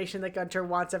the explanation that Gunther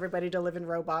wants everybody to live in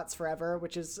robots forever,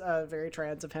 which is very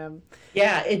trans of him.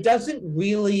 Yeah, it doesn't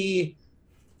really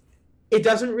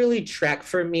track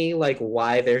for me like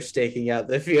why they're staking out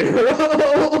the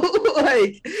funeral.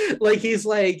 like he's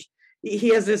like, he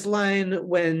has this line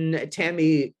when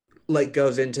Tammy like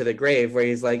goes into the grave where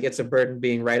he's like, it's a burden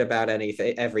being right about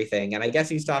everything, and I guess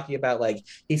he's talking about like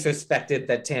he suspected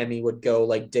that Tammy would go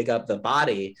like dig up the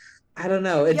body. I don't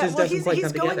know. It just doesn't quite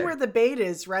come together. He's going where the bait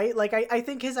is, right? Like I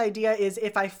think his idea is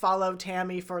if I follow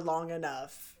Tammy for long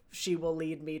enough, she will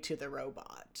lead me to the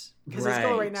robot. Because his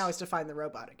goal right now is to find the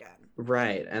robot again.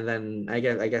 Right. And then I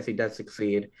guess he does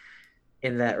succeed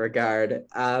in that regard.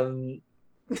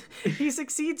 He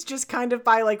succeeds just kind of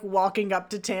by like walking up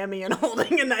to Tammy and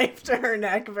holding a knife to her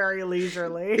neck very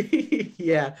leisurely.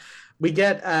 Yeah. We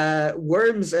get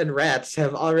worms and rats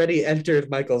have already entered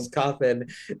Michael's coffin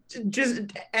just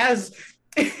as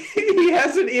he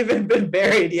hasn't even been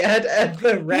buried yet, and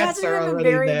the rats are already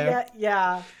there. Yet.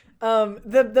 Yeah.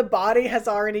 The body has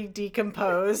already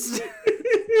decomposed.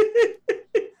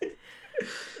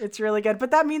 It's really good.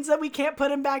 But that means that we can't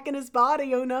put him back in his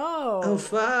body. Oh no. Oh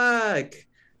fuck.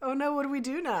 Oh no, what do we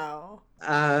do now?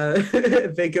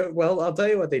 They go, well, I'll tell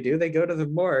you what they do. They go to the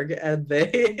morgue and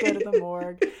they go to the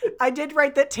morgue. I did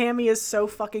write that Tammy is so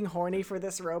fucking horny for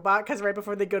this robot because right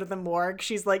before they go to the morgue,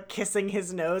 she's like kissing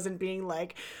his nose and being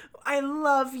like, I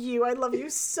love you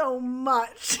so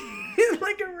much.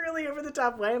 Like a really over the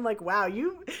top way. I'm like, wow,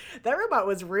 that robot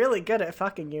was really good at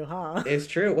fucking you, huh? It's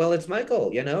true. Well, it's Michael,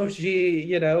 he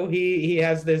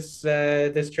has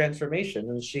this transformation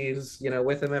and she's,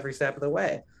 with him every step of the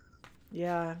way.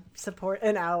 Yeah,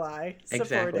 an ally.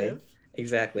 Supportive.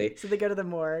 Exactly. So they go to the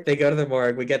morgue.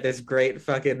 We get this great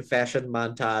fucking fashion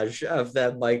montage of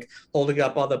them like holding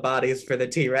up all the bodies for the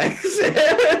T-Rex.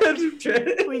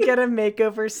 We get a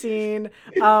makeover scene.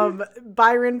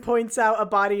 Byron points out a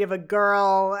body of a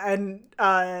girl and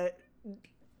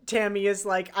Tammy is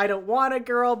like, I don't want a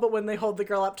girl, but when they hold the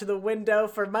girl up to the window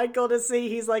for Michael to see,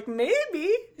 he's like,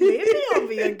 maybe I'll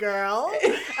be a girl.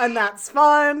 And that's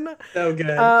fun. So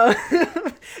good.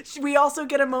 We also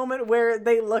get a moment where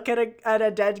they look at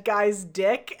a dead guy's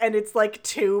dick and it's like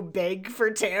too big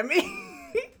for Tammy.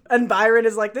 And Byron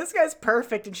is like, this guy's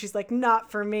perfect. And she's like,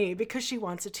 not for me, because she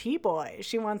wants a T-boy.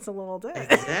 She wants a little dick.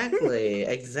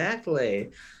 Exactly.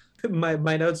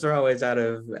 My notes are always out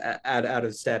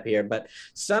of step here, but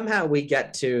somehow we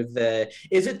get to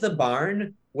is it the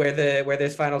barn where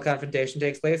this final confrontation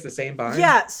takes place? The same barn?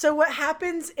 Yeah. So what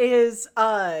happens is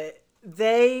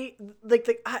they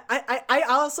I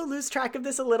also lose track of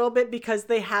this a little bit because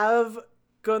they have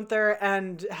Gunther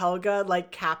and Helga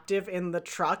like captive in the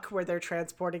truck where they're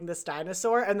transporting this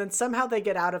dinosaur, and then somehow they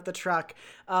get out of the truck.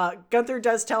 Gunther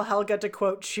does tell Helga to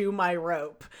quote chew my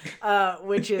rope,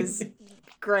 which is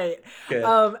great.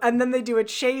 And then they do a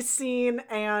chase scene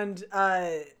and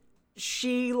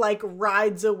she like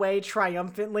rides away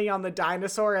triumphantly on the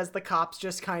dinosaur as the cops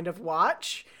just kind of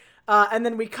watch. And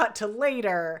then we cut to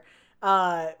later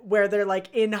where they're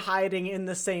like in hiding in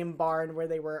the same barn where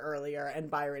they were earlier, and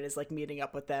Byron is like meeting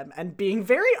up with them and being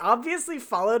very obviously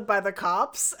followed by the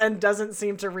cops and doesn't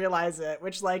seem to realize it,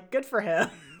 which like good for him.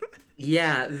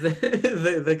 Yeah,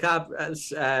 the cop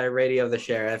radio the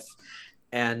sheriff,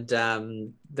 and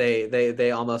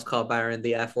they almost call Byron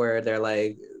the F word. They're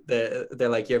like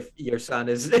your son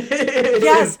is.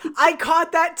 Yes, I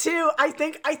caught that too. I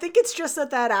think it's just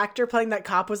that actor playing that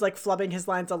cop was like flubbing his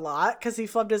lines a lot, because he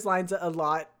flubbed his lines a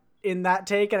lot in that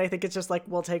take, and I think it's just like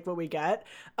we'll take what we get.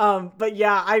 But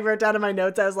yeah, I wrote down in my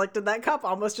notes, I was like, did that cop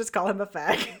almost just call him a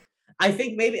fag? I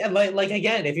think maybe like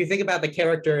again, if you think about the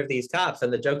character of these cops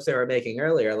and the jokes they were making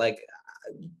earlier, like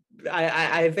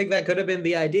I think that could have been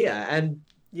the idea, and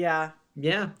yeah,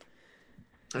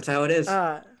 that's how it is.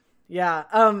 Yeah.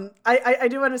 I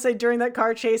do want to say during that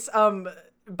car chase,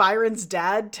 Byron's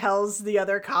dad tells the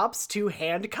other cops to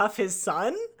handcuff his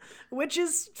son, which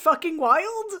is fucking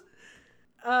wild.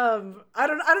 I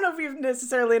don't know if we have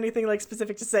necessarily anything like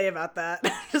specific to say about that.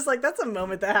 Just like that's a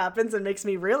moment that happens and makes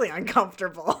me really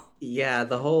uncomfortable. Yeah,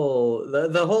 the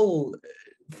whole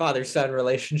father-son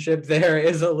relationship there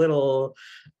is a little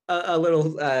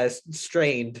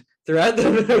strained throughout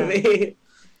the movie.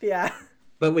 Yeah.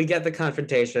 But we get the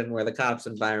confrontation where the cops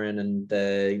and Byron and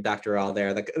the doctor are all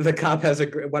there. The cop has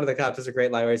one of the cops has a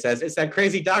great line where he says, "It's that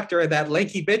crazy doctor and that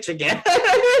lanky bitch again."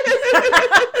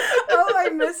 Oh, I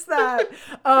missed that.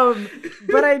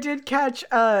 But I did catch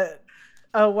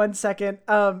 1 second.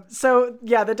 So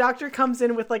yeah, the doctor comes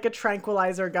in with like a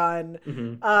tranquilizer gun,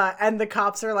 and the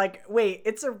cops are like, "Wait,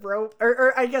 it's a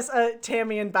or I guess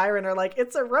Tammy and Byron are like,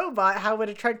 "It's a robot. How would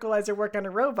a tranquilizer work on a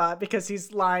robot?" Because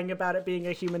he's lying about it being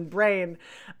a human brain.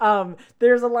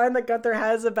 There's a line that Gunther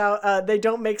has about they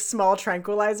don't make small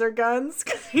tranquilizer guns.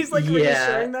 He's like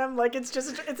reassuring them, like it's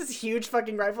this huge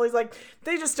fucking rifle. He's like,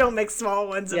 they just don't make small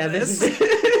ones. Yeah, of this.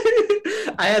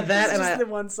 I had that, It's and just the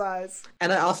one size.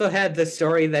 I also had the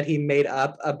story that he made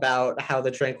up about how the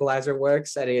tranquilizer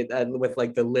works, and with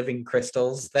like the living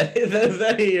crystals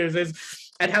that he uses,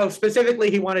 and how specifically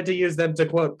he wanted to use them to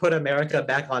quote put America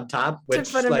back on top. Which,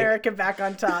 to put America back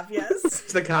on top, yes.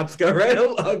 The cops go right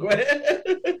along with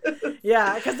it.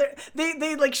 Yeah, because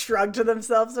they like shrug to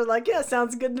themselves. They're like, "Yeah,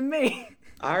 sounds good to me."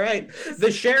 All right,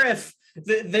 the sheriff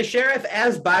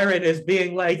as Byron is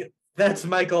being like, "That's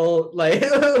Michael, like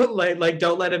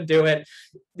don't let him do it."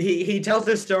 He tells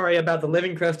this story about the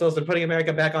living crystals and putting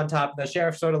America back on top. And the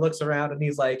sheriff sort of looks around and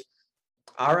he's like,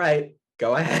 "All right,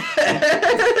 go ahead."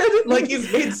 Like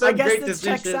he's made some great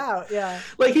decision. Checks out, yeah.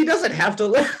 Like he doesn't have to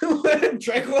let him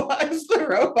tranquilize the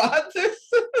robot.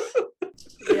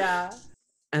 Yeah.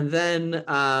 And then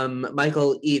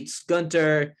Michael eats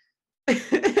Gunther,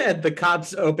 and the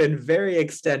cops open very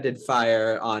extended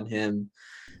fire on him.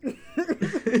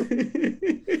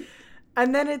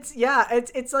 And then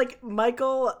it's like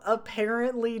Michael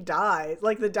apparently dies.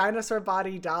 Like the dinosaur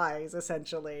body dies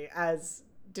essentially as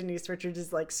Denise Richards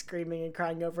is like screaming and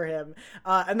crying over him.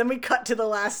 And then we cut to the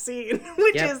last scene,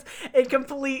 which is a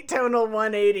complete tonal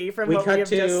 180 from what we have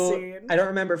just seen. I don't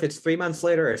remember if it's 3 months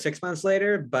later or 6 months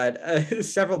later, but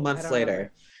several months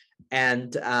later.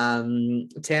 And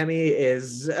Tammy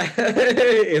is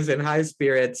is in high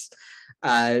spirits.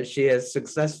 She has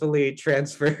successfully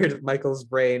transferred Michael's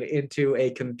brain into a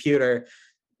computer.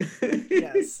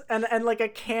 Yes, and like a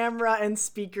camera and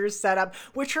speakers set up,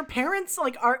 which her parents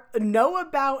like know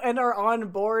about and are on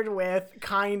board with,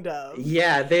 kind of.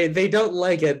 Yeah, they don't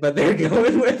like it, but they're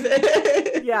going with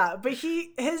it. Yeah, but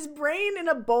his brain in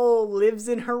a bowl lives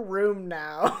in her room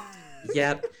now.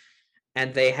 Yep,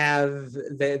 and they have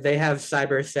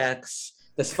cyber sex.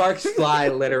 The sparks fly,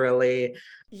 literally.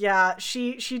 Yeah,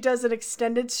 she does an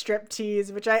extended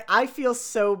striptease, which I feel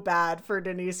so bad for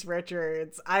Denise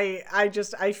Richards.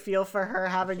 I feel for her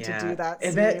having to do that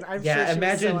scene. I'm sure she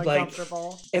was so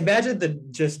uncomfortable. Imagine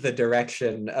the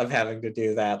direction of having to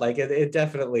do that. Like it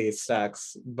definitely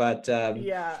sucks. But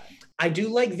yeah. I do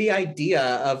like the idea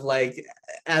of like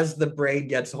as the brain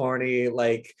gets horny,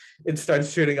 like it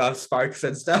starts shooting off sparks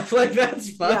and stuff. Like that's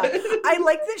fun. Yeah. I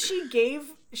like that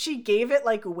she gave it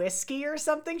like whiskey or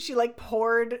something. She like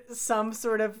poured some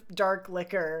sort of dark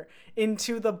liquor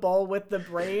into the bowl with the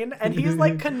brain, and he's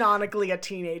like canonically a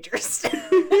teenager still.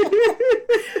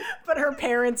 But her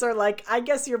parents are like, "I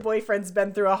guess your boyfriend's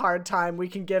been through a hard time. We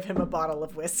can give him a bottle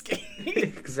of whiskey."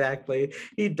 Exactly.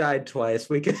 He died twice.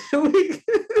 We can give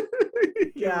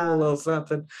him a little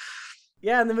something.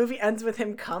 Yeah, and the movie ends with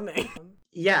him coming.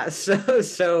 Yeah,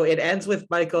 so it ends with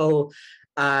Michael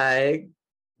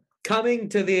coming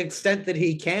to the extent that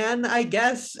he can, I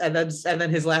guess, and then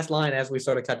his last line as we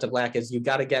sort of cut to black is, "You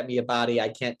got to get me a body. I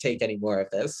can't take any more of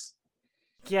this."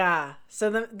 Yeah. So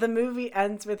the movie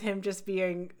ends with him just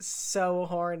being so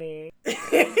horny,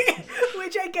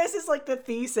 which I guess is like the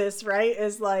thesis, right?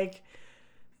 Is like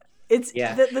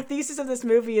the thesis of this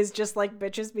movie is just like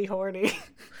bitches be horny.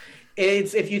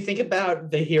 It's, if you think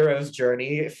about the hero's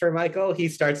journey for Michael, he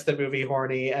starts the movie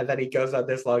horny and then he goes on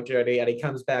this long journey and he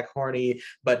comes back horny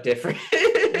but different.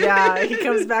 Yeah, he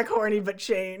comes back horny but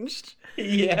changed.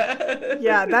 Yeah.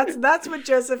 Yeah, that's what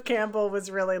Joseph Campbell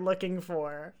was really looking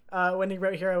for when he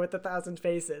wrote Hero with 1,000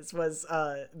 Faces, was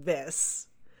this.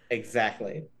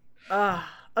 Exactly.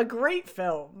 A great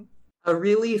film. A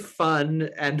really fun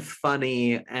and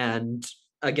funny, and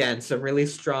again, some really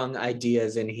strong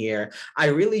ideas in here. I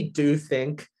really do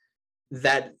think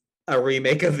that a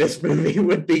remake of this movie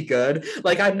would be good.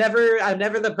 Like I'm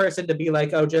never the person to be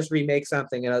like, oh, just remake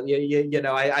something.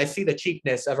 I see the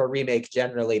cheapness of a remake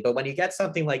generally, but when you get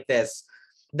something like this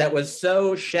that was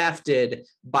so shafted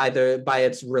by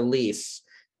its release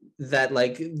that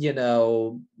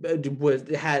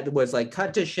was like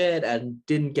cut to shit and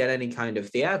didn't get any kind of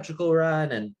theatrical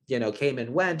run and came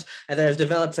and went, and then has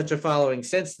developed such a following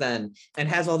since then and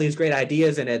has all these great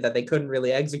ideas in it that they couldn't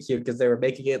really execute because they were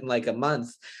making it in like a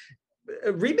month.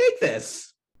 Remake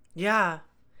this. Yeah.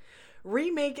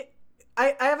 Remake.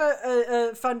 I have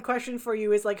a fun question for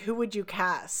you, is like, who would you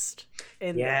cast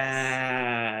in this?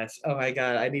 Yes. Oh my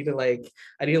god. I need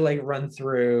to run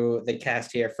through the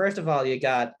cast here. First of all, you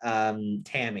got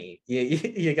Tammy.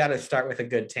 You got to start with a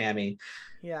good Tammy.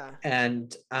 Yeah.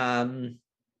 And I'm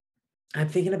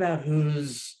thinking about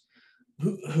who's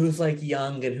like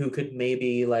young and who could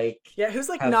maybe like who's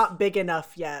like not big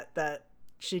enough yet that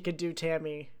she could do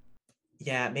Tammy.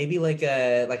 Yeah, maybe like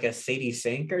a Sadie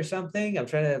Sink or something. I'm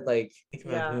trying to like think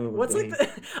about who. What's like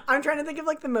I'm trying to think of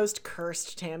like the most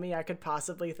cursed Tammy I could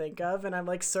possibly think of, and I'm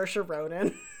like Saoirse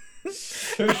Ronan.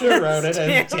 Saoirse Ronan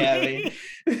as Tammy.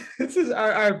 This is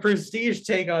our prestige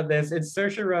take on this. It's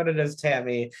Saoirse Ronan as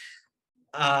Tammy.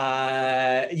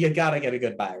 You gotta get a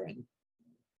good Byron.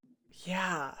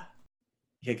 Yeah.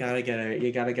 You gotta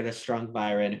get a strong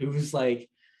Byron who's like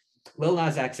Lil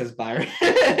Nas X as Byron.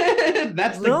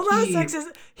 That's the Lil key. Nas X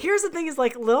is. Here's the thing: is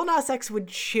like Lil Nas X would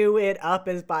chew it up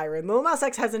as Byron. Lil Nas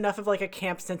X has enough of like a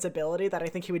camp sensibility that I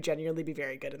think he would genuinely be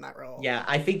very good in that role. Yeah,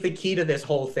 I think the key to this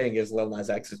whole thing is Lil Nas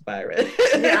X as Byron.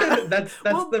 Yeah. that's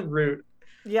the root.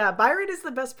 Yeah, Byron is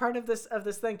the best part of this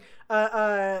thing.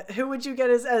 Who would you get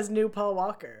as new Paul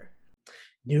Walker?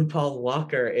 New Paul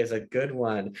Walker is a good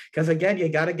one because again, you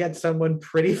got to get someone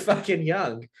pretty fucking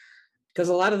young. Because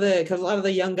a lot of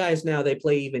the young guys now, they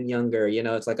play even younger.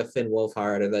 It's like a Finn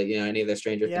Wolfhard or any of the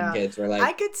Stranger Things kids. Where like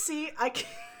I could see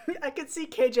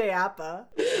KJ Apa.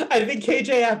 I think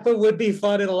KJ Apa would be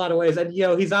fun in a lot of ways, and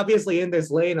he's obviously in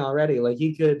this lane already. Like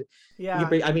he could. Yeah.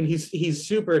 I mean, he's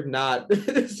super not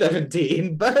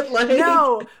 17, but like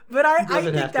no, but I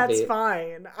think that's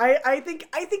fine. I think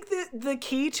the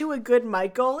key to a good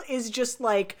Michael is just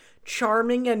like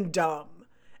charming and dumb.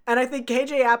 And I think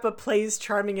KJ Apa plays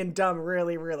charming and dumb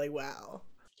really, really well.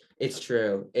 It's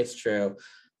true.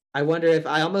 I wonder if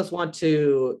I almost want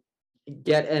to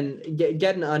get an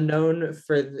unknown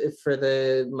for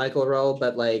the Michael role,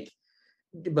 but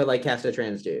cast a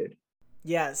trans dude.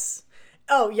 Yes.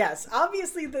 Oh yes.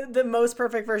 Obviously, the most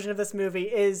perfect version of this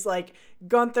movie is like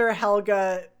Gunther,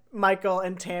 Helga, Michael,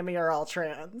 and Tammy are all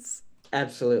trans.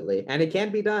 Absolutely, and it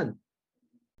can be done.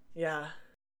 Yeah.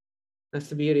 That's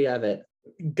the beauty of it.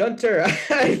 Gunther,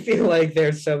 I feel like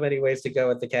there's so many ways to go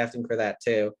with the casting for that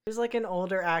too. There's like an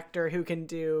older actor who can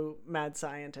do Mad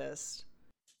Scientist.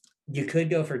 You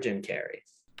could go for Jim Carrey.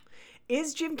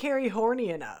 Is Jim Carrey horny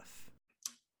enough?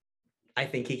 I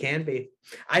think he can be.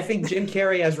 I think Jim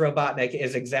Carrey as Robotnik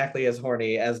is exactly as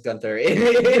horny as Gunther in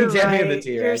Tammy and the T-Rex.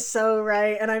 You're so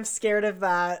right, and I'm scared of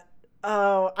that.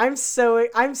 Oh, I'm so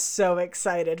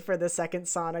excited for the second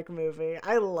Sonic movie.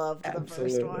 I loved the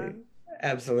first one.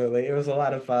 Absolutely. It was a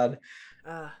lot of fun.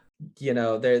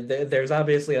 There's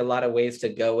obviously a lot of ways to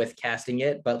go with casting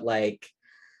it, but like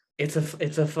it's a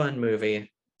fun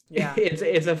movie. Yeah.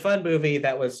 It's a fun movie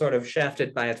that was sort of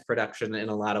shafted by its production in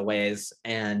a lot of ways,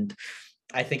 and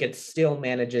I think it still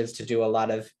manages to do a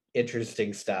lot of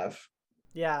interesting stuff.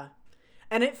 Yeah.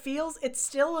 And it's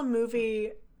still a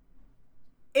movie.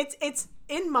 It's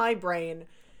in my brain,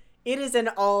 it is an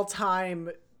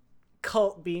all-time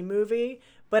cult B movie,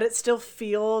 but it still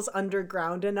feels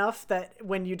underground enough that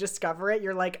when you discover it,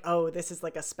 you're like, oh, this is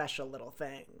like a special little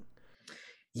thing.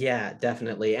 Yeah,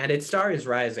 definitely. And its star is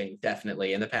rising,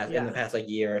 definitely, in the past like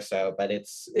year or so. But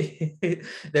it's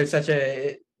there's such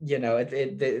a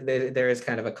there is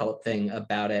kind of a cult thing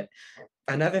about it.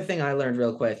 Another thing I learned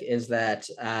real quick is that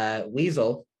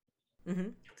Weasel,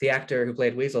 the actor who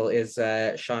played Weasel, is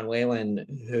Sean Whalen,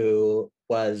 who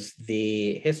was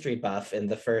the history buff in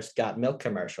the first Got Milk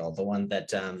commercial, the one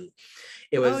that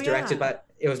it was directed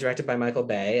by Michael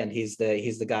Bay, and he's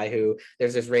the guy who,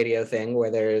 there's this radio thing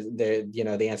where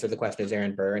the answer to the question is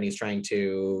Aaron Burr, and he's trying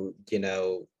to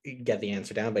get the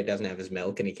answer down, but he doesn't have his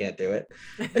milk and he can't do it.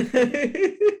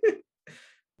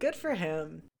 Good for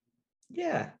him.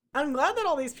 Yeah, I'm glad that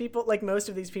all these people, like most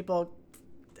of these people,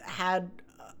 had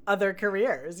other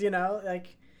careers.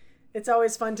 Like it's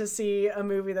always fun to see a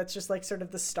movie that's just like sort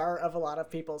of the start of a lot of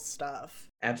people's stuff.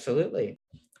 Absolutely.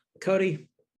 Cody,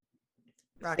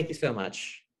 thank you so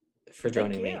much for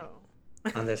joining me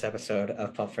on this episode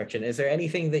of Pulp Friction. Is there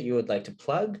anything that you would like to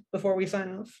plug before we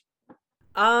sign off?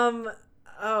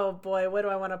 Oh boy, what do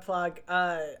I want to plug?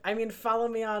 I mean, follow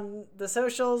me on the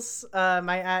socials.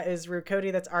 My @ is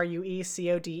Ruecodey. That's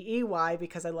RueCodey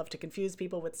because I love to confuse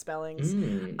people with spellings.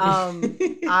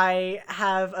 I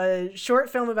have a short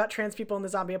film about trans people in the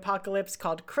zombie apocalypse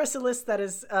called Chrysalis that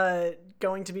is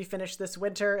going to be finished this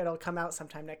winter. It'll come out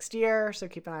sometime next year, so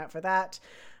keep an eye out for that.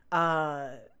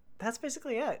 That's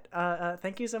basically it.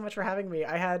 Thank you so much for having me.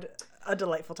 I had a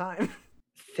delightful time.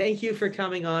 Thank you for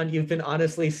coming on. You've been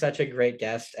honestly such a great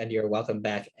guest, and you're welcome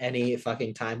back any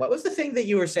fucking time. What was the thing that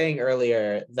you were saying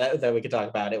earlier that we could talk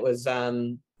about? It was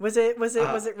Was it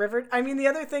River? I mean, the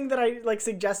other thing that I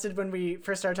suggested when we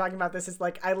first started talking about this is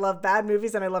I love bad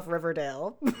movies and I love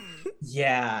Riverdale.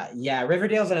 yeah.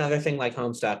 Riverdale's another thing like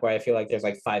Homestuck where I feel like there's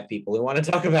 5 people who want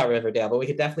to talk about Riverdale, but we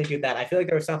could definitely do that. I feel like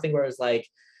there was something where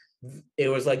it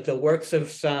was the works of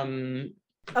some.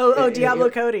 Diablo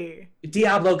Cody.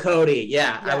 Diablo Cody,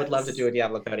 yeah. Yes. I would love to do a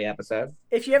Diablo Cody episode.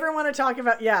 If you ever want to talk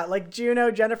about, Juno,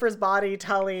 Jennifer's Body,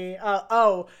 Tully,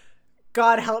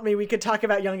 God help me, we could talk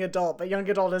about Young Adult, but Young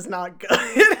Adult is not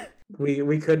good.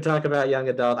 We could talk about Young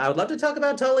Adult. I would love to talk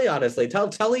about Tully, honestly.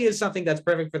 Tully is something that's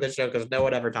perfect for the show because no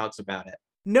one ever talks about it.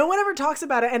 No one ever talks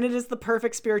about it, and it is the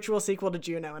perfect spiritual sequel to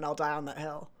Juno, and I'll die on that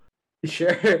hill.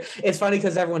 Sure. It's funny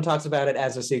because everyone talks about it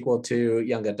as a sequel to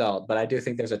Young Adult, but I do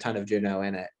think there's a ton of Juno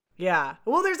in it. Yeah.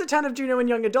 Well, there's a ton of Juno in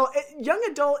Young Adult. Young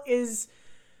Adult is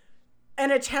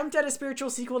an attempt at a spiritual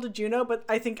sequel to Juno, but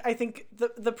I think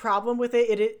the problem with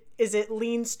it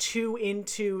leans too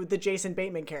into the Jason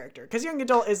Bateman character. Because Young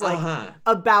Adult is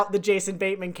about the Jason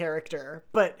Bateman character,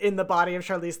 but in the body of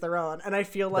Charlize Theron. And I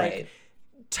feel like Right.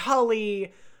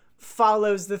 Tully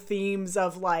follows the themes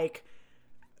of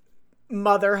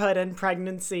motherhood and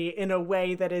pregnancy in a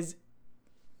way that is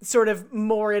sort of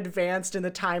more advanced in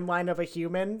the timeline of a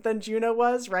human than Juno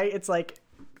was, right? It's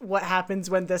what happens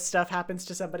when this stuff happens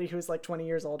to somebody who's 20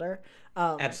 years older.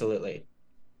 Absolutely.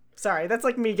 Sorry, that's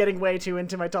me getting way too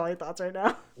into my Tully thoughts right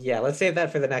now. Yeah, let's save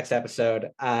that for the next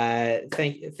episode.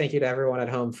 Thank you to everyone at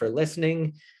home for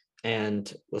listening,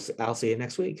 and I'll see you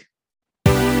next week.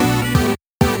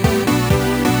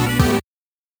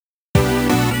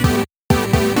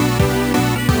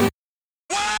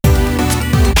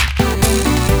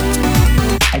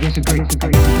 I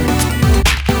disagree.